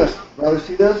 Look at this, brother.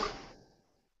 See this?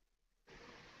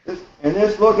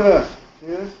 Look at this. See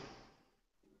this?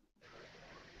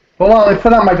 Hold on, let me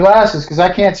put on my glasses because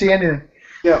I can't see anything.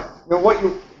 Yeah. Now, what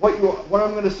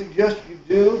I'm going to suggest you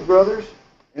do, brothers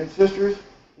and sisters,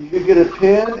 you could get a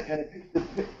pen and a piece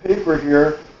of paper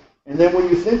here, and then when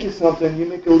you think of something, you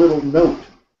make a little note.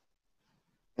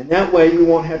 And that way you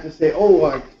won't have to say, "Oh,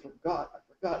 I forgot.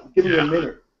 Give me a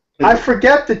minute." I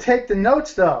forget to take the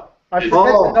notes, though. I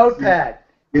forget the notepad.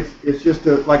 It's just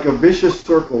like a vicious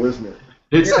circle, isn't it?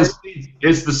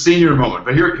 It's the senior moment.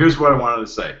 But here's what I wanted to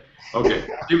say. Okay,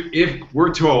 if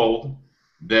we're told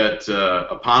that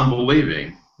upon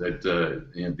believing that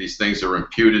these things are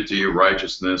imputed to your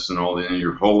righteousness and all, and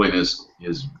your holiness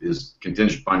is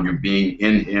contingent upon you being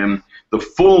in Him, the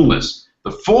fullness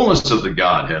of the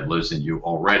Godhead lives in you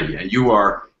already, and you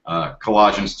are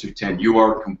Colossians 2:10. You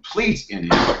are complete in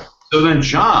Him. So then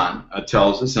John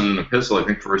tells us in an epistle, I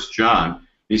think 1 John,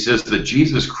 he says that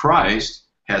Jesus Christ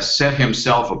has set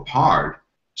Himself apart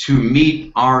to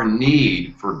meet our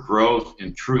need for growth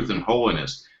in truth and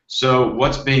holiness. So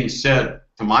what's being said,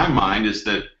 to my mind, is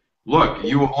that, look,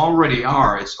 you already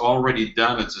are. It's already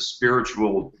done. It's a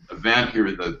spiritual event here.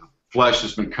 The flesh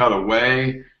has been cut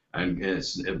away, and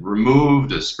it's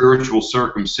removed, a spiritual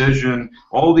circumcision,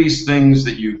 all these things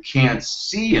that you can't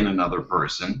see in another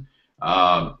person.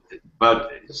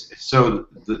 But so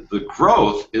the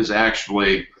growth is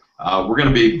actually, we're going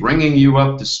to be bringing you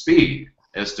up to speed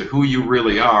as to who you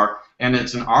really are, and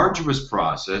it's an arduous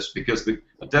process, because the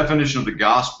definition of the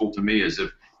gospel to me is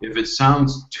if it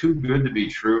sounds too good to be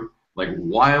true, like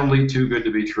wildly too good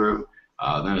to be true,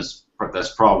 then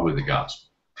that's probably the gospel.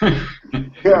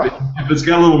 If it's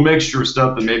got a little mixture of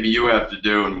stuff that maybe you have to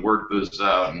do and work this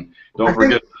out, and don't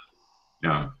forget.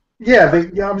 Yeah,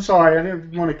 I'm sorry, I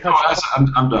didn't want to cut you off.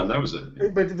 I'm done. That was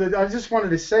it. But I just wanted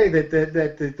to say that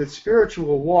the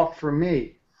spiritual walk for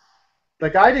me,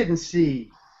 like I didn't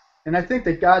see, and I think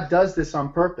that God does this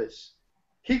on purpose.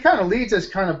 He kind of leads us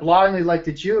kind of blindly like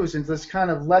the Jews and just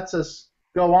kind of lets us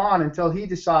go on until he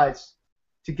decides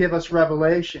to give us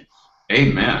revelation.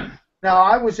 Amen. Now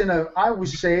I was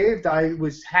saved, I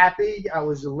was happy, I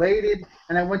was elated,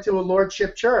 and I went to a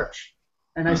Lordship church.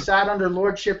 And I sat under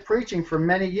Lordship preaching for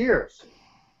many years.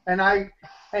 And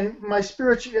my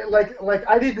spiritual, like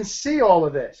I didn't see all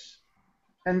of this.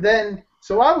 And then,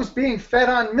 so I was being fed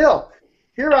on milk.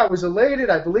 Here I was elated,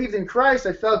 I believed in Christ,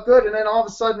 I felt good, and then all of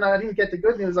a sudden I didn't get the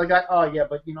good news. Oh yeah,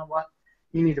 but you know what?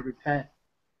 You need to repent.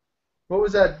 What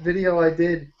was that video I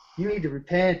did? You need to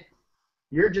repent.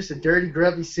 You're just a dirty,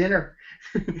 grubby sinner.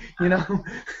 You know?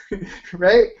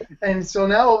 Right? And so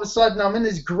now all of a sudden I'm in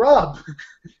this grub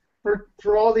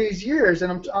for all these years,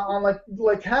 and I'm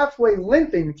like halfway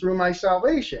limping through my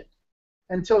salvation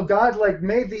until God like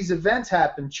made these events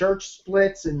happen, church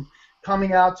splits and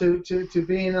coming out to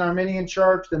being an Arminian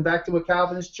church, then back to a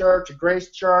Calvinist church, a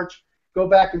Grace church, go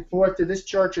back and forth to this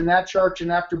church and that church,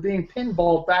 and after being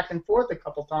pinballed back and forth a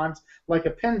couple times, like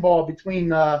a pinball between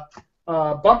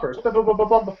bumpers,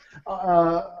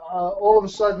 all of a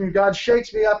sudden God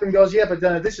shakes me up and goes, yeah, but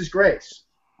this is grace.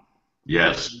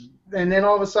 Yes. And then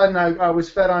all of a sudden I was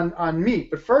fed on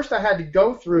meat. But first I had to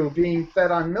go through being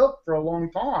fed on milk for a long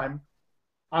time,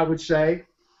 I would say,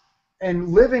 and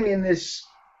living in this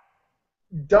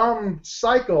dumb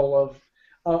cycle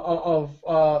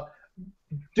of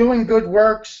doing good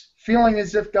works, feeling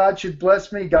as if God should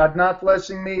bless me, God not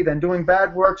blessing me, then doing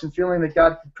bad works and feeling that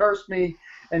God could curse me,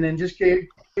 and then just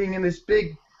being in this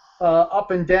big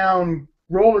up and down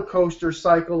roller coaster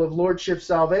cycle of Lordship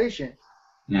salvation.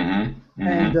 Mm-hmm. Mm-hmm.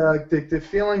 And the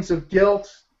feelings of guilt,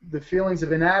 the feelings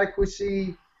of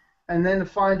inadequacy, and then to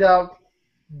find out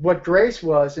what grace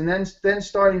was, and then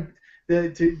starting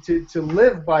to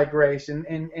live by grace, and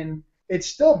it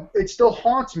still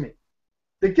haunts me.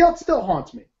 The guilt still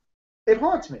haunts me. It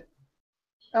haunts me.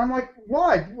 And I'm like,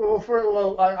 why?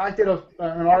 Well, I did an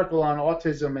article on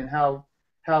autism and how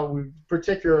we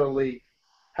particularly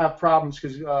have problems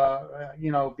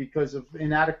because of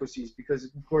inadequacies, because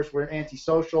of course we're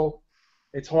antisocial.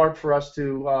 It's hard for us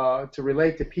to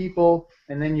relate to people,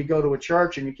 and then you go to a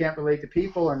church and you can't relate to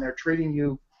people, and they're treating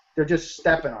you, they're just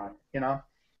stepping on you,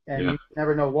 and you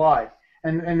never know why.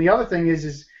 And the other thing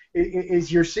is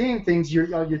you're seeing things,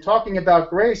 you're talking about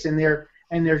grace, and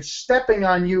they're stepping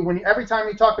on you every time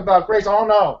you talk about grace. Oh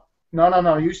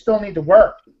no, you still need to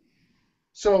work.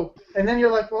 So, and then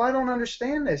you're like, well, I don't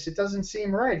understand this. It doesn't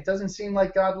seem right. It doesn't seem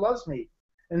like God loves me.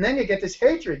 And then you get this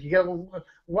hatred. You go, well,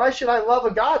 why should I love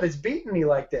a God that's beating me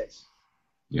like this?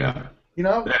 Yeah.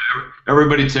 Yeah,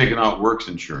 everybody taking out works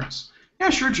insurance. Yeah,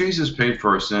 sure, Jesus paid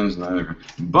for our sins,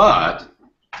 but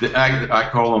I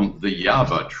call them the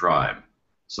Yaba tribe.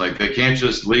 It's like they can't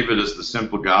just leave it as the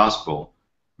simple gospel,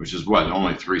 which is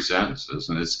only 3 sentences,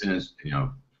 and it's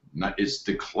it's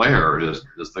declared as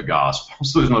the gospel,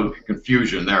 so there's no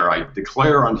confusion there. I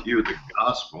declare unto you the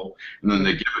gospel, and then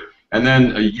they give it, and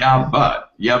then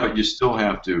but you still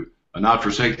have to not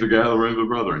forsake the gathering of the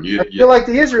brethren. You're like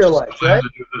the Israelites, right? To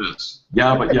do this.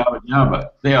 Yeah, but. Yeah,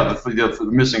 the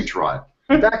missing tribe.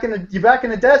 You're back in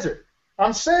the desert.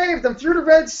 I'm saved. I'm through the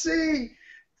Red Sea.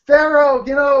 Pharaoh,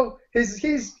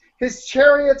 his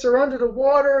chariots are under the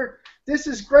water. This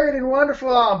is great and wonderful.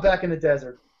 Oh, I'm back in the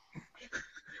desert.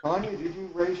 Tanya, did you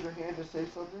raise your hand to say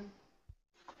something?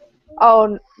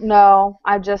 Oh, no.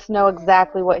 I just know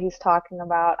exactly what he's talking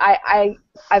about.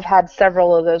 I've had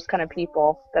several of those kind of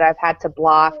people that I've had to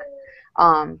block.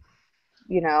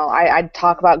 I'd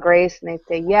talk about grace, and they'd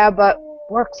say, yeah, but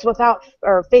faith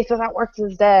without works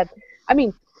is dead. I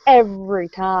mean, every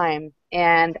time.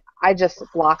 And I just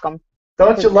block them.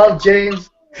 Don't you love James?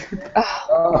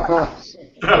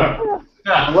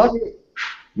 Let me,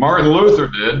 Martin Luther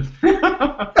did.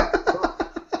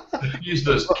 He used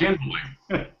this kindling.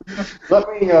 Let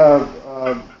me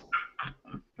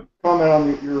comment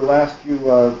on your last few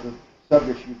the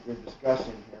subjects you've been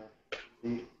discussing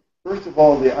here. First of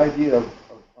all, the idea of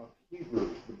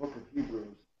Hebrews, the book of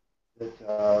Hebrews, that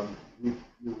we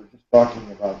were just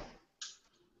talking about.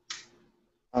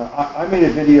 I made a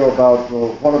video about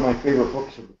one of my favorite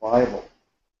books of the Bible,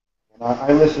 and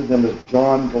I listed them as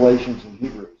John, Galatians, and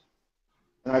Hebrews.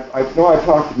 And I know I've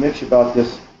talked to Mitch about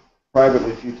this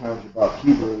privately a few times about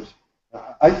Hebrews.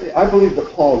 I believe that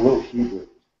Paul wrote Hebrews,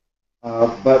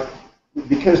 but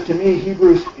because to me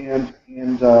Hebrews and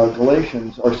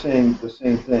Galatians are saying the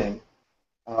same thing.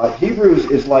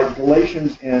 Hebrews is like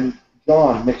Galatians and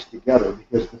John mixed together,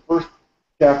 because the first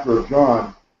chapter of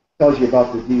John tells you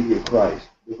about the deity of Christ.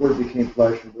 The Word became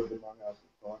flesh and lived among us and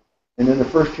so on. And then the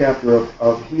first chapter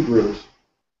of Hebrews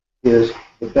is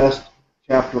the best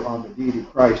chapter on the deity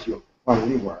of Christ you'll find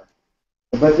anywhere.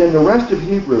 But then the rest of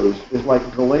Hebrews is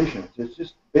like Galatians. It's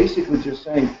just basically just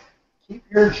saying, keep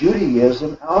your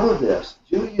Judaism out of this.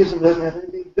 Judaism doesn't have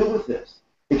anything to do with this,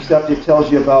 except it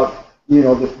tells you about,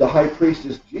 the high priest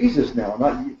is Jesus now.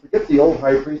 Not you forget the old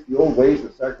high priest, the old ways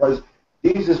of sacrifice.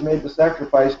 Jesus made the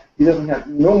sacrifice. He doesn't have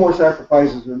no more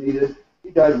sacrifices are needed. He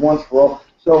died once for all.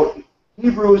 So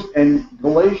Hebrews and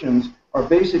Galatians are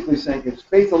basically saying it's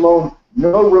faith alone,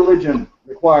 no religion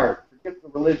required. Forget the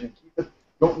religion. Keep it.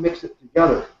 Don't mix it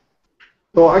together.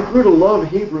 So I grew to love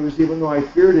Hebrews, even though I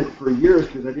feared it for years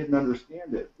because I didn't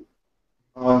understand it.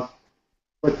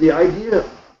 But the idea,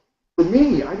 for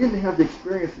me, I didn't have the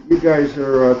experience that you guys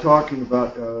are talking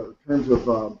about in terms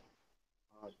of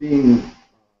being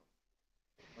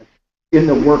in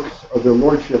the works of the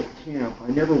Lordship camp. I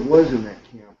never was in that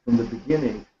camp from the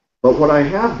beginning. But what I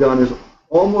have done is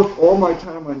almost all my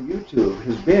time on YouTube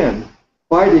has been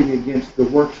fighting against the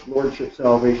works Lordship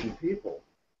salvation people,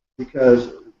 because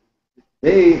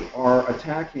they are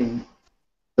attacking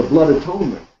the blood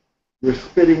atonement. They're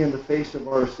spitting in the face of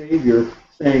our Savior,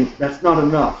 saying that's not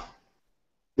enough.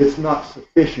 It's not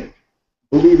sufficient.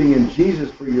 Believing in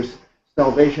Jesus for your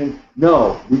salvation,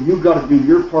 no, you've got to do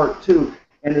your part too.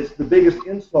 And it's the biggest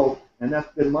insult, and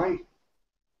that's been my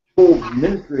whole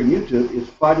ministry on YouTube, is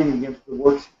fighting against the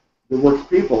works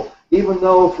people. Even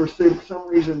though for some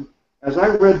reason, as I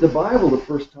read the Bible the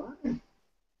first time,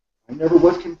 I never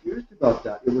was confused about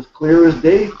that. It was clear as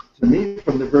day to me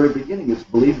from the very beginning. It's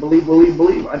believe, believe, believe,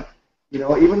 believe.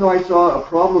 Even though I saw a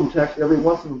problem text every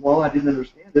once in a while, I didn't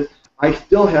understand it. I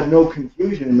still had no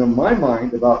confusion in my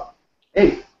mind about,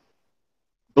 hey,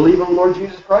 believe in the Lord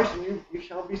Jesus Christ and you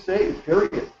shall be saved,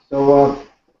 period. So,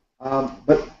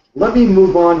 but let me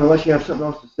move on, unless you have something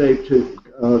else to say,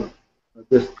 to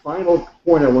this final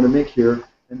point I want to make here,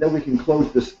 and then we can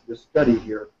close this study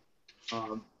here.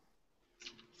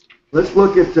 Let's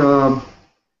look at,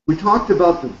 we talked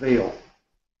about the veil,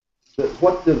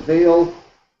 what the veil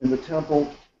in the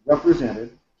temple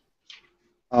represented,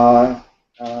 and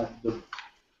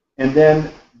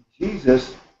then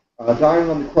Jesus dying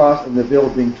on the cross and the veil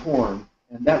being torn,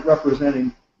 and that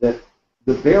representing that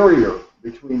the barrier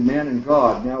between man and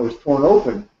God now is torn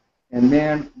open, and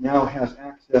man now has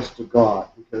access to God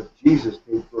because Jesus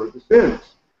paid for the sins.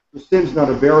 The sin's not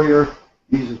a barrier.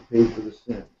 Jesus paid for the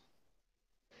sins.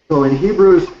 So in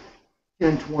Hebrews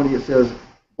 10:20 it says,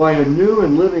 by a new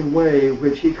and living way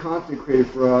which he consecrated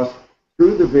for us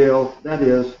through the veil, that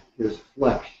is, his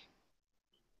flesh.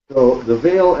 So the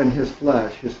veil and his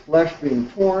flesh being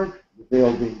torn, the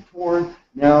veil being torn,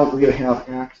 now we have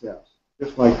access.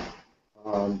 Just like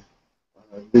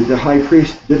the high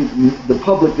priest the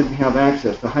public didn't have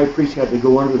access. The high priest had to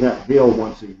go under that veil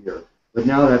once a year. But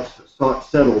now that's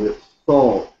settled, it's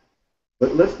solved.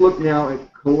 But let's look now at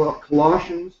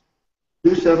Colossians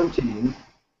 2:17,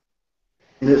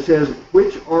 and it says,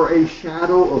 which are a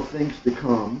shadow of things to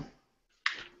come,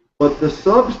 but the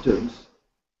substance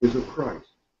is of Christ.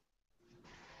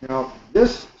 Now,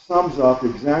 this sums up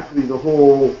exactly the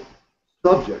whole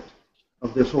subject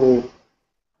of this whole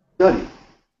study,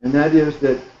 and that is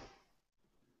that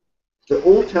the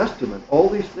Old Testament, all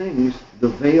these things, the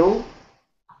veil,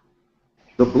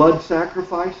 the blood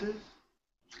sacrifices,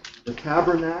 the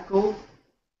tabernacle,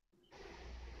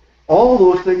 all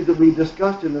those things that we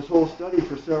discussed in this whole study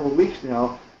for several weeks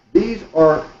now, these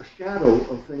are a shadow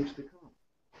of things to come.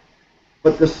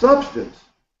 But the substance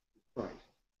is Christ.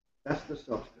 That's the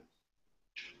substance.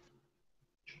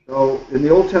 So in the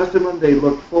Old Testament, they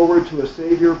looked forward to a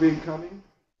Savior being coming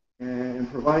and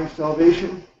providing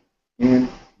salvation, and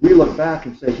we look back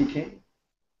and say, he came.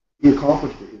 He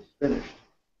accomplished it. It's finished.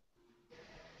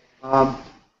 I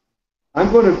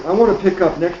want to pick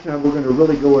up next time. We're going to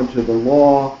really go into the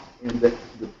law and the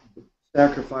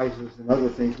sacrifices and other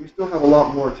things. We still have a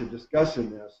lot more to discuss in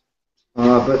this,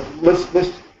 but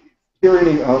let's hear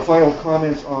any final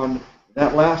comments on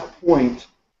that last point,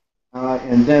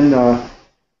 and then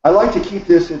I like to keep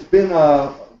this. It's been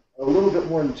a little bit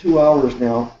more than 2 hours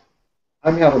now.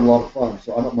 I'm having a lot of fun,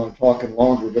 so I don't mind talking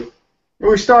longer. But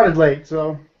we started late,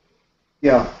 so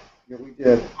yeah, we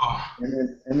did.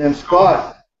 And then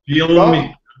Scott.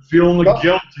 Feeling the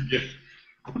guilt again.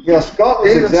 Yeah, Scott was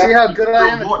David, exactly. see how good I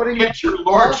am at putting Get your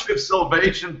Lordship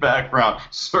salvation background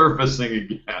surfacing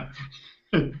again.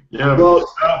 Yeah, Well,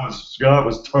 Scott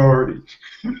was tardy.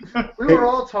 We were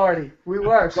all tardy. We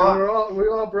were. So we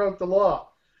all broke the law.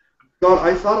 Scott,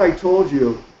 I thought I told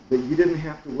you that you didn't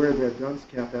have to wear that dunce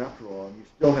cap after all, and you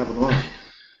still have it on.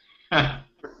 I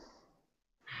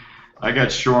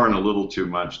got shorn a little too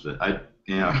much. That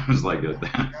it was like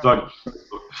so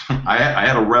I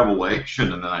had a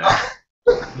revelation, and then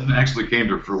it actually came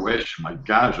to fruition. My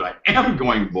gosh, I am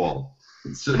going bald.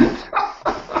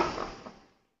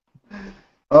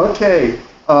 Okay.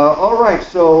 All right.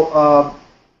 So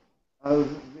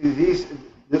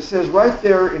it says right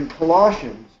there in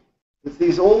Colossians that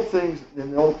these old things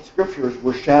in the old scriptures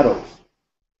were shadows.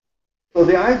 So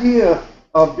the idea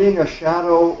of being a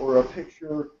shadow or a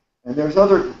picture, and there's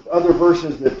other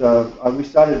verses that we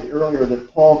cited earlier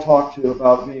that Paul talked to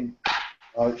about being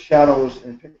shadows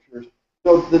and pictures.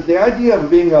 So the idea of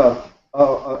being a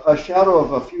shadow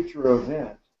of a future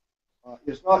event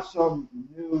is not some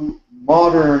new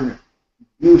modern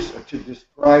use to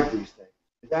describe these things.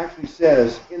 It actually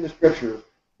says in the scripture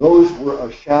those were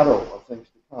a shadow of things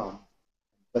to come,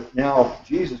 but now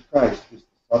Jesus Christ is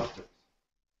the substance.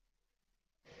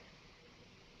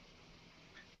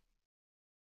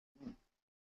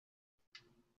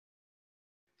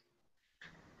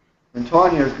 And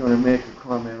Tanya is going to make a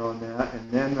comment on that,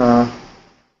 and then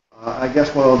I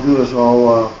guess what I'll do is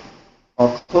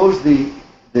I'll close the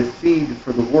feed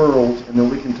for the world, and then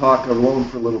we can talk alone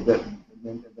for a little bit, and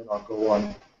then I'll go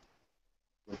on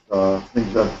with other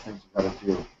things I've got to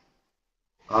do.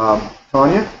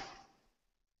 Tanya?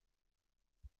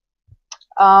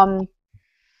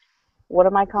 What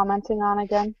am I commenting on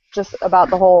again? Just about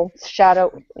the whole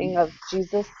shadowing of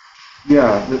Jesus?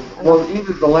 Yeah, well,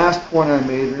 either the last point I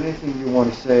made or anything you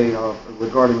want to say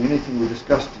regarding anything we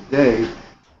discussed today,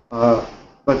 but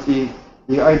the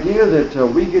idea that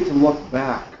we get to look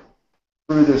back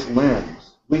through this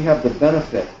lens, we have the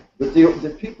benefit. But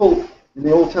the people in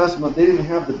the Old Testament, they didn't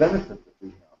have the benefit that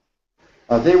we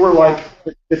have. They were like,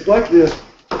 it's like this.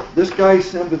 This guy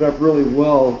summed it up really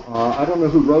well. I don't know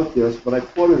who wrote this, but I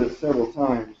quoted it several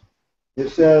times. It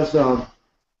says,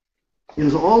 it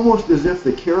is almost as if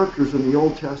the characters in the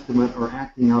Old Testament are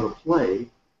acting out a play,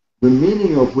 the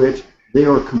meaning of which they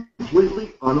are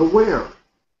completely unaware.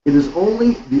 It is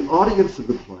only the audience of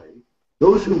the play,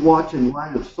 those who watch in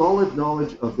light of solid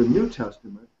knowledge of the New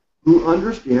Testament, who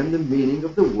understand the meaning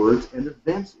of the words and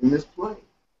events in this play.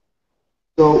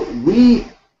 So we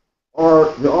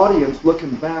are the audience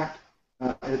looking back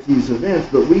at these events,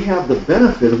 but we have the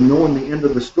benefit of knowing the end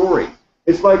of the story.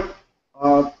 It's like,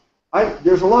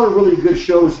 there's a lot of really good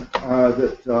shows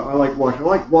that I like watching. I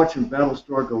like watching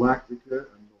Battlestar Galactica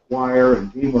and The Wire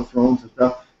and Game of Thrones and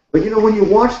stuff. But when you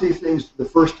watch these things the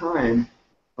first time,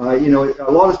 a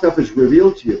lot of stuff is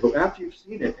revealed to you. But after you've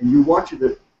seen it and you watch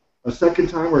it a second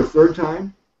time or a third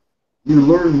time, you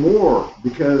learn more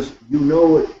because you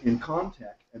know it in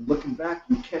context. And looking back,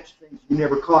 you catch things you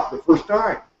never caught the first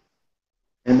time.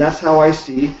 And that's how I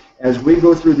see, as we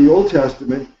go through the Old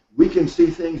Testament, we can see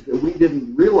things that we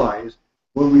didn't realize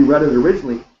when we read it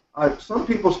originally. Some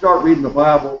people start reading the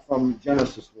Bible from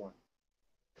Genesis 1.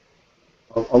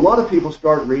 A lot of people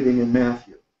start reading in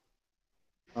Matthew.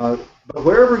 But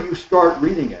wherever you start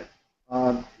reading it,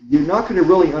 you're not going to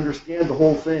really understand the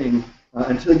whole thing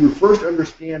until you first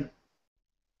understand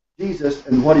Jesus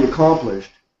and what he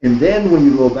accomplished. And then when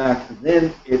you go back,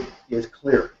 then it is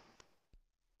clear.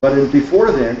 But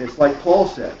before then, it's like Paul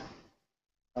said,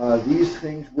 these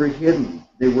things were hidden.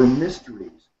 They were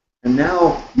mysteries. And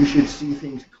now you should see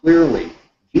things clearly.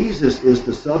 Jesus is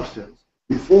the substance.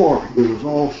 Before, it was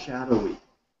all shadowy.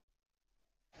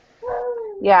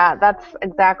 Yeah, that's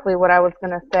exactly what I was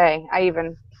going to say. I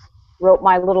even wrote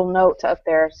my little note up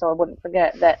there so I wouldn't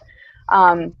forget that.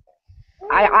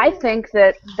 I think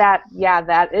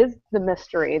that is the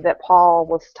mystery that Paul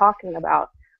was talking about.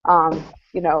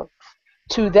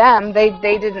 To them, they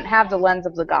didn't have the lens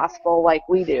of the gospel like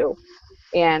we do,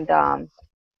 and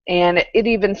it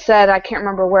even said, I can't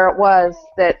remember where it was,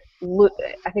 that Luke,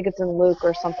 I think it's in Luke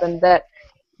or something, that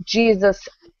Jesus,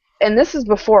 and this is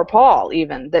before Paul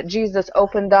even, that Jesus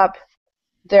opened up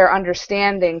their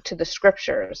understanding to the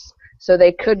scriptures so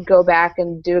they could go back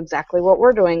and do exactly what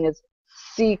we're doing, is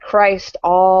see Christ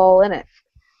all in it.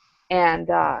 And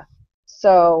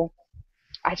so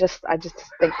I just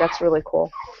think that's really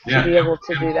cool to be able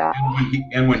to do that.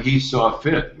 And when he saw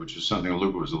fit, which is something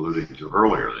Luke was alluding to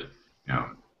earlier,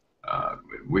 that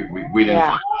we didn't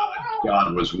find out that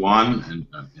God was one,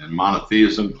 and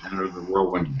monotheism entered the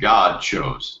world when God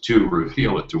chose to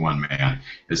reveal it to one man.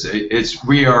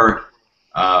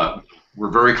 We're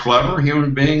very clever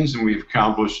human beings, and we've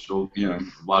accomplished a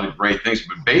lot of great things.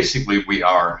 But basically, we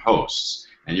are hosts,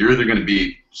 and you're either going to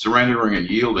be surrendering and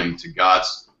yielding to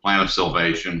God's plan of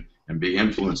salvation and be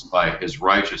influenced by His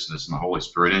righteousness and the Holy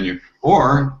Spirit in you,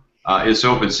 or it's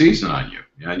open season on you,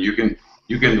 and you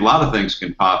you can, a lot of things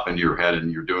can pop into your head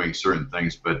and you're doing certain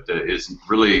things, but it's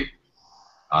really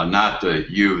not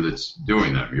you that's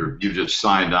doing them. You just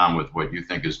signed on with what you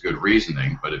think is good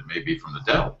reasoning, but it may be from the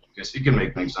devil, because he can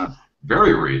make things sound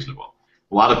very reasonable.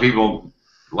 A lot of people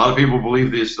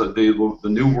believe this, the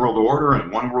new world order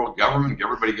and one world government.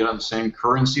 Everybody get on the same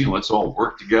currency and let's all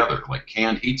work together, like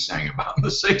Canned Heat sang about in the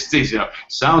 '60s. You know,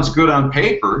 sounds good on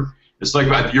paper. It's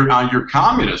like you're on your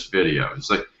communist video. It's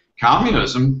like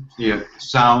communism,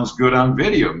 sounds good on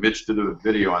video. Mitch did a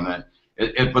video on that.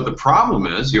 But the problem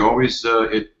is, you always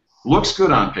it looks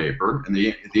good on paper, and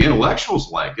the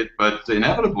intellectuals like it, but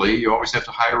inevitably you always have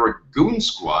to hire a goon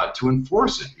squad to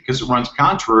enforce it, because it runs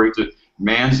contrary to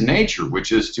man's nature,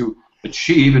 which is to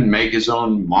achieve and make his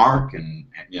own mark, and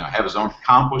have his own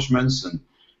accomplishments, and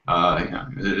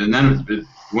and then it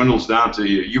dwindles down to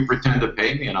you pretend to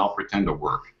pay me and I'll pretend to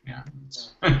work.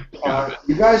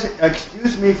 You guys,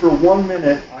 excuse me for 1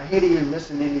 minute. I hate even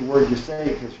missing any word you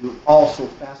say because you're all so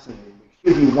fascinating.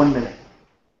 Excuse me 1 minute.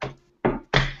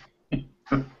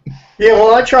 Yeah,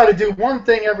 well, I try to do one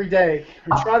thing every day.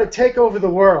 I try to take over the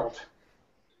world.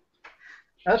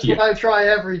 That's what I try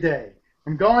every day.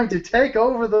 I'm going to take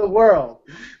over the world.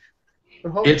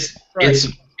 It's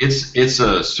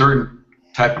a certain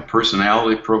type of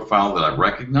personality profile that I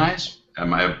recognize. I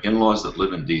have in-laws that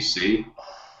live in D.C.,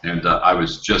 and I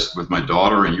was just with my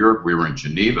daughter in Europe. We were in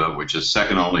Geneva, which is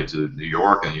second only to New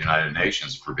York and the United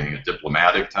Nations for being a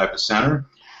diplomatic type of center.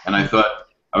 And I thought,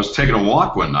 I was taking a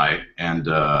walk one night and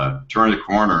turned the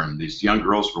corner, and these young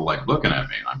girls were like looking at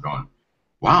me, and I'm going,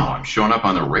 wow, I'm showing up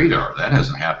on the radar. That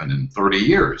hasn't happened in 30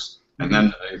 years. And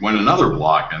then I went another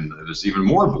block, and it was even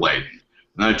more blatant.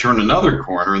 And then I turned another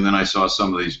corner, and then I saw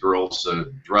some of these girls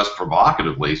dressed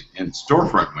provocatively in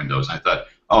storefront windows. And I thought,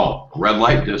 oh, red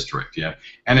light district, yeah.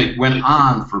 And it went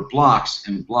on for blocks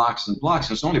and blocks and blocks.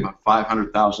 There's only about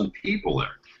 500,000 people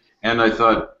there. And I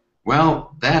thought,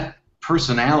 well, that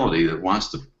personality that wants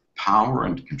to power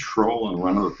and control and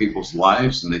run other people's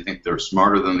lives, and they think they're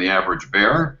smarter than the average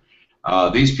bear,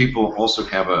 these people also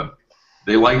have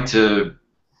they like to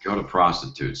go to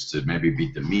prostitutes to maybe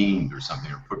be demeaned or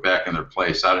something, or put back in their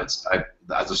place.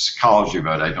 The psychology of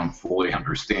it I don't fully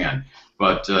understand,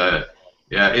 but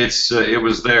yeah, it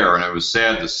was there, and it was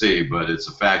sad to see, but it's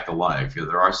a fact of life.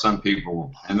 There are some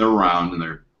people, and they're around, and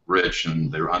they're rich, and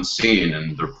they're unseen,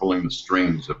 and they're pulling the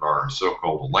strings of our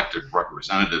so-called elected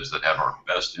representatives that have our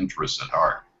best interests at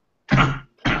heart.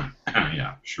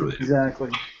 Yeah, sure they do.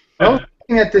 Exactly. Well,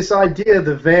 looking at this idea of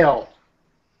the veil,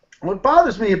 what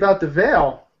bothers me about the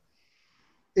veil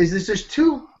is there's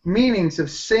two meanings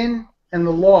of sin and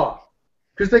the law,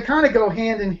 because they kind of go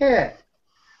hand in hand.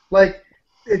 Like,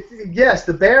 yes,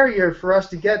 the barrier for us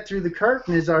to get through the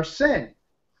curtain is our sin,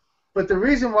 but the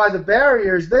reason why the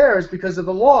barrier is there is because of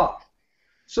the law.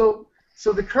 So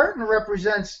the curtain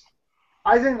represents,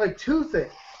 I think, like two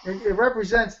things. It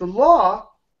represents the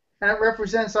law, and it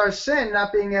represents our sin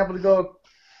not being able to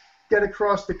get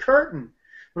across the curtain.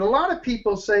 But a lot of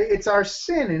people say it's our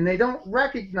sin, and they don't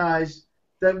recognize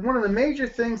that one of the major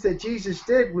things that Jesus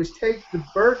did was take the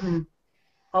burden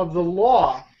of the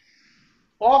law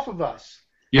off of us.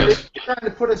 Yes. They're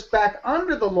trying to put us back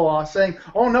under the law, saying,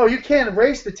 "Oh no, you can't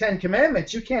erase the Ten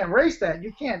Commandments. You can't erase that.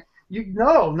 You can't.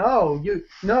 No.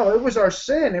 It was our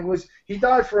sin. He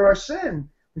died for our sin.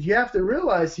 You have to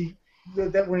realize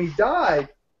that when he died,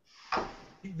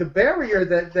 the barrier,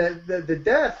 the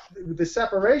death, the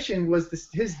separation was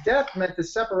his death meant the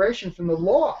separation from the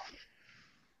law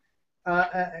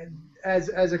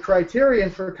as a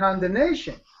criterion for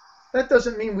condemnation. That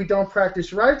doesn't mean we don't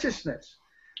practice righteousness.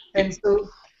 And so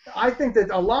I think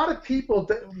that a lot of people,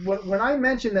 when I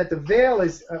mention that the veil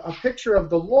is a picture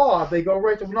of the law, they go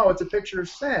right to, no, it's a picture of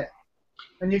sin.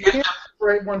 And you can't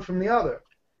separate one from the other.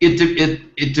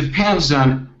 It depends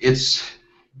on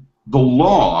the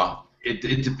law.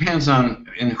 It depends on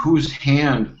in whose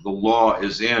hand the law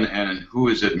is in and in who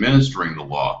is administering the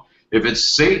law. If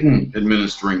it's Satan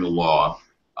administering the law,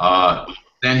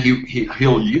 then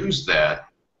he'll use that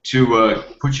to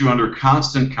put you under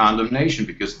constant condemnation,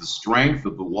 because the strength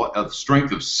of the law, the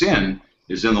strength of sin,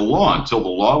 is in the law. Until the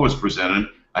law was presented,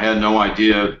 I had no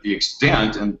idea the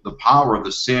extent and the power of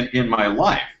the sin in my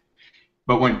life.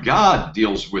 But when God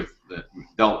dealt with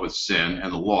sin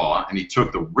and the law, and He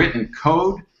took the written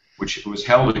code, which was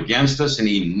held against us, and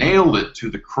He nailed it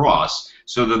to the cross,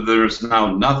 so that there's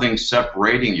now nothing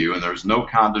separating you, and there's no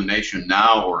condemnation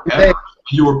now or ever.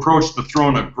 You approach the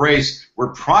throne of grace, where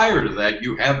prior to that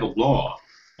you have the law,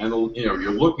 and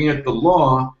you're looking at the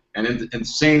law, and at the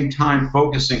same time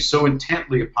focusing so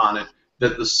intently upon it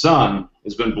that the sun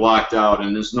has been blocked out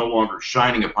and is no longer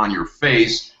shining upon your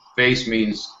face. Face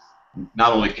means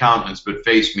not only countenance, but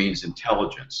face means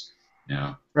intelligence. You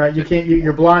know. Right, you can't.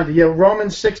 You're blind. Yeah,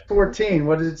 Romans 6:14.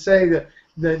 What does it say?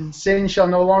 That sin shall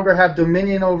no longer have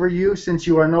dominion over you, since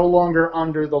you are no longer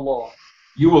under the law.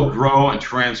 You will grow and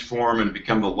transform and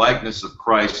become the likeness of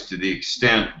Christ to the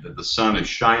extent that the sun is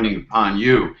shining upon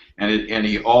you, and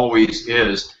He always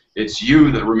is. It's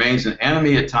you that remains an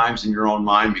enemy at times in your own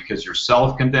mind because you're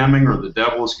self-condemning or the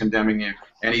devil is condemning you,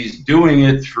 and he's doing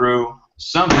it through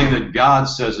something that God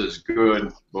says is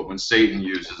good, but when Satan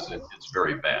uses it, it's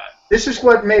very bad. This is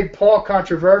what made Paul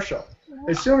controversial.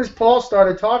 As soon as Paul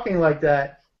started talking like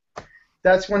that,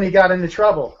 that's when he got into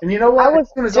trouble. And you know what?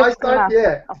 As soon as I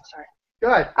started, Oh, sorry.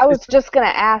 Go ahead. I was just going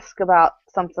to ask about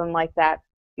something like that.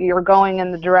 You're going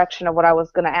in the direction of what I was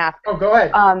going to ask. Oh, go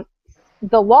ahead.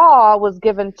 The law was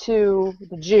given to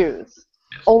the Jews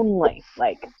only.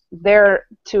 Like, they're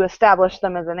to establish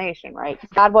them as a nation, right?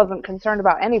 God wasn't concerned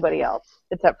about anybody else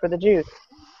except for the Jews.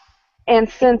 And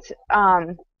since,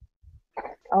 oh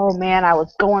man, I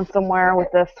was going somewhere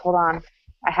with this. Hold on.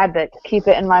 I had to keep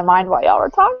it in my mind while y'all were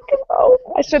talking. Oh,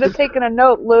 I should have taken a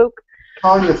note, Luke.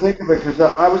 Tanya, think of it, because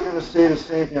I was going to say the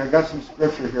same thing. I got some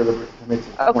scripture here that makes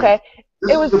it. Okay.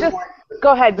 It was just,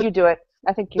 go ahead, you do it.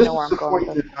 I think you know where I'm going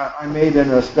with this is the point that I made in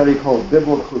a study called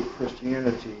Biblical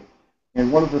Christianity,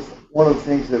 and one of the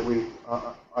things that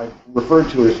I referred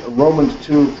to is Romans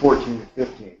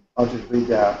 2:14-15. I'll just read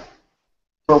that.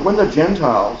 For when the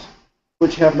Gentiles,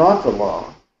 which have not the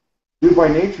law, do by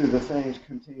nature the things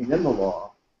contained in the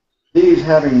law, these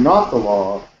having not the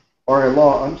law are a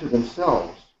law unto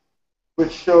themselves,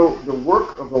 which show the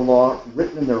work of the law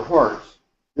written in their hearts,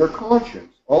 their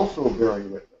conscience also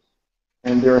bearing witness,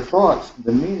 and their thoughts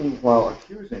the meaning while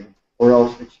accusing or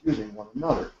else excusing one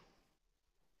another.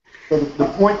 So the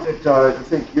point that I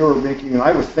think you were making, and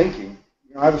I was thinking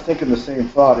the same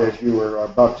thought as you were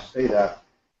about to say that,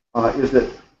 is that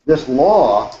this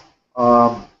law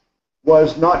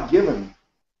was not given.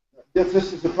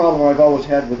 This is the problem I've always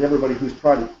had with everybody who's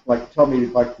tried to tell me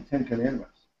the Ten Commandments.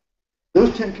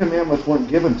 Those 10 Commandments weren't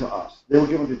given to us. They were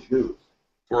given to Jews.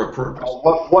 For a purpose.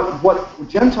 What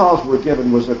Gentiles were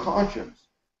given was a conscience,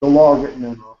 the law written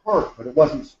in our heart, but it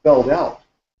wasn't spelled out.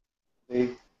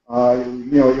 It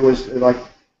was like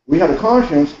we had a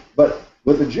conscience, but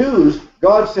with the Jews,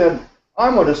 God said,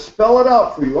 I'm going to spell it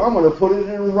out for you. I'm going to put it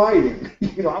in writing.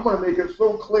 I'm going to make it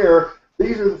so clear.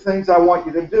 These are the things I want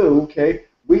you to do, okay?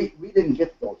 We didn't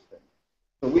get those things.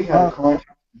 So we had a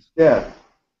conscience instead.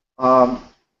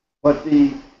 But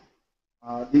the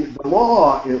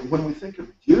law, when we think of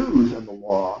Jews and the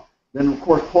law, then of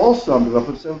course Paul summed it up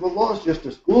and said, the law is just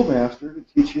a schoolmaster to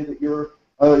teach you that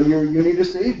you need a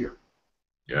savior.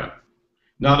 Yeah.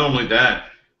 Not only that,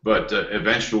 but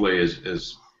eventually,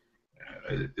 as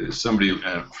somebody,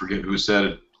 I forget who said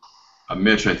it,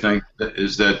 Mitch, I think,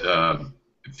 is that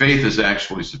faith is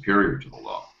actually superior to the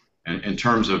law, and in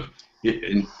terms of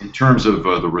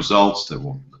the results that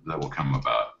will come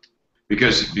about.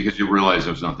 Because you realize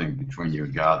there's nothing between you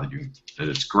and God, that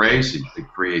it's grace, it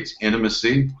creates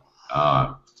intimacy,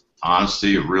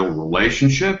 honesty, a real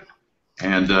relationship.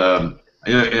 And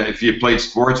if you played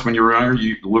sports when you were younger,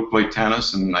 Luke played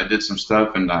tennis, and I did some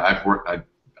stuff, and I've worked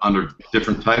under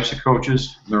different types of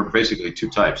coaches. There are basically two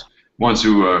types: ones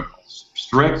who are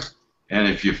strict, and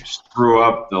if you screw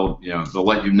up, they'll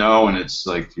let you know, and it's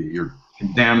like you're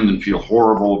condemned and feel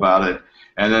horrible about it.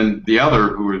 And then the other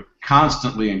who are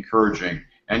constantly encouraging,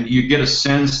 and you get a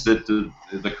sense that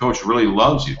the coach really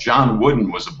loves you. John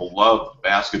Wooden was a beloved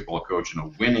basketball coach and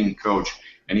a winning coach,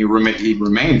 and he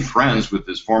remained friends with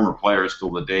his former players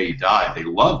till the day he died. They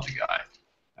loved the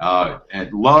guy,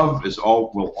 and love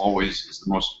will always is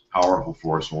the most powerful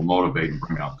force. Will motivate and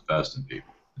bring out the best in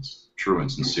people. It's true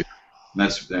and sincere,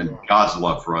 and God's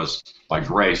love for us by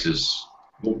grace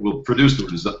will produce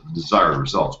the desired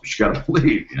results, but you got to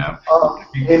believe,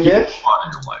 Hey, Mitch.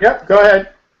 Yep, go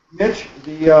ahead. Mitch,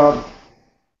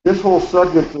 this whole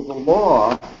subject of the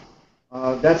law,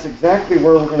 that's exactly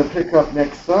where we're going to pick up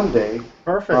next Sunday.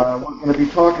 Perfect. We're going to be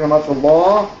talking about the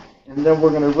law, and then we're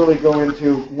going to really go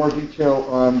into more detail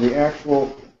on the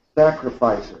actual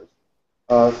sacrifices.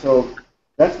 So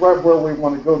that's right where we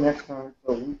want to go next time.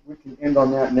 So we can end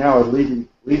on that now,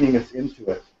 leading us into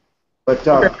it. But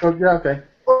okay.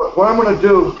 What I'm going to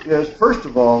do is, first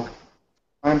of all,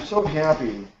 I'm so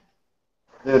happy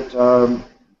that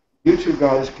you two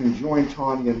guys can join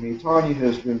Tanya and me. Tanya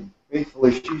has been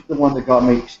faithfully, she's the one that got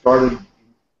me started,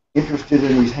 interested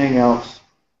in these Hangouts,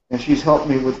 and she's helped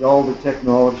me with all the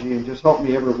technology and just helped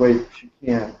me every way she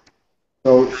can.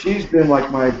 So she's been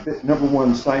like my #1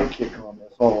 sidekick on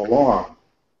this all along.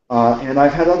 And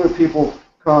I've had other people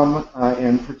come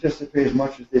and participate as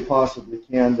much as they possibly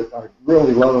can. That I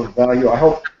really love and value. I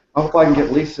hope I can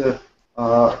get Lisa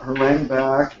Harang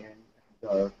back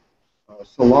and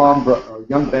Salam,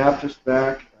 Young Baptist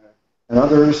back, and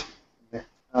others.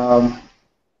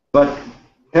 But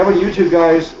having you two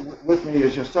guys with me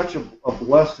is just such a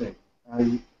blessing.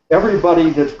 Everybody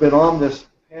that's been on this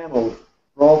panel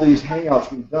for all these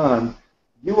hangouts we've done,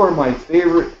 you are my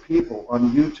favorite people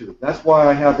on YouTube. That's why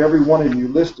I have every one of you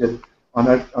listed on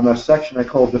a section I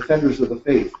call Defenders of the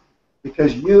Faith,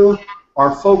 because you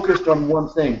are focused on one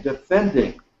thing,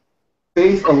 defending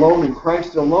faith alone in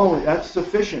Christ alone. That's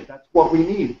sufficient. That's what we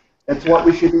need. That's what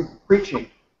we should be preaching.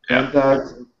 Yeah.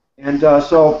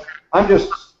 So I'm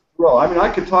just thrilled. I mean, I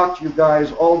could talk to you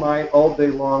guys all night, all day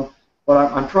long,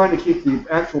 but I'm trying to keep the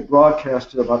actual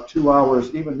broadcast to about 2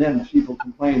 hours. Even then, people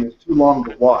complain it's too long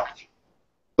to watch.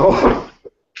 So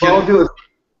what I'll do is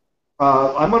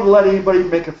I'm going to let anybody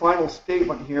make a final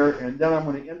statement here, and then I'm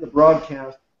going to end the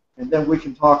broadcast, and then we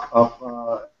can talk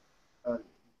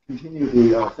continue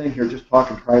the thing here, just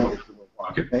talking privately for a little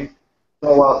while. Okay.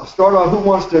 So start off. Who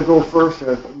wants to go first?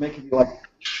 Making like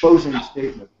closing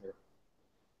statement here.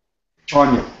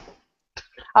 Tanya.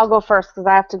 I'll go first because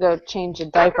I have to go change a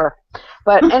diaper.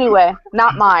 But anyway,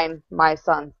 not mine, my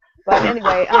son's. But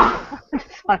anyway, I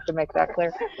just wanted to make that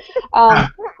clear.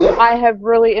 I have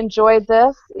really enjoyed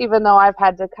this, even though I've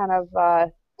had to kind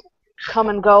of come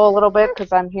and go a little bit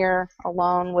because I'm here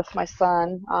alone with my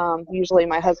son. Usually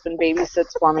my husband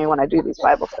babysits for me when I do these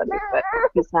Bible studies, but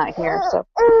he's not here. So,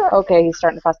 okay, he's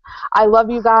starting to fuss. I love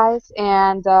you guys,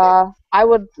 and I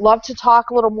would love to talk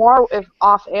a little more if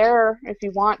off air if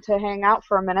you want to hang out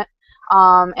for a minute.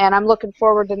 And I'm looking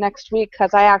forward to next week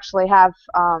because I actually have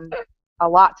a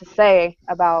lot to say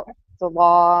about the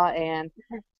law and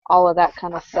all of that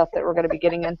kind of stuff that we're going to be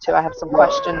getting into. I have some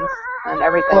questions and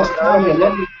everything.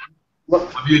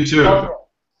 Love you too.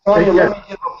 Tanya, let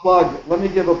me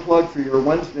give a plug for your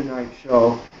Wednesday night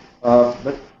show.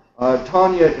 But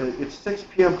Tanya, it's 6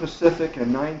 p.m. Pacific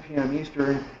and 9 p.m.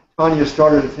 Eastern. Tanya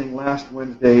started a thing last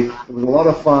Wednesday. It was a lot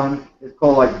of fun. It's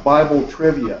called like Bible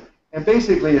Trivia. And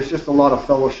basically it's just a lot of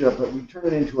fellowship, but we turn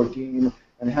it into a game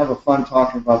and have a fun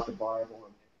talking about the Bible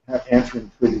and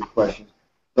answering trivia questions.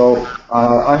 So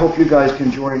I hope you guys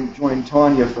can join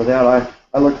Tanya for that.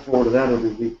 I look forward to that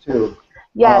every week too.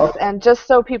 Yes, and just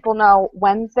so people know,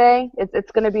 Wednesday,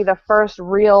 it's going to be the first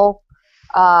real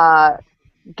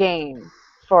game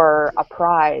for a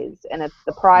prize, and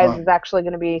the prize is actually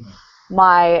going to be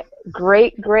my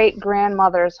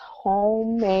great-great-grandmother's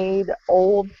homemade,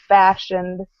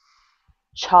 old-fashioned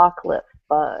chocolate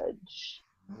fudge.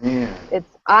 Man.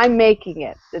 I'm making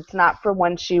it. It's not for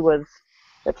when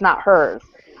it's not hers.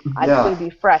 It's going to be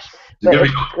fresh, but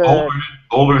it's good.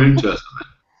 Older New Testament.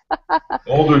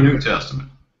 Older New Testament.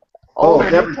 Older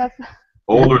New Testament.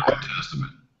 Older New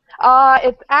Testament.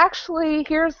 It's actually,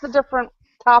 here's the different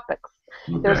topics.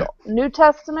 Okay. There's New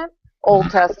Testament, Old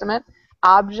Testament,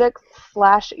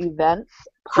 objects/events,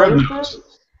 places,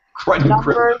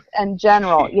 numbers, and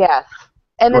general. Yes,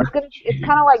 and it's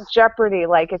kind of like Jeopardy.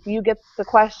 Like if you get the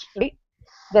question,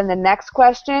 then the next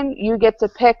question you get to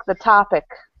pick the topic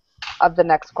of the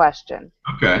next question.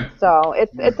 Okay. So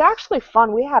it's actually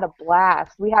fun. We had a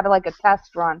blast. We had like a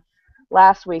test run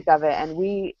last week of it, and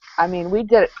we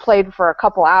played for a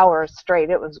couple hours straight.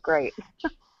 It was great.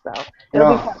 So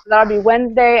it'll be fun. That'll be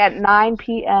Wednesday at 9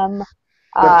 p.m.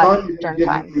 Eastern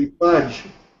time.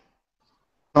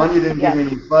 Tanya didn't give me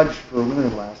any fudge for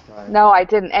winning last time. No, I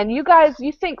didn't. And you guys,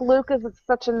 you think Luke is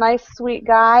such a nice, sweet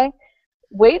guy.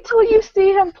 Wait till you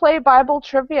see him play Bible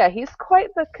trivia. He's quite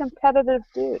the competitive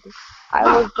dude. I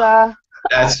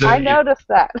noticed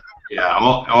that. Yeah,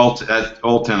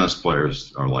 all tennis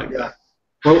players are like that.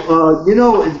 Well,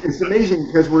 it's amazing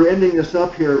because we're ending this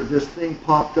up here. This thing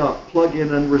popped up,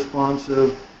 plug-in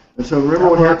unresponsive. And so remember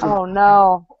what happened? Oh,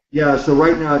 no. Yeah, so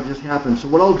right now it just happened. So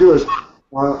what I'll do is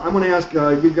I'm going to ask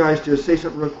you guys to say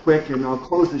something real quick, and I'll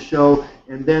close the show.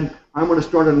 And then I'm going to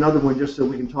start another one just so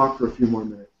we can talk for a few more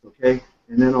minutes, okay?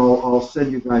 And then I'll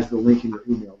send you guys the link in your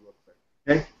email real quick,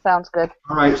 okay? Sounds good.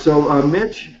 All right, so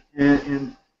Mitch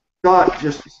and Scott,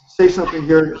 just say something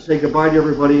here, say goodbye to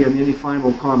everybody, and any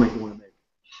final comment you want to make.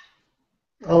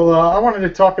 Oh, I wanted to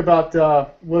talk about,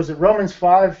 was it Romans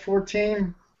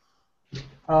 5:14?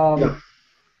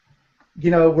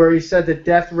 Where he said that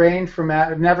death reigned from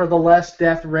Adam, nevertheless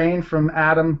death reigned from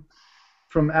Adam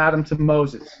to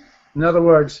Moses. In other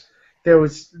words, there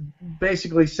was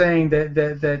basically saying that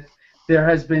there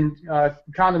has been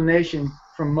condemnation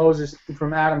from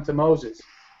Adam to Moses.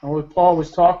 And what Paul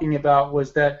was talking about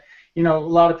was that you know, a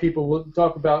lot of people will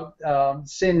talk about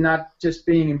sin not just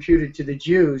being imputed to the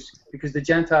Jews because the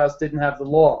Gentiles didn't have the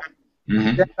law. Mm-hmm.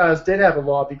 The Gentiles did have a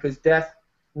law because death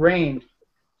reigned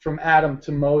from Adam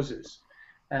to Moses.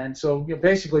 And so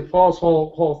basically Paul's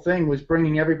whole thing was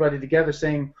bringing everybody together,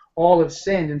 saying all have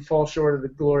sinned and fall short of the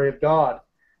glory of God.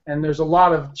 And there's a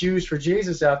lot of Jews for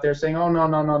Jesus out there saying, oh, no,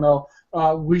 no, no, no.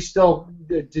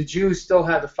 The Jews still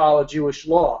had to follow Jewish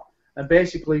law. And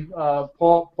basically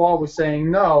Paul was saying,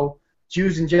 no,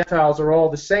 Jews and Gentiles are all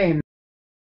the same.